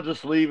now I'll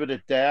just leave it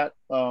at that.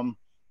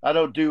 I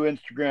don't do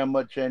Instagram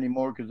much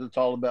anymore because it's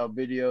all about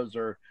videos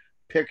or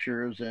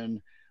pictures,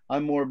 and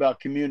I'm more about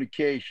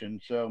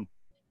communication. So,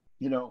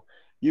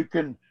 you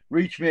can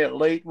reach me at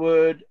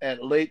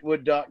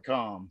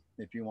latewood@latewood.com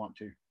if you want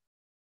to.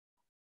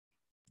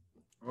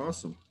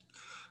 Awesome.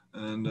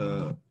 And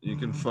you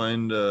can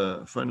find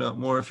out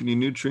more if you need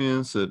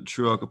nutrients at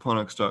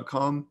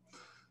truealcaponics.com.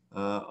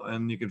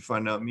 And you can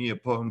find out me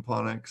at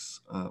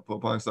potentponics,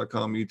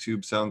 potentponics.com,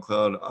 YouTube,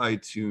 SoundCloud,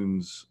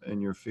 iTunes,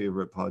 and your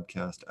favorite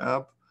podcast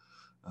app.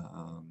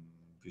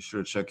 Be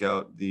sure to check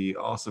out the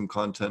awesome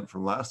content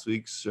from last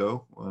week's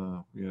show.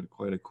 We had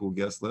quite a cool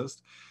guest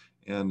list.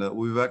 And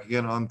we'll be back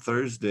again on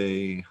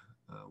Thursday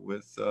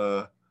with,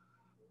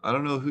 I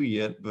don't know who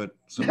yet, but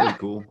somebody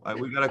cool.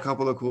 We got a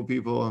couple of cool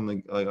people.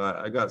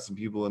 I got some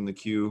people in the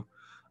queue.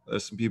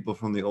 There's some people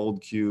from the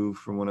old queue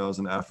from when I was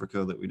in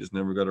Africa that we just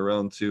never got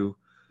around to.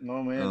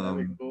 Oh man,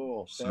 that'd be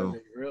cool. That'd be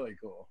really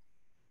cool.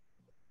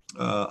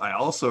 I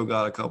also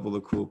got a couple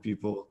of cool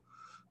people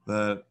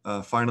that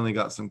finally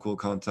got some cool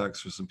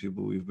contacts for some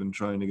people we've been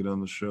trying to get on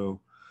the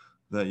show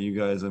that you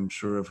guys I'm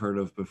sure have heard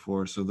of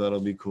before. So that'll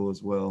be cool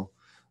as well.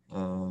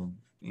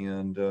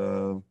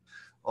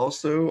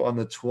 Also on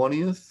the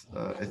 20th,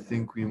 I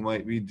think we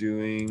might be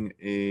doing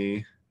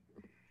a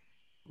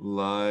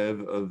live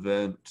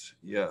event.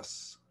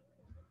 Yes.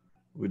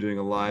 We're doing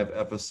a live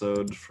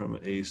episode from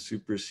a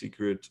super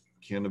secret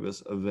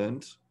cannabis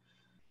event.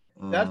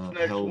 That's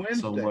next held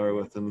Wednesday. Somewhere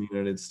within the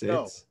United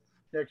States.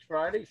 No. Next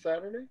Friday,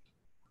 Saturday?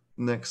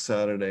 Next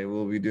Saturday,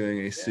 we'll be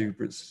doing a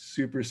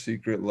super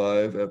secret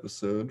live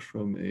episode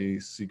from a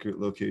secret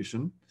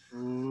location.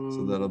 Ooh.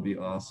 So that'll be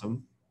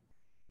awesome.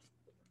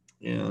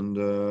 And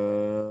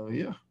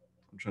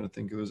I'm trying to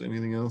think if there's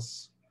anything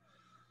else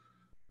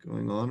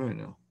going on right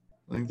now.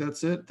 I think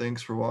that's it.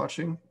 Thanks for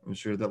watching. Make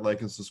sure that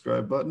like and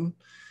subscribe button.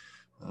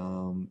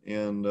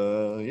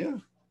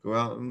 Go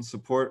out and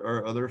support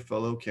our other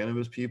fellow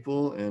cannabis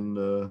people, and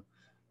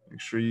make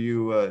sure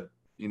you,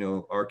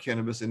 our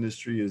cannabis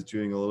industry is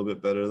doing a little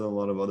bit better than a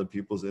lot of other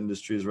people's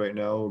industries right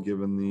now,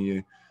 given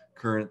the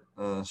current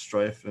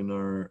strife in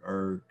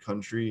our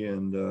country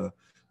and the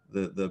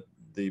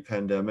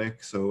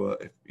pandemic. So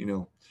if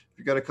you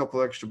got a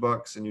couple extra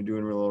bucks and you're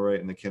doing real all right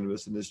in the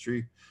cannabis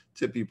industry,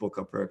 tip people a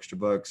couple extra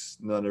bucks.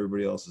 Not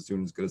everybody else is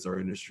doing as good as our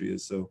industry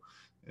is. So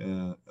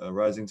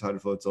rising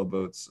tide floats all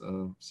boats.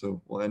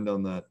 So we'll end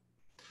on that.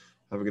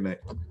 Have a good night.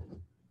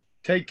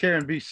 Take care and be safe.